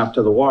 you're hooking up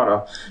to the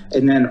water,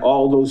 and then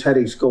all those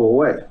headaches go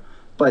away.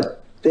 But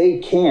they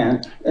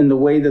can't, in the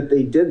way that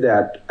they did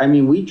that. I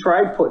mean, we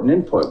tried putting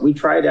input. We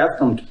tried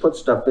asking them to put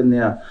stuff in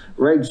their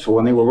regs for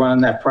when they were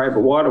running that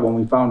private water when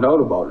we found out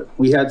about it.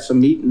 We had some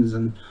meetings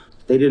and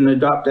they didn't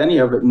adopt any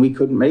of it and we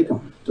couldn't make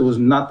them. There was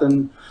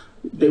nothing.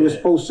 They were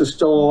supposed to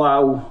still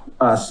allow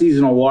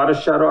seasonal water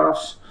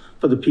shutoffs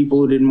for the people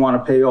who didn't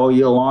want to pay all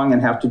year long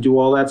and have to do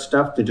all that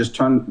stuff to just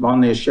turn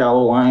on their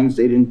shallow lines.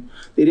 They didn't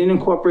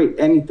incorporate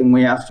anything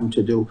we asked them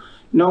to do,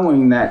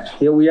 knowing that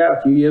here we are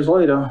a few years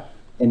later.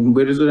 And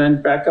where does it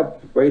end? Back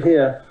up right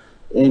here.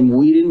 And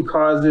we didn't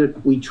cause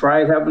it. We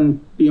tried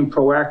being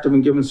proactive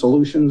and giving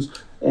solutions,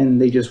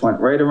 and they just went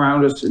right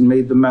around us and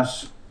made the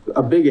mess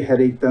a bigger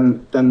headache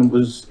than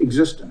was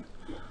existing.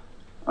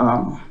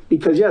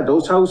 Because yeah,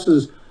 those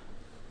houses,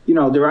 you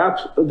know, there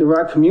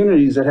are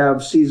communities that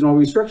have seasonal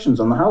restrictions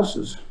on the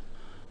houses,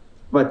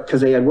 but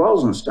because they had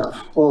wells and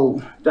stuff.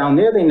 Well, down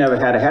there they never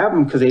had to have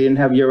them because they didn't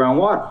have year-round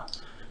water.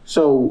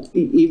 So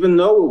even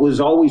though it was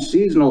always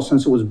seasonal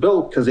since it was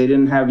built, because they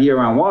didn't have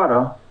year-round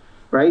water,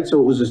 right? So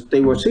it was just, they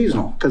were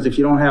seasonal, because if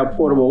you don't have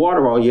portable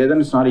water all year, then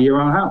it's not a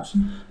year-round house.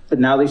 But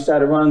now they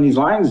started running these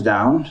lines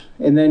down,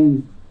 and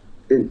then,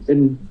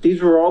 and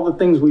these were all the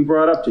things we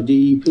brought up to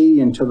DEP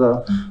and to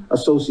the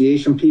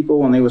association people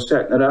when they were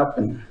setting it up,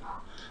 and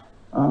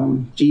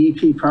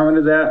DEP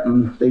permitted that,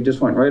 and they just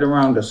went right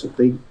around us.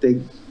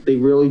 They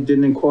really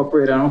didn't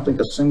incorporate, I don't think,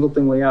 a single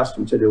thing we asked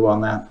them to do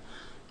on that.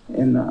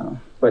 And,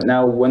 but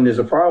now when there's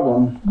a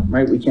problem,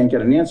 right, we can't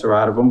get an answer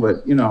out of them,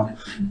 but you know,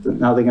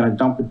 now they're gonna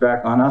dump it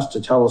back on us to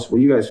tell us,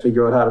 well, you guys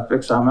figure out how to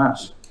fix our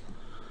mess.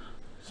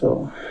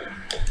 So.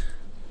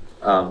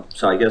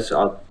 So I guess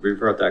I'll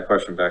revert that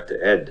question back to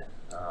Ed.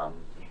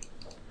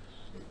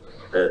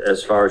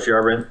 As far as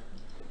your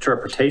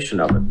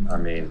interpretation of it, I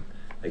mean,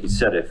 like you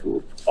said, if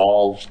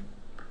all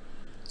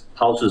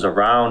houses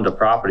around a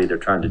property they're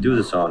trying to do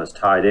this on is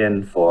tied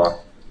in for,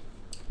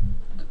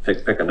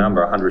 pick a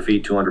number, 100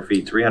 feet, 200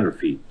 feet, 300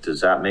 feet,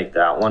 does that make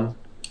that one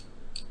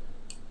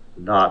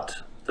not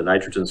the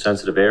nitrogen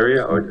sensitive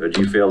area? Or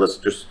do you feel it's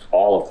just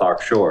all of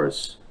Clark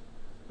Shores,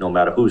 no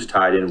matter who's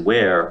tied in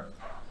where,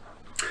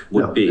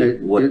 would be?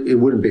 It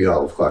wouldn't be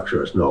all of Clark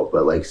Shores, no,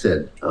 but like I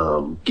said,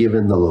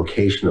 given the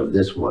location of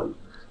this one,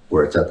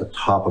 where it's at the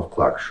top of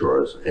Clark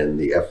Shores and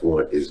the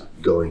effluent is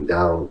going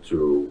down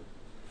through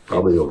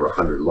probably over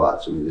 100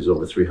 lots. I mean, there's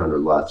over 300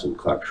 lots in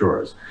Clark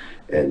Shores.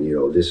 And, you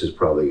know, this is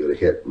probably going to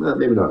hit,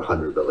 maybe not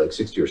 100, but like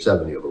 60 or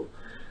 70 of them.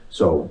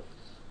 So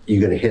you're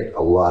going to hit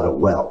a lot of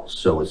wells.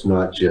 So it's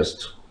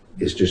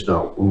just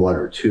not one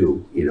or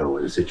two, you know,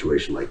 in a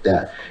situation like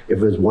that.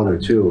 If it's one or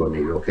two, I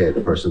mean, okay, the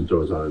person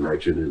throws on a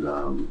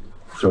nitrogen,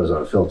 throws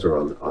on a filter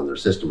on their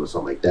system or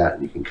something like that,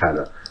 and you can kind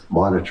of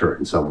monitor it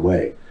in some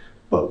way.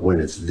 But when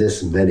it's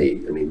this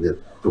many, I mean,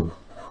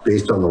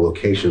 based on the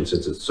location,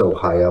 since it's so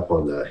high up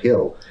on the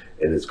hill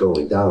and it's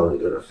going down,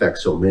 it's going to affect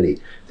so many,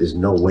 there's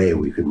no way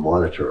we can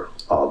monitor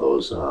all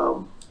those,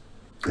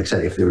 like I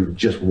said, if there were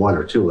just one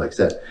or two, like I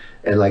said.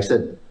 And like I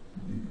said,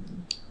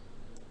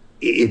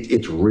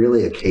 it's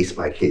really a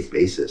case-by-case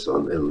basis.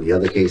 In the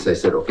other case, I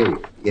said, okay,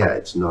 yeah,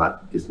 it's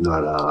not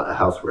a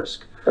health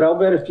risk. But I'll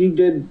bet if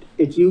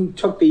you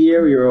took the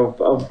area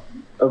of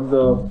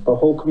the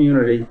whole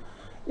community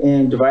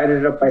and divided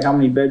it up by how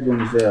many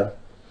bedrooms there,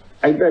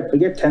 I bet,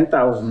 forget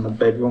 10,000 a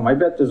bedroom, I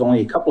bet there's only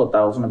a couple of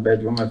thousand a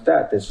bedroom, if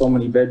that. There's so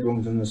many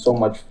bedrooms and there's so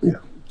much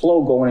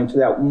flow going into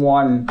that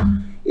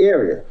one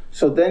area.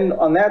 So then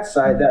on that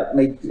side, that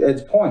makes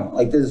Ed's point.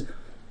 Like there's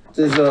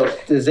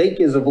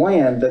acres of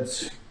land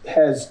that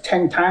has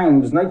 10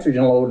 times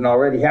nitrogen loading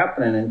already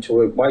happening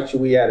into it. Why should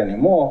we add any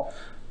more?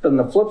 But on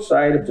the flip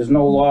side, if there's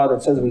no law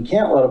that says we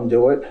can't let them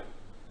do it,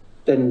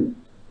 then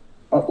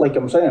like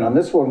I'm saying, on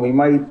this one,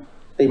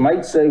 they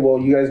might say, well,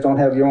 you guys don't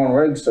have your own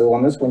regs, so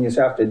on this one, you just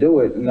have to do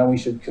it, and then we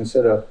should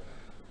consider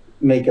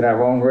making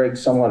our own regs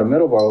somewhat of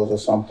Middleboroughs or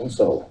something,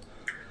 so.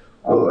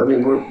 Well, I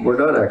mean, we're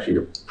not actually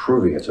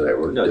approving it tonight,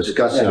 we're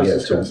discussing it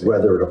to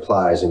whether it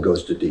applies and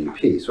goes to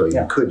DEP. So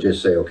you could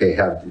just say, okay,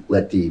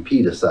 let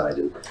DEP decide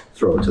and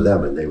throw it to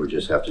them, and they would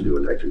just have to do a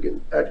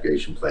nitrogen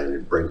aggregation plan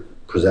and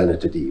present it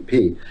to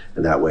DEP,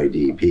 and that way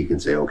DEP can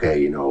say,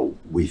 okay, you know,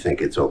 we think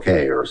it's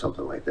okay, or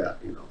something like that,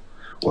 you know.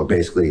 Or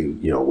basically,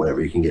 you know, whatever,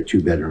 you can get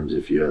 2 bedrooms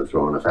if you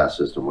throw in a fast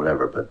system,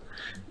 whatever, but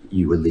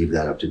you would leave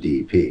that up to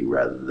DEP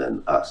rather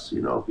than us,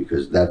 you know,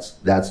 because that's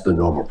the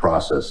normal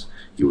process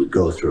you would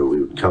go through.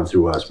 We would come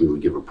through us, we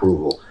would give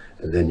approval,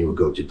 and then you would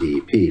go to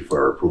DEP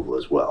for approval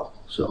as well,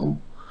 so.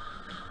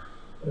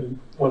 I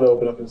want to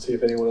open up and see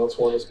if anyone else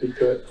wants to speak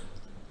to it.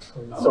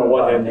 So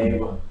one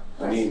neighbor.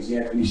 My name's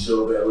Anthony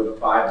Silva, I live at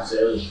 5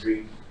 Zayler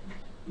Street.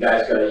 You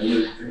guys got a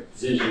unique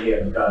position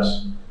here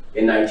because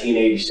in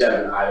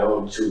 1987, I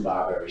owned 2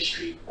 Barberry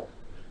Street.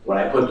 When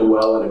I put the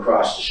well in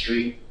across the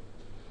street,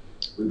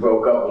 we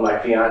broke up with my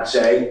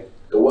fiance.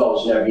 The well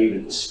was never even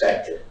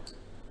inspected.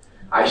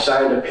 I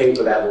signed a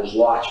paper that those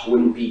lots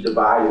wouldn't be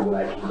divided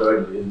when I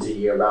converted it into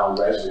year-round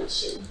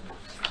residency.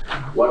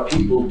 What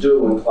people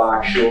do in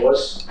Clark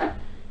Shores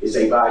is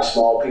they buy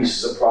small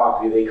pieces of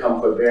property, they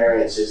come for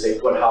variances, they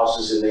put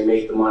houses in, they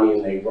make the money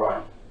and they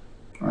run.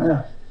 Oh,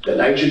 yeah. The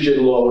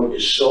nitrogen load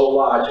is so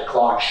large at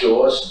Clark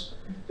Shores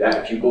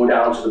that if you go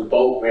down to the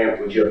boat ramp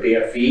with your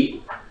bare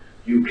feet,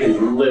 you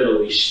can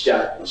literally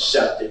step in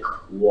septic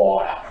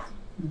water.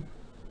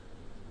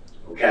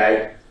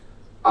 Okay?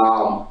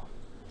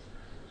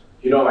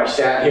 You know, I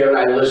sat here and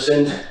I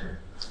listened.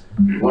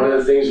 One of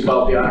the things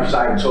about the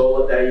outside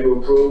toilet that you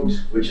approved,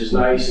 which is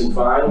nice and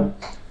fine,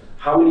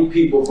 how many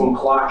people from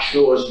Clark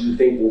Shores do you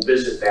think will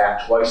visit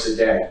that twice a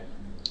day?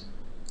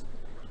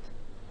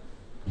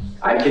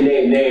 I can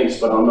name names,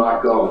 but I'm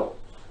not going.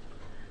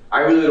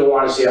 I really don't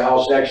want to see a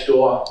house next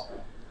door.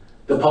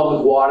 The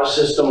public water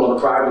system or the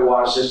private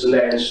water system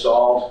they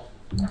installed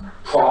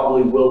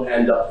probably will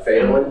end up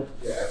failing.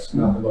 Yeah, it's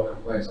nothing but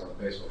complaints on the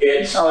basement.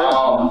 It's,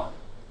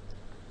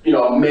 you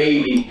know,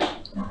 maybe,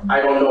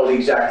 I don't know the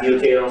exact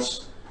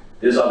details.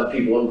 There's other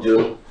people who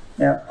do.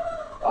 Yeah.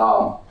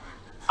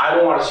 I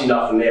don't want to see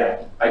nothing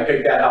there. I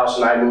picked that house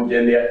and I moved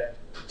in there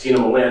Tina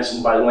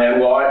Melanson, my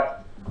landlord.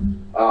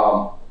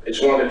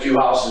 It's one of the few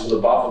houses with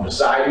a buffer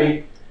beside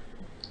me.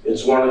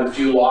 It's one of the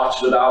few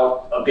lots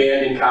without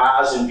abandoned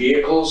cars and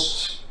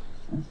vehicles.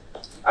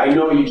 I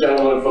know you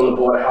gentlemen are from the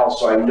Board of Health,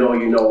 so I know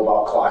you know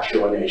about Clark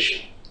Shore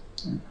Nation.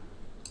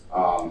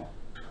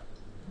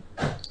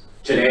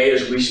 Today,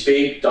 as we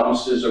speak,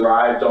 dumpsters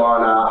arrived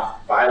on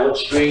Violet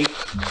Street.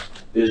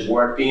 There's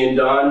work being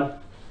done.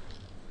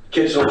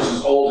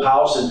 Kitzel's old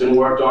house has been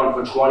worked on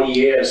for 20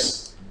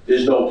 years.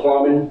 There's no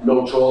plumbing,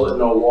 no toilet,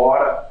 no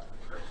water.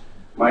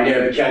 My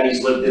neighbor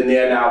Kenny's lived in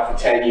there now for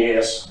 10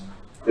 years.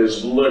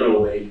 There's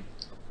literally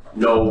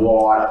no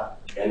water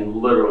and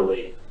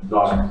literally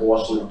not a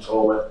porcelain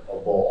toilet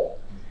or bowl.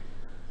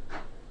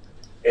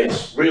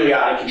 It's really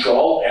out of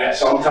control, and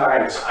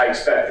sometimes I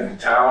expected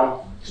the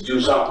town to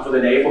do something for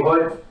the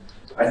neighborhood.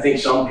 I think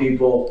some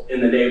people in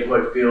the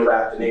neighborhood feel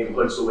that the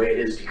neighborhood's the way it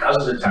is because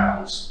of the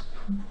town's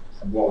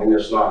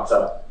willingness not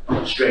to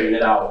straighten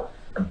it out.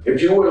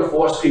 If you were to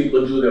force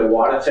people to do their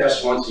water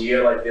tests once a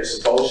year like they're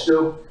supposed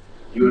to,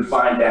 you would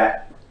find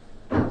that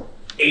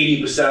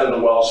 80% of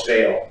the wells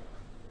fail.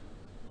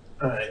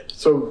 All right,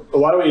 so a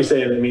lot of what you're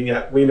saying, I mean,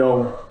 yeah, we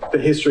know the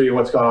history of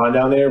what's going on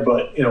down there,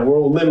 but you know, we're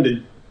all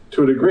limited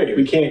to a degree.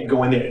 We can't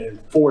go in there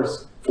and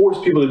force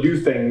people to do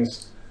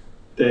things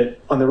that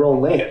on their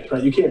own land,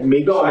 right? You can't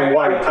make someone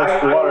want to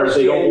test the water if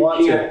they don't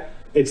want to.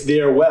 It's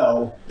their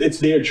well, it's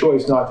their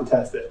choice not to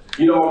test it.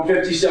 You know, I'm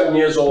 57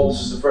 years old.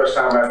 This is the first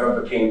time I've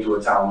ever came to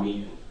a town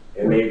meeting.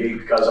 It may be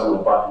because I'm an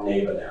abutting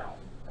neighbor now.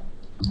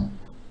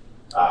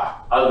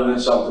 Other than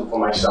something for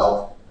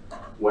myself,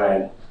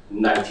 when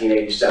in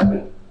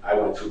 1987, I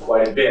went through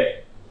quite a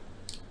bit.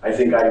 I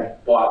think I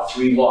bought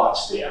 3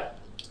 lots there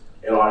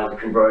in order to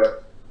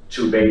convert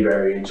 2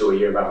 Bayberry into a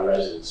year-round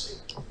residency.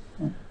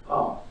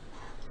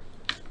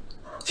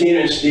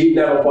 Tina and Steve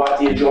never bought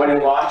the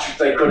adjoining lots, which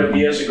they could have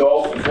years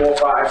ago for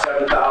 $4,000,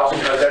 $5,000, $7,000,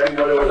 because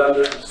everybody was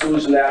under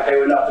Susan that they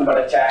were nothing but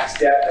a tax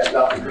debt that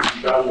nothing could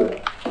be done with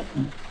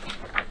them.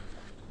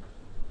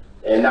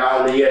 And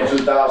now in the year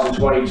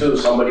 2022,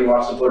 somebody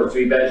wants to put a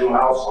 3-bedroom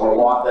house on a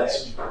lot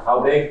that's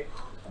how big?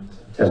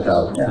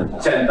 10,000. Yeah.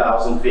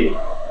 10,000 feet.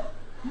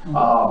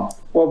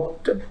 Well,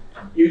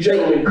 you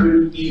gentlemen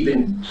couldn't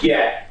even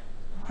get.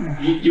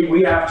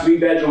 We have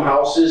 3-bedroom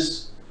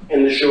houses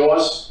in the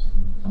shores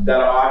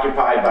that are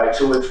occupied by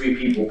 2 or 3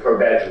 people per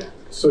bedroom.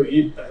 So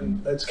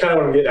that's kind of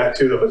what I'm getting at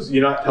too, though, is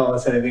you're not telling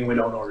us anything we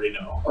don't already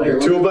know. Like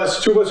two of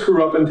us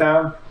grew up in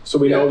town, so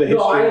we know the history.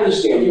 No, I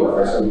understand you.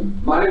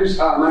 My name's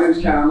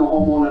Ken. I'm the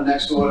homeowner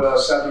next door to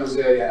 7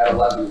 Azalea at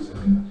 11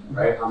 Azalea,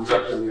 right? I'm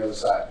directly on the other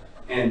side.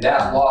 And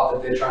that lot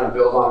that they're trying to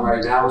build on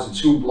right now is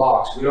 2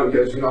 blocks. We don't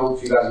get, as you know,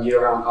 if you guys are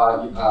year-round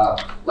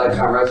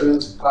lifetime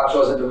residents, Clark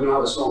Shore said that we don't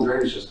have a storm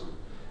drainage system.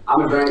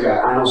 I'm a drain guy.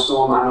 I know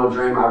storm, I know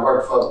drain. I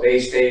work for Bay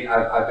State.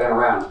 I've been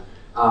around.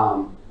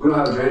 We don't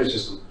have a drainage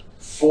system.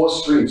 4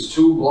 streets,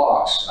 2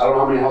 blocks. I don't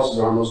know how many houses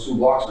are on those 2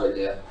 blocks right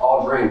there.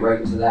 All drain right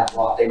into that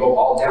lot. They go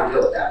all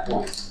downhill at that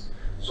point.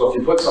 So if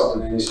you put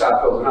something in and you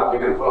start building up,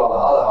 you're going to put all the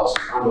other houses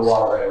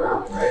underwater right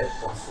around it, right?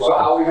 So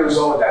how are we going to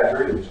go with that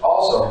drainage?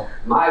 Also,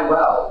 my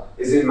well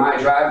is in my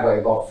driveway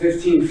about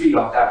 15 feet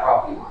off that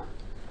property line.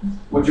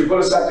 Would you put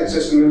a septic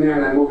system in there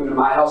and then move into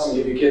my house and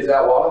give your kids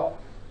that water?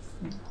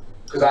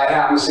 Because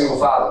I'm a single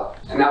father,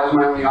 and that was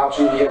my only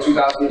option in the year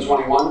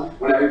 2021,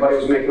 when everybody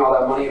was making all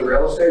that money in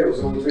real estate. It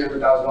was the only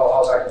 $300,000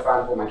 house I could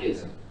find to put my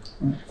kids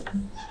in.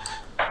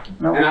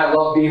 And I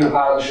love being a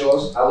part of the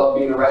shores. I love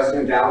being a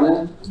resident down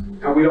there,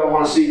 and we don't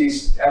want to see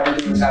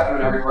everything that's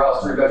happening everywhere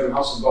else. 3-bedroom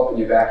houses go up in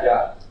your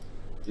backyard.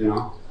 You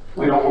know,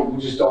 you don't want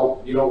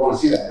to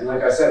see that. And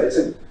like I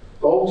said,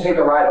 go take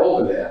a ride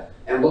over there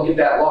and look at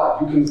that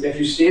lot. If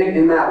you stand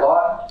in that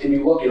lot and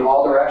you look in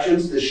all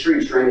directions, the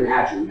street's draining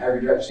at you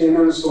every direction. Stand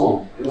there in the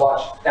storm and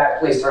watch that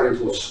place turn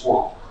into a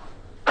swamp.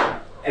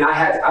 And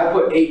I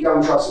put 8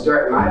 dump trucks of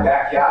dirt in my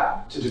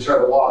backyard to deter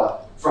the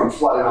water from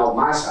flooding out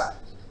my side.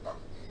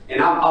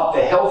 And I'm up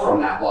the hill from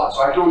that lot.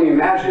 So I can only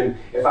imagine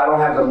if I don't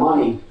have the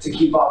money to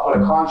keep up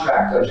with a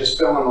contractor just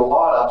filling the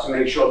lot up to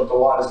make sure that the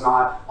water's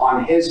not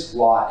on his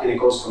lot and it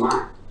goes to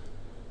mine.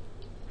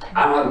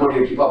 I don't have the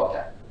money to keep up with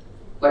that.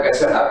 Like I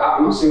said,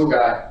 I'm a single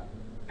guy,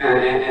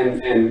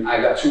 and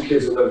I got 2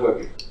 kids that live with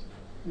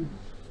me.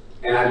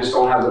 And I just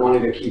don't have the money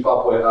to keep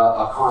up with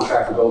a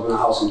contractor building a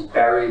house and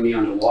burying me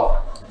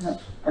underwater.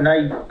 And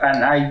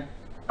I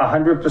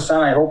 100%,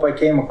 I hope I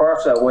came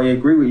across that way,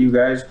 agree with you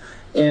guys.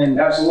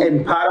 And, absolutely.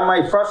 And part of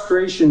my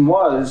frustration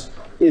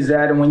is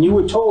that when you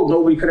were told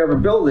nobody could ever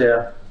build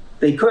there,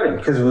 they couldn't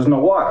because there was no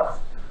water.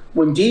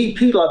 When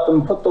DEP let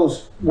them put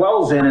those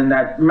wells in and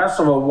that mess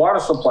of a water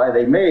supply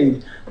they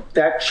made,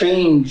 that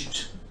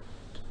changed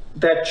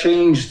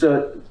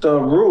the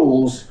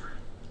rules.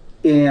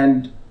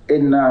 And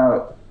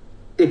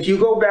if you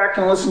go back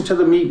and listen to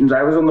the meetings,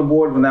 I was on the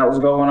board when that was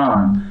going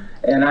on,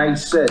 and I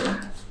said,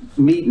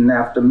 meeting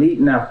after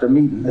meeting after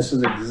meeting, this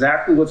is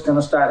exactly what's going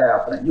to start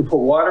happening. You put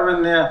water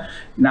in there,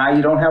 now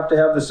you don't have to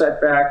have the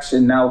setbacks,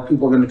 and now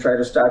people are going to try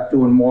to start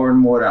doing more and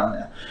more down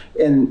there.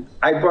 And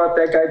I brought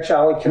that guy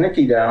Charlie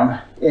Kanicki down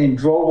and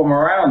drove him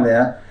around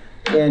there,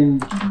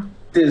 And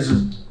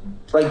there's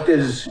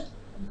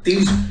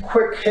these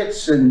quick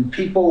hits and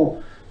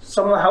people,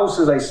 some of the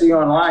houses I see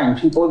online,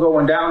 people are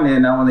going down there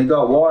now when they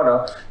got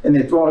water and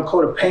they're throwing a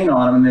coat of paint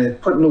on them and they're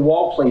putting new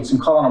wall plates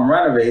and calling them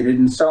renovated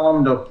and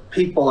selling them to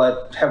people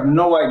that have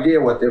no idea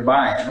what they're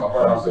buying.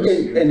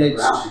 And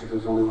it's,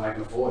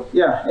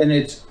 yeah, and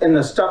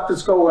the stuff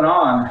that's going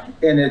on,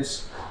 and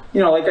it's, you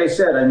know, like I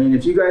said, I mean,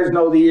 if you guys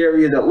know the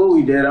area that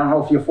Louis did, I don't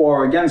know if you're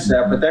for or against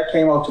that, but that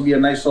came out to be a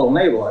nice little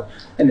neighborhood.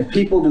 And if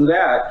people do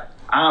that,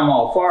 I'm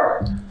all for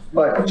it.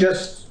 But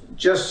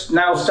just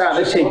now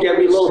starting to take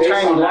every little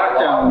tiny lot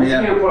down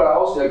there. You can't put a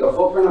house, like the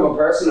footprint of a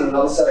person and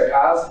another set of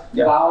cars,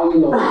 plowing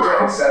in the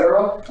winter,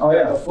 etc. Oh,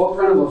 yeah. The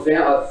footprint of a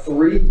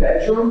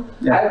 3-bedroom.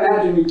 Yeah. I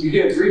imagine you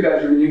get a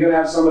 3-bedroom and you're gonna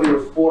have somebody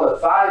with 4 to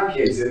 5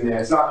 kids in there.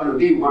 It's not gonna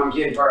be one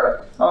kid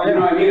per, Oh, yeah. you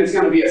know what I mean? It's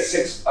gonna be a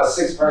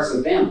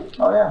six-person family.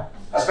 Oh, yeah.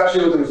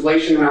 Especially with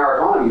inflation in our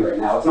economy right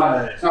now. It's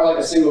not like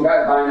a single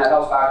guy buying that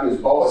house back in his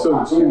boat. So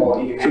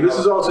this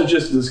is also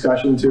just a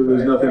discussion too.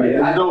 There's nothing,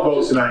 there's no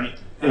vote tonight.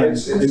 And I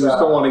just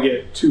don't want to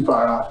get too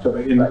far off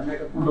topic. And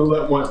we'll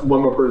let one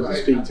more person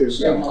speak too.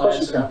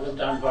 I've lived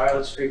on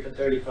Violet Street for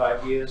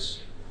 35 years.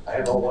 I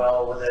have a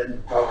well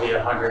within probably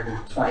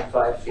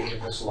 125 feet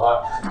of this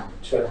lot,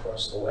 straight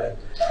across the way.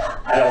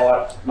 I don't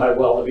want my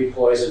well to be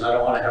poisoned. I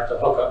don't want to have to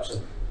hook up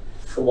to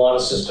the water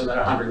system at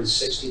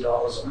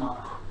 $160 a month.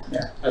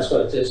 Yeah. That's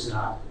what it is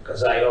now,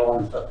 because I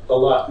own the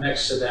lot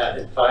next to that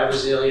in 5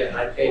 Azalea, and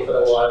I pay for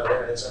the water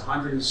there, and it's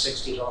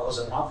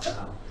 $160 a month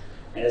now.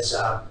 And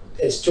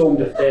it's doomed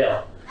to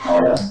fail.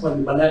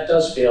 When that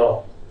does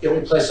fail, the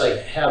only place I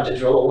have to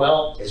drill a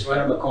well is right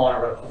on the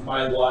corner of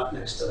my lot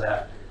next to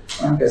that.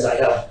 Because I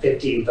have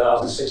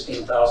 15,000,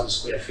 16,000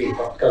 square feet,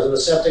 but because of the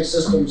septic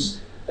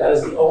systems, that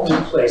is the only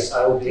place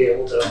I will be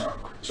able to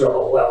drill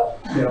a well.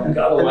 You know, and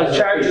the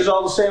charge is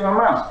all the same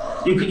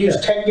amount. You could use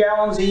 10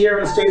 gallons a year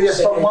and stay there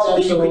for a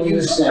month, you could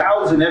use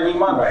 1,000 every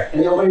month. Right.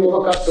 And nobody will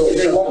look up to it.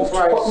 They won't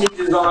put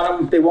meters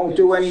on them, they won't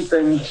do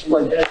anything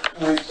like that.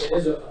 It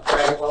is a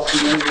private well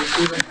community,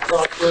 even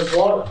Crossroads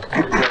Water. All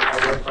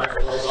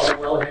the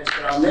wellheads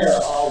down there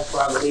are all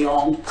privately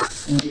owned.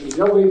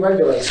 Nobody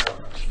regulates them.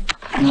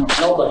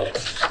 Nobody.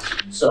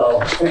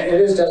 So it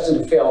is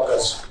destined to fail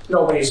because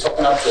nobody's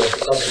hooking up to it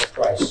because of the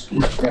price.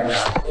 And,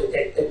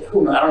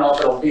 I don't know if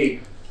it'll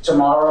be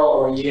tomorrow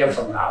or a year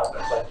from now,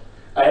 but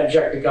I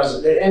object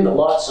because in the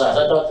lot size,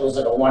 I thought there was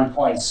like a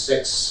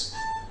 1.6,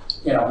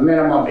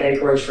 minimum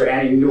acreage for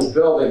any new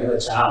building in the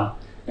town.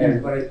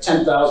 And when it's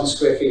 10,000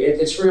 square feet,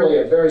 it's really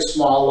a very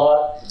small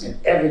lot, and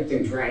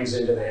everything drains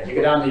into there. You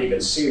go down there, you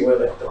can see where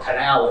the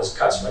canal is,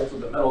 cuts right through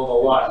the middle of the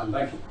lot, and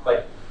like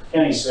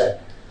Kenny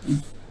said,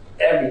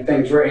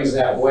 everything drains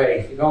that way.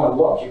 If you go and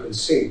look, you can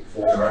see.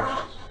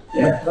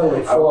 Yeah,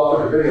 literally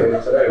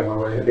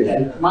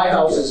and my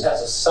house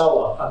has a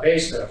cellar, a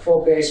basement, a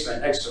full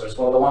basement next to it. It's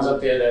one of the ones up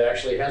there that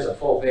actually has a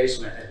full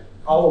basement. And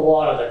all the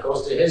water that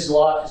goes to his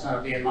lot is going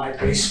to be in my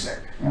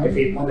basement when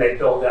they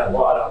build that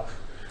lot up.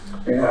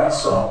 Yeah,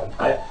 so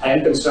I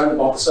am concerned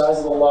about the size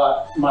of the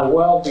lot, my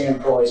well being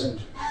poisoned,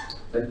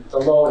 the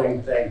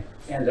loading thing,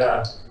 and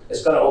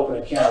it's going to open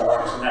a can of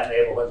worms in that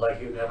neighborhood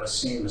like you've never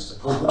seen, Mr.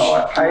 Cooper.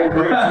 I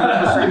agree.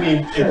 I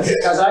mean,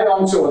 because I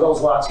own 2 of those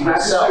lots myself. Can I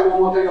just say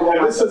one more thing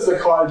about this? Since the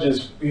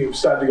cottages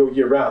started to go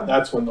year round,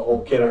 that's when the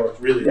whole can of worms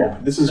really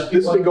opened. This has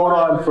been going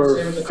on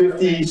for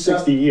 50,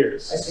 60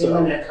 years. I see them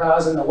in their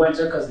cars in the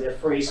winter because they're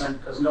freezing,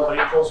 because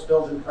nobody pulls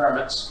building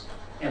permits.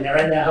 And they're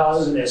in their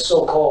houses and they're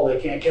so cold they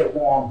can't get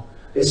warm.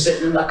 They're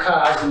sitting in the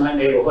cars in my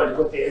neighborhood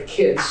with their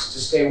kids to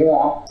stay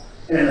warm.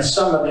 And in the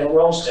summer they're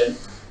roasted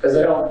because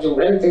they don't do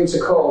anything to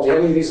cold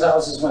any of these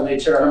houses when they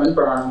turn them and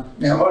burn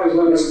them.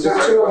 There's 2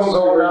 of them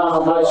going down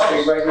on my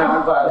street right now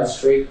on Violet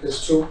Street.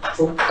 There's two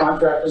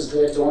contractors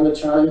there doing the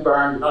turn and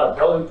burn, not a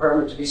building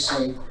permit to be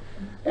seen.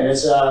 And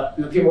it's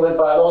the people that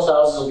buy those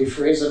houses will be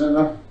freezing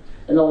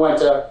in the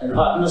winter and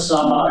hot in the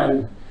summer,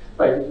 and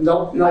like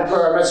no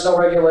permits, no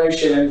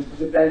regulation,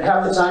 and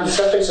half the time the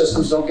septic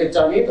systems don't get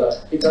done either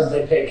because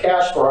they pay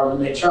cash for them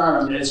and they turn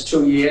them and it's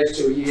 2 years,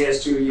 2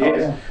 years, 2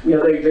 years. Okay. You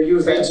know, they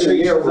use that 2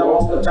 years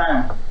all the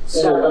time.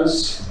 So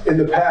in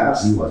the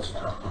past,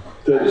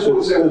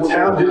 the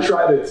town did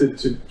try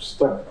to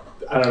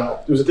I don't know,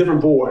 it was a different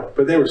board,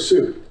 but they were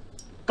sued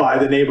by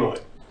the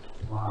neighborhood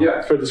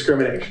for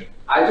discrimination.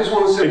 I just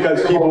want to say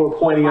because people were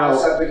pointing out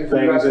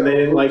things and they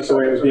didn't like the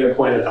way it was being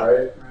pointed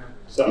out.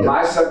 So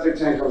my septic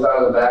tank comes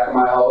out of the back of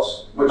my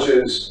house, which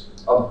is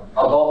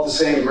about the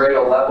same grade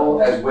or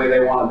level as where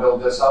they want to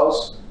build this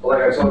house. But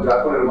like I told you,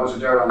 I put in a bunch of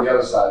dirt on the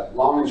other side.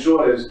 Long and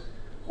short is,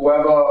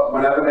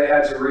 whenever they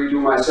had to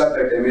redo my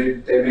septic,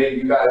 they made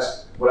you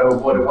guys, whatever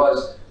board it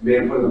was,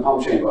 made them put in the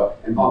pump chamber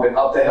and pump it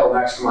up the hill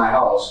next to my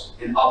house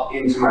and up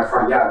into my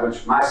front yard,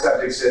 which my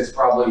septic sits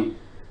probably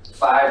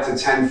 5 to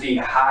 10 feet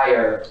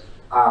higher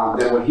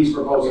than what he's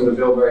proposing to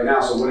build right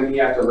now. So wouldn't he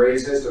have to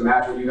raise this to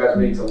match what you guys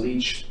made to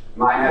leach?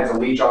 Mine had to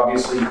leach,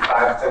 obviously,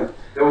 5 to 10.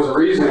 There was a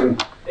reason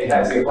it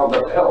had to get pumped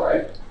up the hill,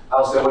 right?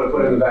 Else they would have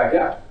put it in the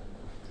backyard.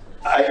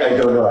 I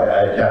don't know,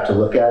 I'd have to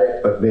look at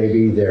it, but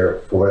maybe there,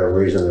 for whatever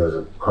reason, there was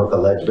a hunk of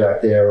ledge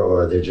back there,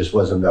 or there just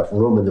wasn't enough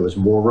room and there was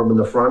more room in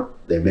the front.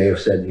 They may have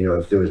said, you know,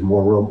 if there was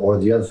more room, or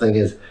the other thing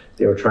is,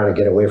 they were trying to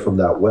get away from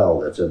that well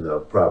that's in the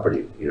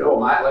property, you know.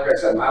 Well, like I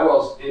said, my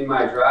well's in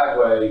my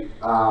driveway.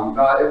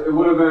 It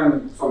would have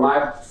been,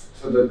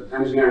 for the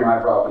engineering my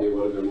property, it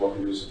would have been more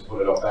conducive to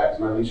put it up back, because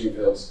my leaching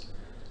field's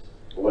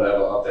or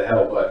whatever up the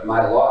hill, but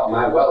my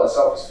well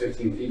itself is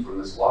 15 feet from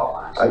this lot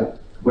line. So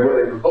where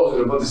are they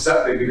proposing to put the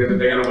septic, because if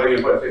they're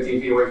gonna put it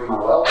 15 feet away from my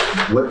well?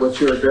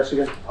 What's your address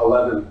again?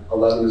 11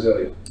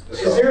 Azalea.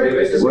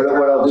 What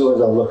I'll do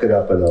is I'll look it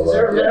up and I'll. Is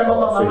there a minimum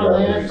amount of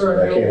land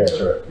for I can't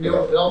answer it. new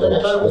building?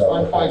 I thought it was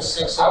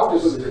 1.6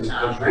 acres in the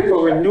town.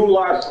 For a new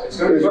lot,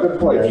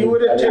 if you were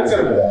to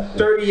take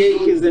 30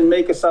 acres and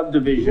make a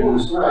subdivision,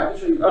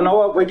 oh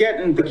no,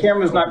 the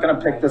camera's not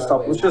gonna pick this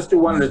up. Let's just do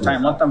one at a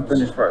time. Let them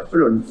finish first.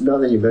 Now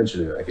that you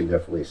mention it, I can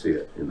definitely see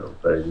it, you know,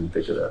 but I didn't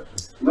think of that.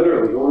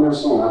 Literally, go in there,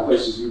 stone, that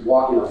place is, you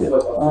walking a foot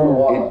of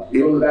water. You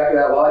go to the back of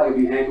that lot, you'll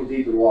be ankle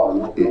deep in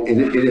water.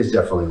 It is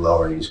definitely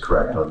lower, and he's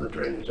correct on the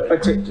drainage.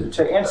 But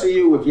to answer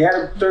you, if you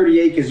had 30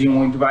 acres, you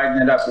were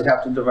dividing it up, you'd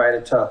have to divide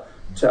it to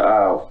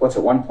what's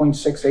it,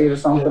 1.68 or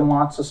something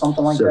lots or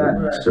something like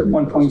that?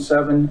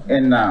 1.7,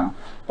 and,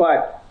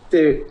 but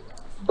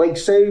like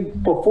say,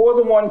 before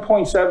the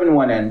 1.7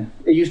 went in,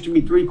 it used to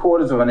be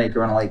 3/4 of an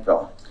acre in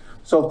Lakeville.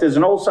 So if there's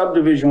an old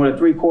subdivision with a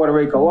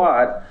 3/4 acre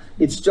lot,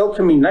 it still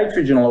can be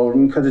nitrogen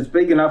loading because it's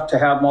big enough to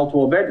have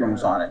multiple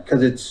bedrooms on it,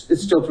 because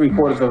it's still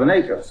 3/4 of an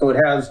acre. So it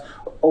has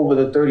over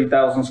the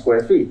 30,000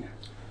 square feet.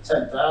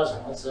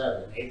 10,000, what's that,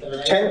 an eighth of an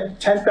acre?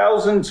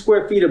 10,000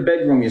 square feet of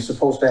bedroom you're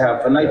supposed to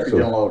have for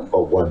nitrogen loading.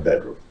 Oh, one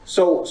bedroom.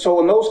 So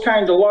in those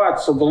kind of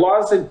lots, so the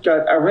laws that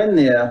are in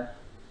there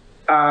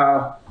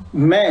are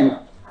meant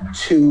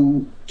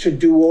to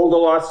do older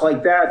lots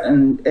like that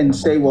and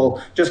say, well,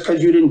 just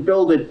because you didn't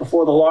build it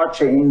before the law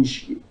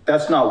change,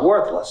 that's not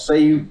worthless. Say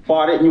you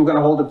bought it and you were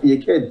gonna hold it for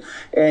your kid,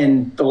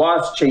 and the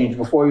laws changed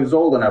before he was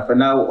old enough, and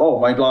now, oh,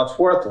 my lot's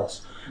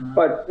worthless.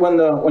 But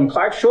when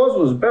Clark Shores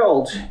was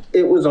built,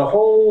 it was a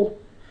whole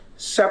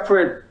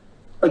separate,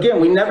 again,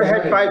 we never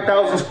had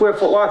 5,000 square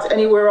foot lots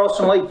anywhere else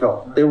in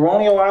Lakeville. They were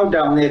only allowed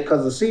down there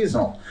because of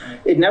seasonal.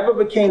 It never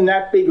became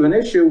that big of an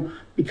issue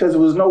because there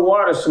was no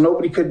water, so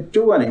nobody could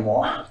do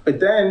anymore. But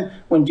then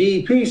when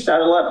DEP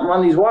started letting them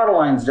run these water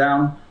lines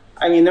down,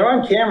 I mean, they're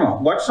on camera.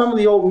 Watch some of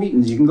the old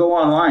meetings, you can go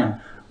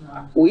online.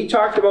 We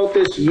talked about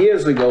this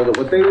years ago, that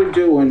what they were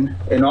doing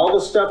and all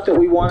the stuff that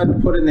we wanted to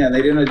put in there,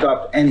 they didn't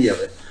adopt any of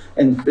it.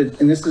 And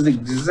this is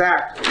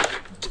exactly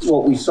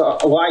what we saw.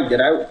 Oh, I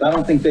did. I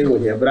don't think they were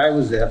here, but I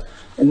was there.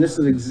 And this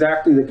is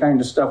exactly the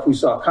kind of stuff we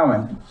saw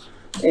coming.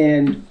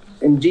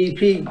 And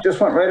DEP just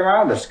went right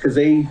around us because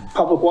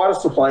public water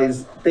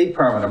supplies, they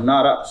permit them,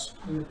 not us.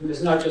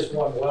 There's not just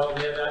one well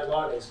near that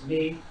lot, it's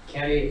me,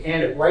 Kenny,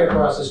 and right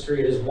across the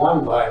street is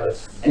one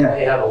Violet, and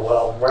they have a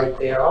well right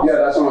there also. Yeah,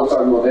 that's what I'm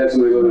talking about. They had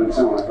somebody living in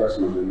town when I first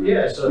moved in.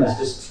 Yeah, so there's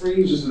just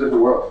three. It's just a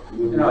different world.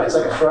 You know, it's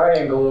like a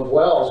triangle of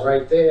wells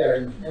right there,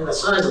 and the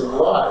size of the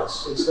lot,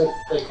 it's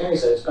like Kenny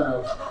said,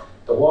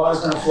 the water's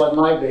gonna flood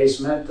my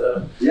basement.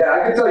 Yeah,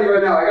 I can tell you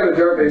right now, I got a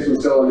dirt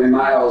basement still in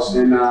my house,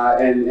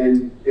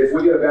 and if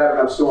we get a bad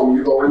enough storm,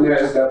 you go in there,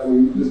 there's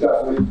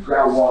definitely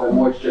groundwater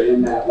moisture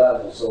in that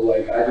level. So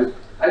like,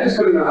 I just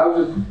couldn't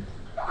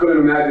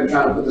imagine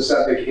trying to put the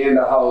septic in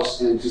the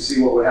house and to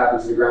see what would happen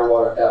to the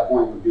groundwater at that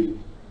point would be.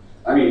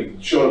 I mean,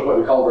 short of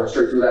putting a culvert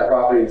straight through that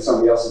property into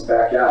somebody else's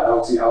backyard, I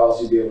don't see how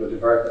else you'd be able to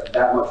divert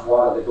that much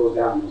water that goes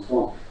down in the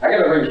storm. I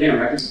got a ring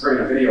camera, I can just bring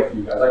a video for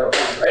you guys. I go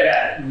right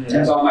at it. Yeah.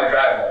 It's on my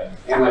driveway.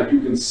 And like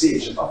you can see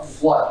it's just a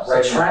flood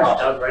right in the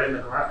dug right in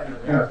the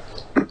ground.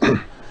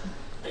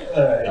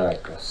 All right.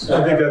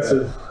 I think that's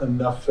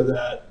enough for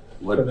that.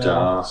 For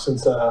now,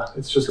 since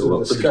it's just for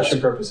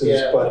discussion purposes,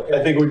 yeah, but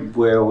I think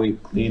where are we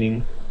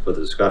leaning for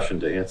the discussion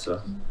to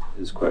answer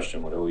his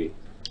question? What are we?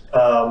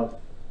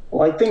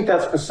 Well, I think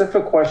that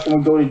specific question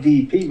would go to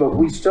DEP, but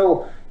we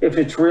still, if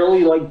it's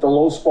really like the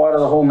low spot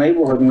of the whole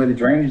neighborhood and where the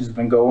drainage has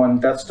been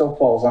going, that still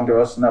falls under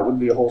us, and that would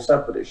be a whole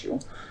separate issue.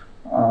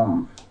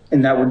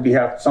 And that would be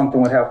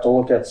something we'd have to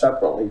look at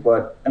separately.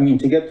 But I mean,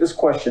 to get this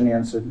question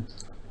answered,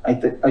 I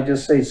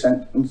just say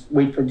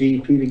wait for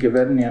DEP to give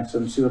Ed an answer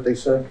and see what they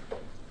say.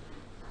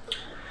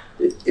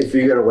 If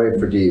you're gonna wait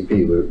for DEP,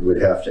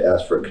 we'd have to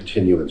ask for a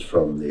continuance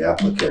from the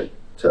applicant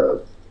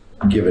to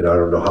give it, I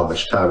don't know how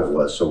much time it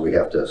was, so we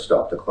have to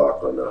stop the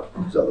clock on that,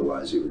 because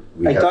otherwise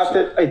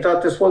I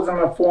thought this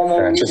wasn't a formal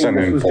meeting, this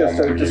was just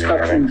a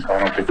discussion. I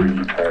don't think we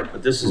need that.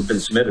 But this has been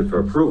submitted for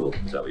approval,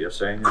 is that what you're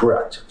saying?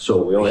 Correct.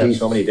 So we only have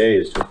so many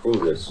days to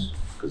approve this,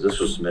 because this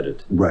was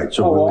submitted. Right,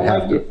 so all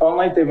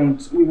night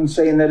we've been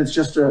saying that it's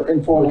just an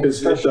informal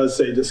discussion. Because it does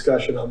say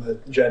discussion on the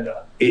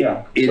agenda.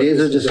 It is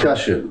a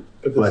discussion.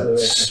 But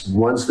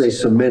once they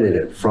submitted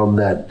it from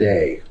that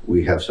day,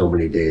 we have so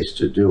many days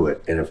to do it.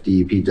 And if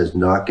DEP does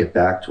not get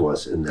back to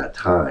us in that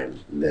time,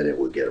 then it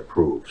would get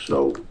approved.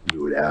 So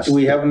you would ask. Do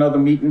we have another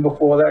meeting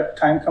before that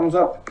time comes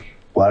up?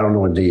 Well, I don't know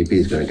when DEP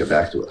is gonna get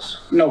back to us.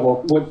 No,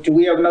 what, do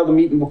we have another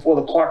meeting before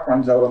the clock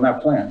runs out on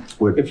that plan?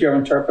 If you're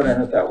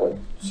interpreting it that way.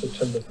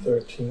 September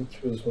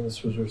 13th was when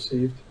this was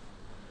received.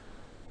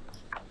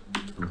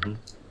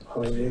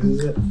 How many days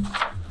is it?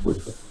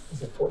 45.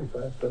 Is it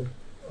 45 then?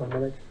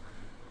 Automatic?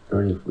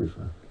 30 or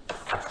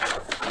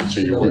 45. So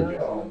you would,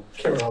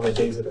 Can't remember how many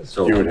days it is.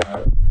 you would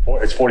have,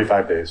 it's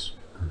 45 days.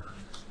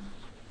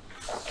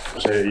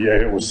 So,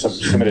 yeah, it was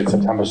submitted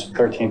September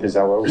 13th, is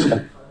that what it was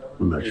said?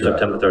 I'm not sure.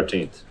 September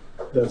 13th.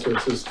 That's what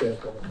it says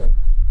stamped on the front.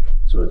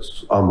 So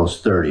it's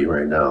almost 30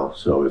 right now.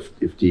 So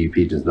if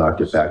DEP does not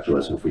get back to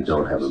us, if we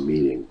don't have a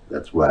meeting,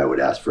 that's why I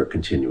would ask for a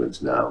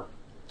continuance now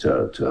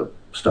to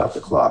stop the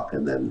clock.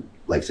 And then,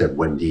 like I said,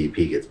 when DEP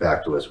gets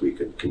back to us, we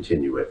could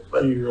continue it.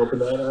 But Can you open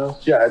that now?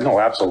 Yeah, no,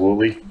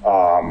 absolutely.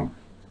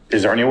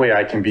 Is there any way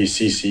I can be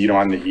CC'd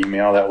on the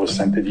email that was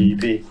sent to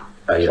DEP?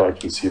 So I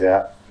can see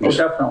that? Oh,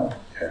 definitely.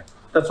 Yeah.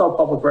 That's all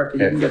public record,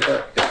 you can get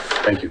that.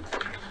 Thank you.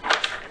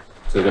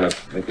 So we're gonna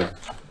make a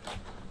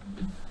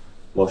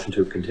motion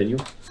to continue?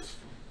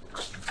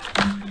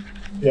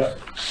 Yeah.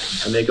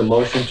 I make a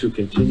motion to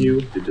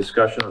continue the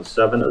discussion on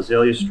 7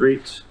 Azalea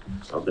Street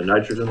of the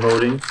nitrogen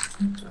loading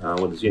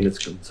with Zenith's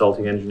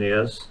consulting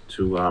engineers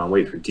to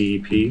wait for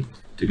DEP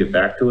to get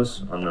back to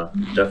us on the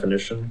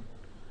definition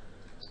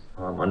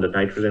under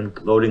nitrogen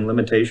loading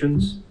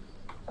limitations.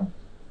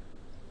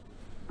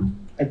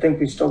 I think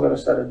we still gotta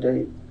set a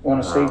date.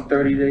 Wanna say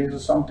 30 days or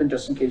something,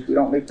 just in case we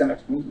don't make the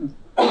next meeting?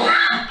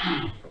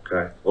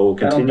 Okay, well, we'll I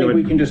don't continue think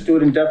we it, can just do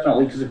it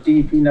indefinitely, because if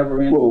DEP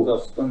never answers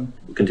us, then.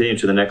 we'll continue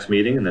to the next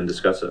meeting and then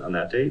discuss it on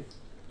that date.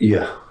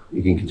 yeah,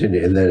 you can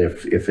continue. And then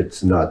if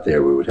it's not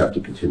there, we would have to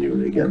continue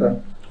it again.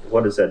 Okay.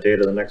 What is that date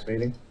of the next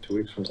meeting? 2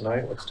 weeks from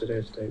tonight? What's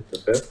today's date? The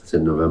 5th? It's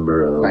in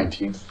November.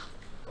 19th.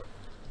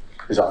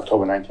 Is it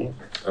October 19th?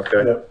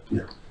 Okay.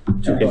 Yeah.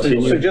 To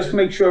continue. So just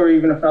make sure,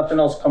 even if nothing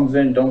else comes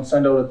in, don't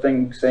send out a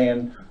thing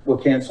saying we're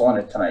canceling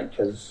it tonight,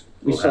 because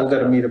we still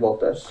gotta meet about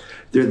this.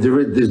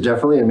 There's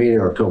definitely a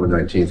meeting on October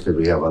 19th because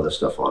we have other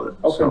stuff on it.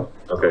 Okay. So,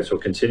 Okay, so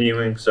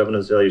continuing 7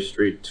 Azalea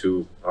Street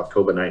to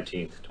October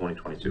 19th,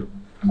 2022.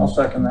 I'll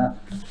second that.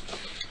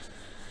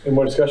 Any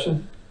more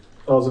discussion?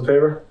 All's in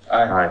favor?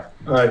 Aye.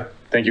 Aye.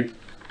 Thank you.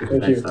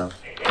 Thank you. Thanks,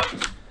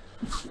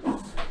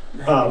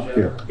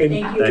 And Thank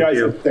you. guys,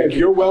 you. if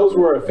your wells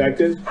were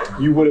affected,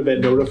 you would have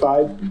been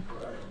notified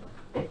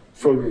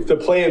for the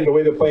plan, the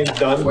way the plan's The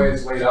done, way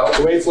it's laid out.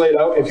 the way it's laid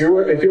out. If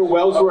your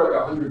wells Up were,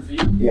 like 100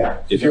 feet. yeah.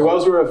 if your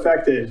wells were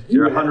affected,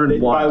 You're you would have-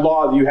 101. by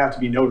law, you have to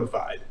be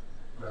notified.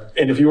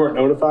 And if you weren't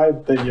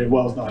notified, then your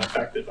well's not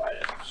affected by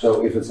it.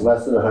 So if it's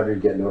less than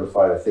 100, get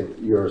notified. I think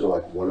yours are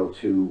like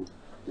 102,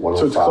 So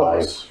 105.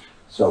 it's close.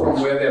 So From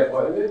it's, where they're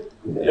putting it?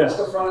 Yeah. What's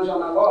the frontage on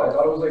that lot? I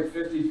thought it was like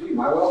 50 feet.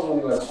 My well's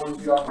only like 20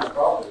 feet off my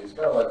property. It's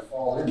gotta like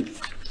fall in. It's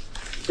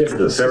The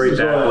very this is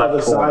back on the left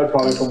other corner. side,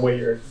 probably from where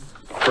you're,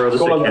 Furthest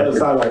go on it the other can.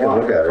 side of the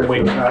lot, look at it. from where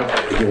you're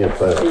at. give me a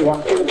plan. You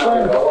want to see the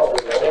plan?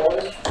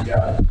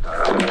 Yeah,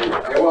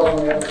 well,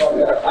 on the other side,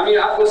 yeah. I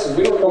mean, listen,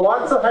 we The don't.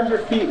 lot's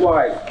 100 feet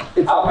wide.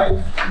 It's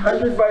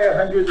 100 by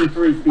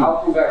 103 feet.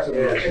 I'll come back to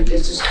the.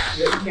 It's just,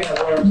 you can't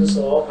worm this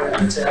all open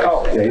and it's.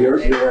 Oh. Yeah, you're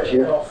right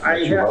here. I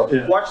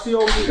have, watch the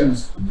old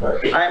meetings.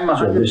 I'm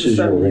So this is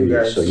your 100% with you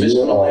radius. guys. So Oh, you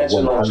Mr.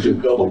 are Melanson owns 2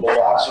 buildable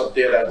lots 100.5. up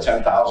there that are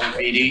 10,000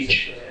 feet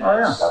each.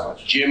 yeah.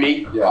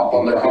 Jimmy, up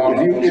on the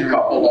corner, owns a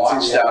couple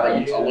lots that are a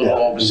little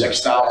over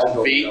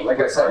 6,000 feet. Like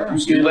I said,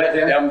 You let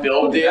them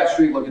build look at there, that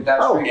street, look at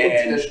that street. look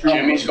at and this street,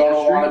 Jimmy's look at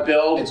gonna this wanna street.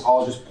 build. It's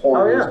all just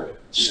pouring Oh, yeah. into it.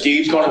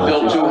 Steve's gonna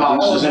build 2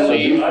 houses and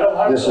leave.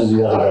 This is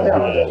the other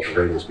guy here, that's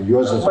the radius, but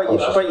yours is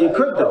But you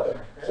could though.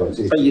 So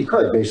it's- but you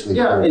could. they basically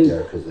Yeah. put it And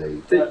there because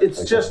they.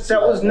 It's just,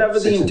 that was never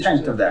the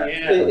intent of that.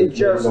 It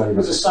just. It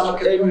was a summer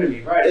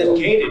community, right, it's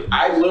gated.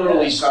 I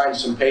literally signed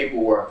some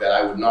paperwork that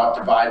I would not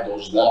divide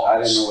those I didn't know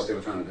lots. what they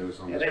were trying to do,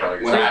 so I'm just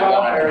probably. When I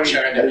wanted to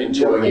turn it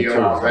into a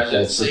year-round That's what they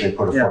residency.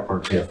 put a Yeah.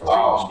 footprint here for.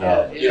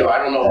 You know, I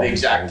don't know the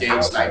exact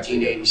dates,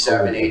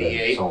 1987,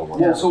 88.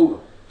 Yeah, so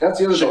that's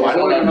the other thing. So I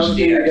don't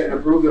understand. Getting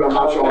approved that I'm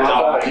not showing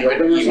How up. I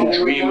even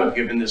dream of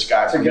giving this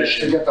guy To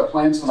permission get the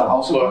plans for the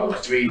house. for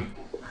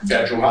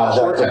 3-bedroom house.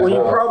 Well,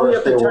 you probably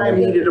at the time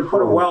needed to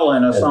put a well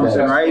in or something,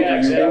 right? Yeah,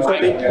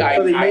 exactly. And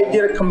so they made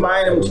you to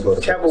combine them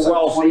to have a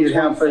well so you'd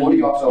have for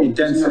your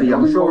density.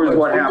 I'm sure is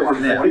what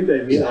happened there.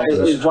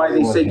 Is why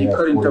they said you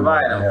couldn't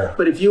divide them.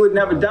 But if you had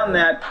never done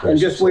that and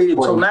just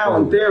waited till now,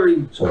 in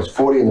theory, So it's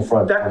 40 in the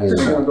front, That- 20 in the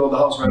They're gonna back. build the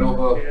house right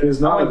over.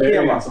 There's not a On camera.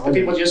 variance.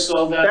 People just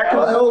saw that. back in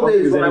the old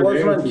days when I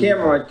wasn't on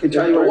camera, I could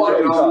tell you what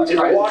it was.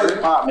 The water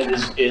department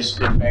is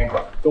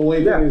bankrupt. The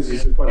only thing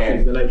is the question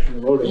is the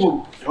nitrogen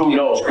loading. Who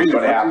knows what's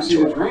gonna happen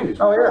to it? Drainage.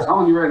 Oh, yeah. I'm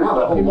telling you right now,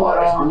 that whole People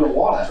lot is are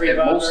underwater Three at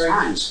most Barbary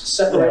times.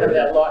 separated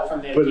that lot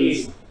from their But deed.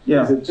 it's,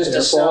 Yeah. is it Just to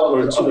their sell fault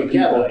or the it's two other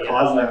together, people you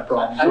causing know? that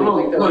problem? I don't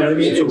think that would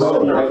be. It's a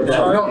road, right?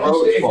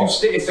 No, it's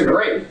the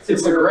grade,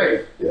 it's the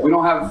grade. We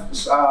don't have,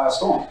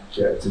 storm.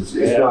 Yeah, it's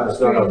not.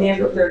 Been there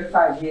for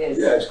 35 years.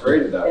 Yeah, it's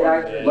graded that And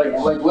way.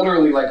 I- Like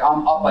literally, like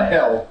I'm up a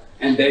hill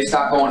and they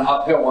start going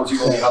uphill once you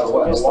go the other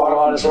way. Just the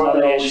water's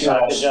another issue,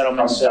 like the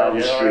gentleman said, you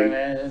know what I mean?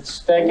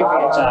 It's, thank you for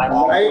your time.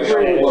 I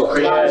agree with you.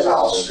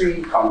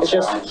 It's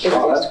just,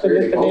 the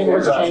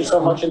neighborhood's changed so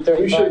much in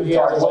 35 years,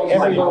 it's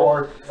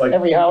like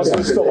every house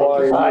is still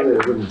occupied.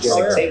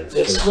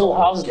 There's still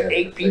houses,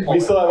 8 people. We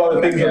still have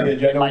other things on the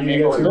agenda we need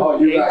to get to.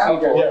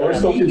 Yeah, we're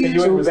still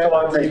continuing, we're still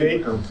on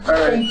TV. All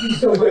right.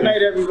 Good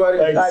night, everybody.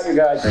 Thanks. Thank you,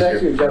 guys.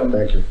 Thank you,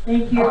 gentlemen. Thank you.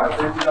 Thank you.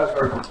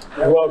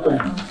 You're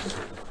welcome.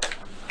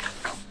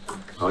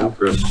 Oh,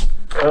 Chris.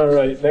 All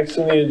right, next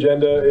on the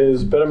agenda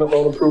is betterment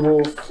loan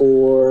approval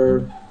for,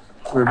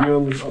 review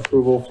and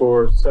approval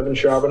for 7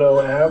 Charbonneau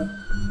Ave.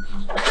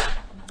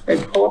 Hey,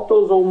 pull up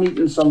those old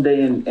meetings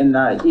someday and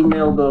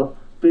email the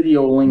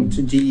video link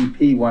to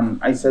DEP when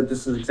I said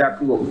this is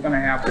exactly what was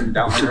gonna happen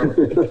down the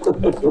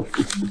road.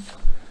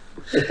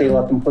 If they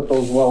let them put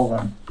those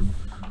wells in.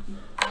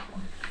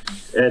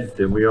 Ed,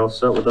 did we all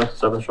set with the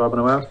 7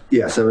 Charbonneau Ave?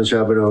 Yeah, 7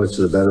 Charbonneau, it's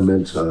the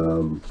betterment,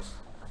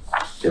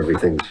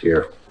 everything's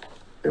here,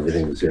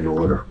 everything's in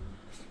order.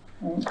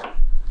 I'm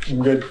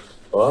good.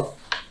 Bob?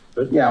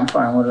 Yeah, I'm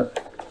fine with it.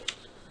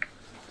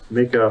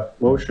 Make a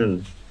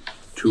motion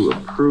to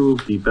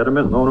approve the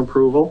betterment loan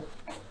approval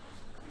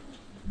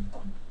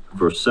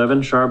for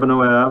 7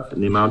 Charbonneau Ave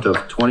in the amount of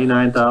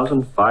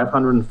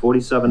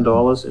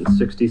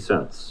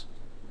 $29,547.60.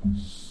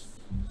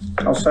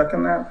 I'll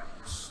second that.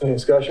 Any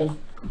discussion?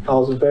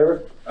 All's in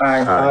favor?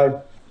 Aye. Aye.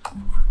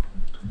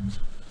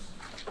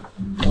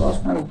 I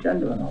lost my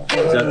agenda and all.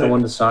 Is that the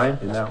one to sign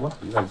in that one?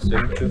 You have the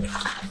signature?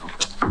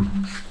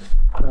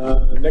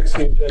 Next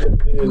on the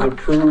agenda is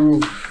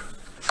approve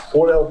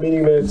Board of Health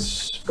meeting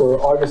minutes for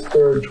August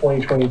 3rd,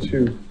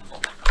 2022.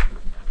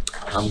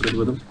 I'm good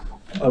with them.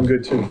 I'm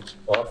good too.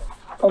 Bob?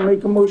 I'll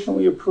make a motion,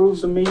 we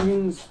approve the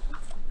meetings,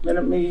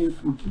 minute meetings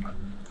from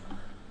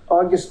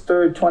August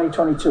 3rd,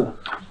 2022.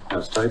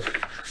 That's type.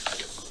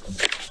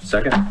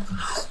 Second?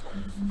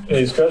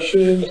 Any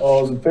discussion?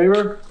 All's in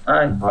favor?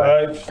 Aye.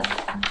 Aye.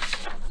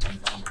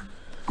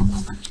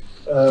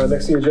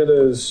 Next on the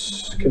agenda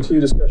is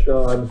continue discussion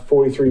on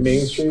 43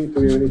 Main Street.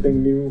 Do we have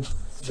anything new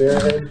there,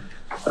 Ed?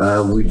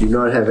 We do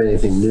not have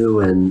anything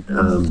new, and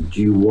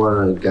do you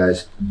want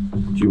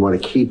to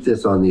keep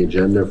this on the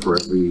agenda for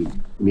every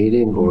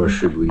meeting, or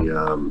should we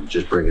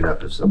just bring it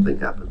up if something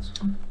happens?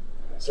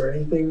 Is there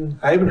anything,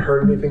 I haven't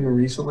heard anything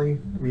recently.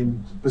 I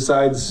mean,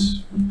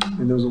 besides,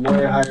 there was a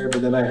lawyer hired,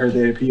 but then I heard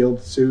they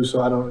appealed too,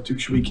 so I don't know,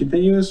 should we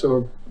continue this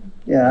or?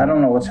 Yeah, I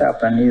don't know what's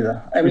happening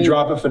either. I mean,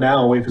 drop it for now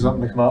and wait for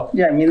something to come up?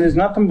 Yeah, I mean, there's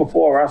nothing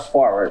before us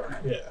for it.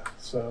 Yeah,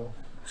 so.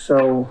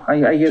 So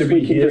I guess Did we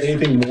we could hear just.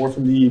 anything more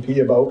from DEP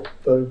about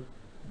the?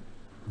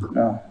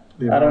 No,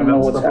 I don't know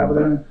what's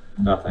happening.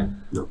 Nothing.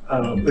 I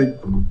don't know,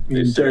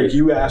 Derek,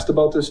 you asked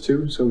about this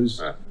too, so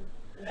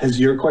has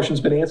your questions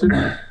been answered?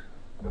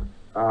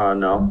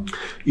 No.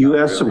 You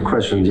asked some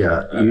questions,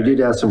 yeah. You did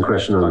ask some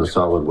question on the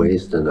solid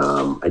waste, and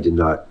I did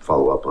not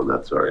follow up on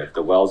that, sorry. If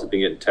the wells have been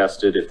getting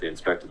tested, if they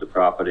inspected the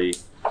property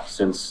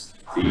since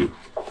the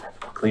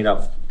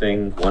cleanup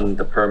thing, when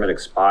the permit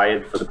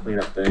expired for the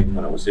cleanup thing,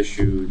 when it was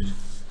issued.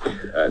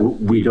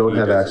 We don't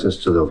have access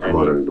to the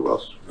monitoring the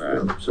wells,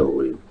 Right.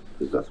 so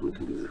there's nothing we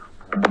can do there.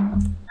 I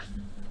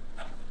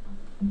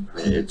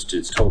mean, it's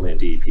totally in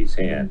DEP's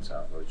hands.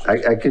 So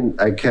I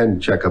can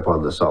check up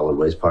on the solid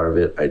waste part of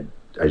it.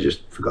 I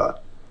just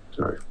forgot,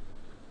 sorry.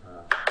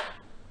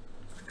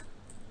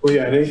 Well,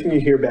 yeah, and anything you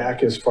hear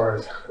back as far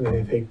as,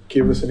 anything,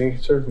 give us an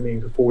answer, I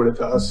mean, forward it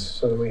to us,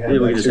 so that we have. Yeah,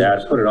 we that can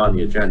just too. put it on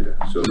the agenda,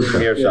 so if we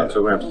hear Yeah. something,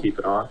 so we have to keep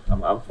it on,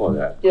 I'm for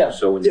that. Yeah.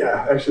 So,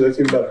 Yeah, actually, that's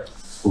even better.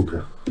 Okay.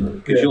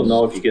 because you'll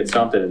know if you get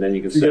something, and then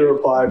you can If you get a say,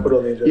 reply, put it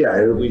on the agenda.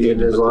 Yeah, We need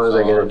to as put long as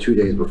this I get on. it 2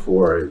 days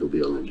before, it'll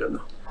be on the agenda.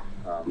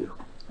 okay,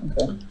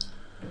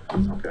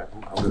 Okay.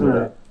 I'll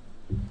do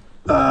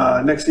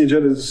that. Next, the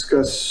agenda is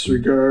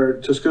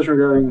discussion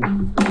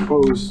regarding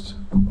proposed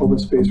open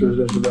space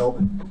residential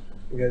development.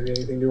 You guys got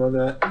anything new on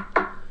that?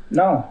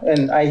 No,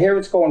 and I hear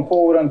it's going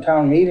forward on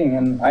town meeting,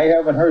 and I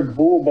haven't heard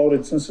boo about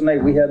it since the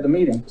night we had the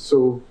meeting.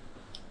 So,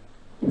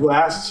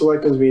 last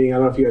selectmen's meeting, I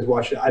don't know if you guys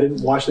watched it. I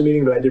didn't watch the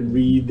meeting, but I did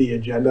read the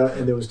agenda,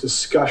 and there was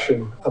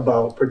discussion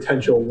about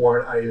potential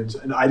warrant items,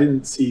 and I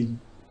didn't see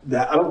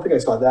that. I don't think I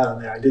saw that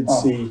on there. I did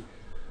see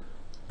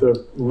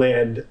the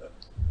land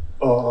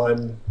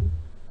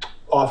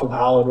off of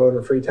Holland Road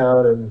in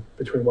Freetown and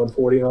between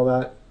 140 and all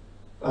that.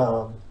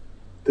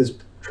 This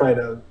trying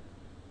to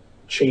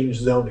change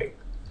zoning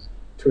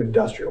to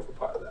industrial for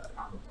part of that.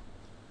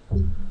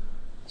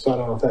 So I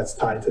don't know if that's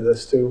tied to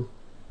this too.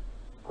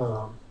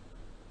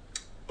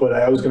 But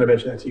I was gonna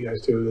mention that to you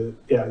guys too,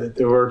 that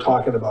they were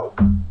talking about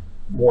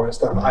warrant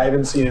stuff. I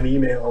haven't seen an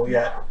email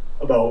yet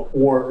about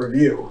warrant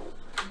review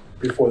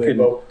before they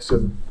vote,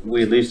 so.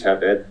 We at least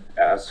have Ed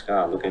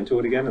look into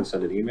it again and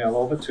send an email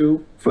over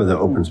to. For the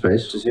open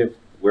space? To see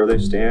where they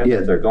stand, Yeah.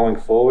 if they're going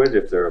forward,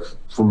 if they're.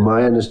 From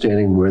my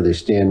understanding, where they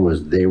stand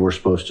was they were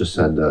supposed to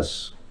send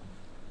us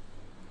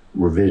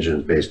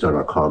revisions based on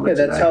our Yeah, comments.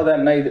 that's how that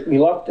night we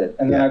left it,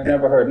 and then Yeah, I've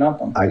never heard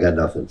nothing. I got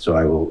nothing,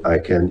 so I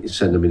can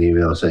send them an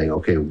email saying,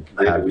 okay,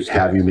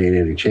 have you made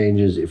any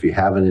changes? If you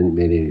haven't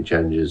made any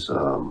changes,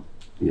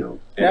 you know.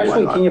 And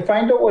actually, can you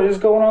find out what is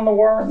going on the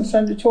warrant and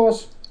send it to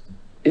us?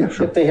 Yeah,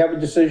 sure. If they have a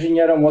decision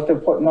yet on what they're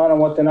putting on and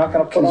what they're not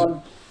gonna put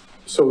on?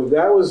 So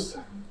that was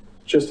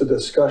just a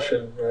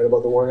discussion, right,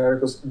 about the warrant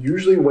articles.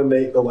 Usually when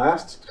the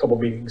last couple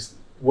meetings,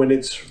 when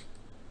it's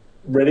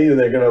ready and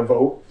they're gonna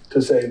vote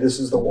to say this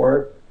is the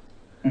warrant,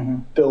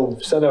 they'll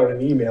send out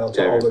an email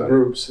to all the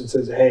groups and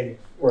says, hey,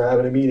 we're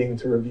having a meeting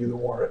to review the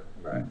warrant.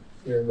 Right.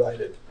 You're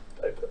invited,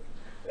 type thing.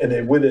 And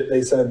then with it,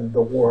 they send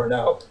the warrant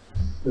out.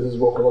 This is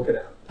what we're looking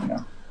at.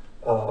 Yeah.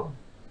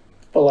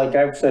 But like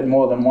I've said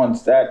more than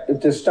once, that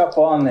if there's stuff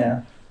on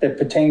there that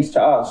pertains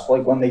to us,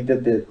 like when they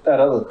did that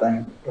other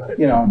thing, Right.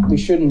 you know, we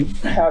shouldn't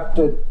have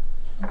to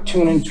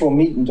tune into a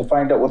meeting to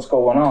find out what's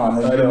going on.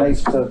 It'd be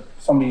nice to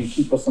somebody to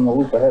keep us in the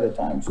loop ahead of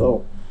time.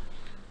 So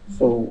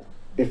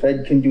if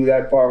Ed can do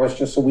that for us,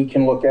 just so we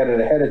can look at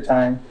it ahead of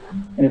time,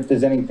 and if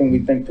there's anything we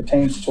think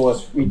pertains to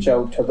us, reach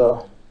out to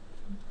the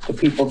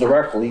people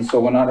directly,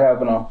 so we're not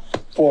having a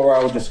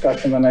 4-hour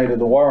discussion the night of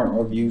the warrant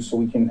review, so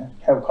we can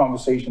have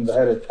conversations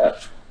ahead of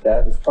that.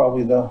 That is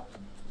probably the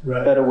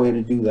better way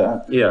to do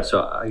that. Yeah,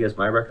 so I guess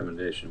my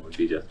recommendation would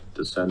be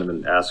to send them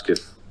and ask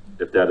if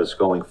that is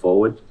going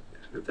forward,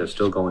 if they're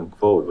still going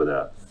forward with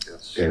that.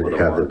 Yes, And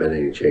have there been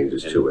any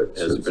changes to it?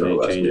 Has there been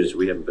any changes?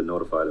 We haven't been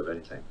notified of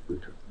anything.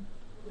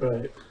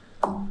 Right.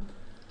 So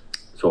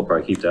we'll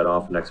probably keep that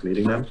off next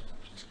meeting then?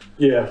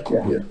 Yeah.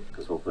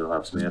 Because hopefully we'll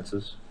have some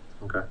answers.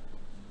 Okay.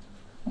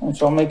 And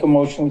so I'll make a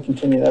motion, we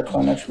continue that to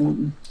our next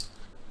meeting.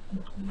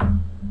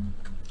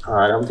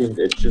 I don't think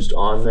it's just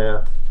on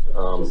there.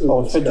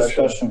 Oh, it's for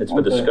discussion. It's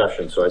for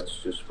discussion, so it's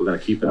just, we're gonna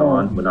keep it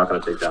on. We're not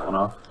gonna take that one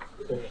off.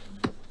 Okay.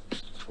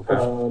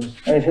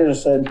 Right here it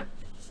said.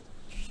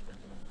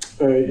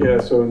 All right, yeah,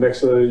 so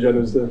next on the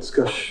agenda is the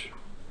discussion.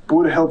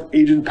 Board of Health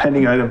agent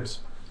pending items.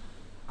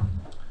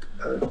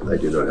 I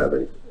do not have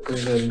any. And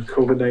then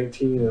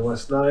COVID-19 in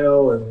West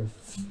Nile and.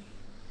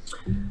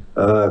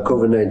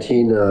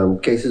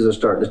 COVID-19 cases are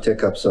starting to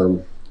tick up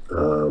some.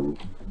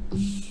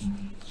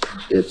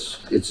 It's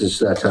just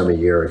that time of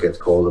year, it gets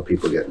colder,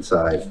 people get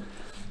inside.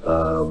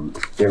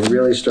 It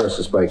really starts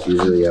to spike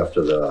usually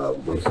after the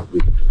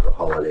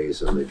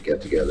holidays and the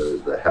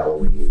get-togethers, the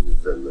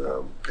Halloweens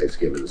and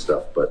Thanksgiving and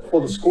stuff, but.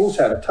 Well, the schools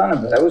had a ton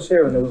of it. I was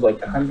here and there was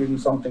like 100 and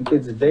something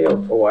kids a day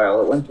out for a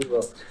while. It went to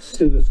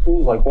the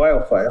schools like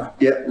wildfire.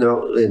 Yeah,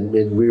 no, and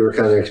we were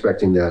kind of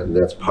expecting that, and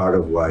that's part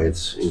of why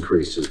it's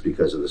increased is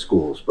because of the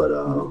schools, but,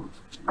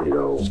 you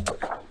know,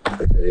 like I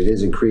said, it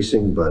is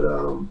increasing, but,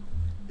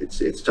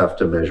 it's tough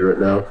to measure it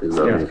now, because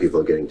not many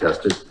people are getting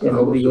tested. Yeah,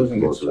 nobody goes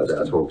and most gets of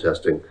it's at-home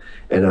testing.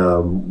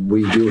 And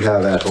we do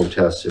have at-home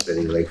tests if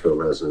any Lakeville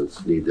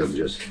residents need them.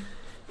 Just,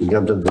 you can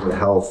come to the Board of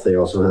Health, they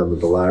also have them at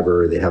the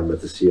library, they have them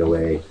at the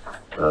COA.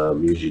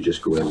 Usually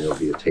just go in, there'll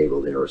be a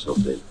table there or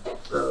something.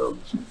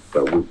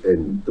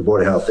 And the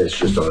Board of Health is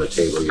just on a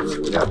table, you know,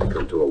 we have to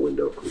come to a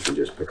window, we can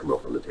just pick them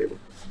up on the table.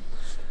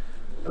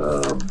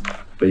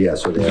 But yeah,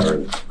 so they are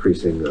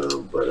increasing,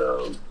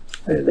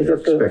 and They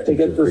get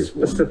the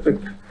specific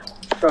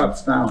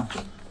shots now.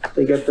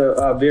 They get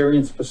the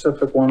variant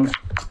specific ones.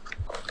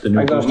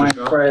 I got mine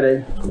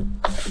Friday.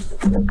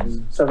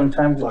 7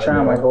 times the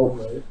charm, I hope.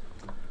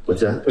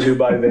 What's that? The new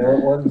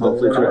bivalent one?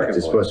 Correct,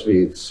 it's supposed to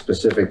be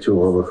specific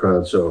to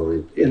Omicron, so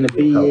in the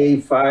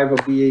BA5 or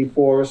BA4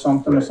 or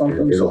something or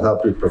something. It'll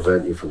help you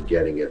prevent you from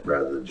getting it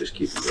rather than just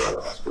keeping you out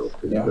of hospital.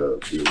 Yeah.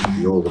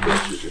 The older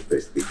doses just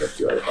basically kept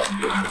you out of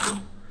hospital.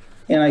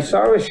 And I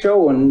saw a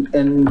show and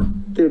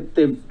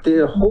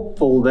they're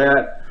hopeful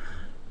that,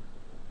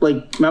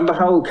 like, remember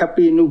how it kept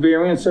being new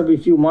variants every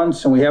few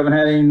months and we haven't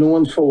had any new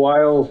ones for a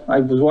while?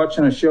 I was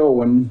watching a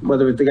show, and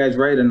whether the guy's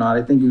right or not,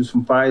 I think he was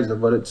from Pfizer,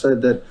 but it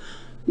said that,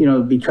 you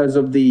know, because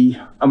of the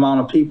amount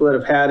of people that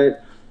have had it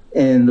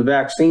and the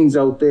vaccines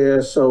out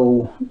there,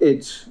 so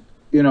it's,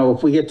 you know,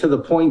 if we get to the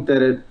point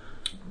that it,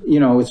 you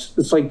know,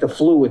 it's like the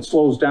flu, it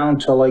slows down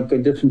to like a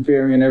different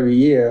variant every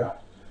year.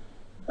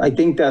 I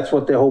think that's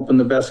what they're hoping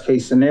the best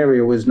case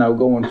scenario is now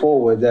going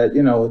forward, that,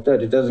 you know,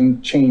 that it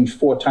doesn't change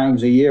 4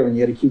 times a year and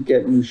you got to keep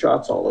getting new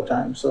shots all the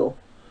time, so,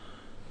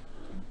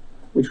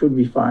 which would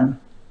be fine.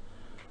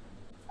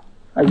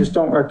 I just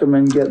don't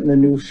recommend getting the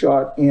new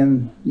shot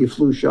and your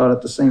flu shot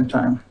at the same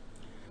time.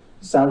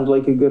 Sounded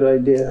like a good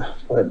idea,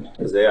 but.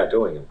 Because they are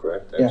doing them,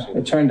 correct? Yeah,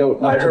 it turned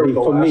out not to be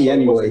for me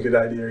anyway. Wasn't a good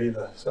idea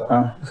either,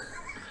 so.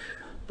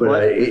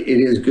 But it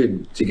is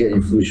good to get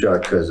your flu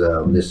shot because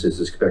this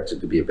is expected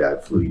to be a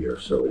bad flu year,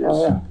 so it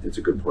is. It's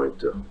a good point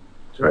to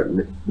try.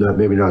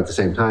 Maybe not at the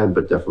same time,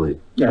 but definitely.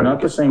 Yeah, not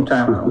at the same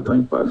time, I don't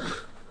think, but.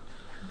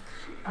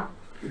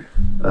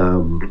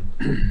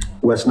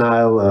 West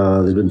Nile,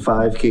 there's been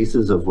 5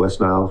 cases of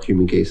West Nile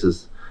human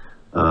cases,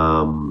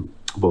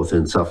 both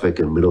in Suffolk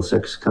and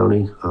Middlesex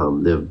County.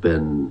 There have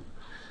been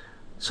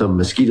some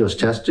mosquitoes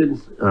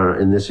tested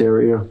in this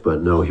area,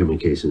 but no human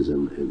cases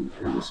in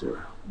this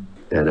area.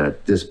 And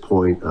at this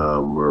point,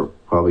 we're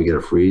probably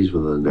gonna freeze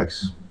within the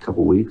next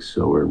couple weeks,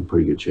 so we're in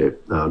pretty good shape.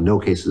 No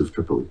cases of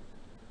triple E.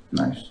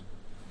 Nice.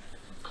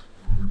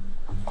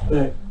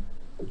 Okay.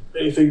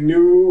 Anything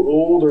new,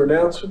 old, or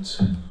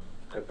announcements?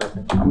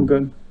 I'm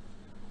good.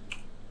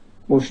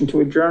 Motion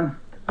to adjourn?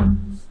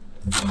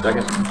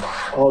 Second.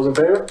 All those in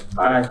favor?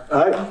 Aye.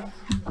 Aye.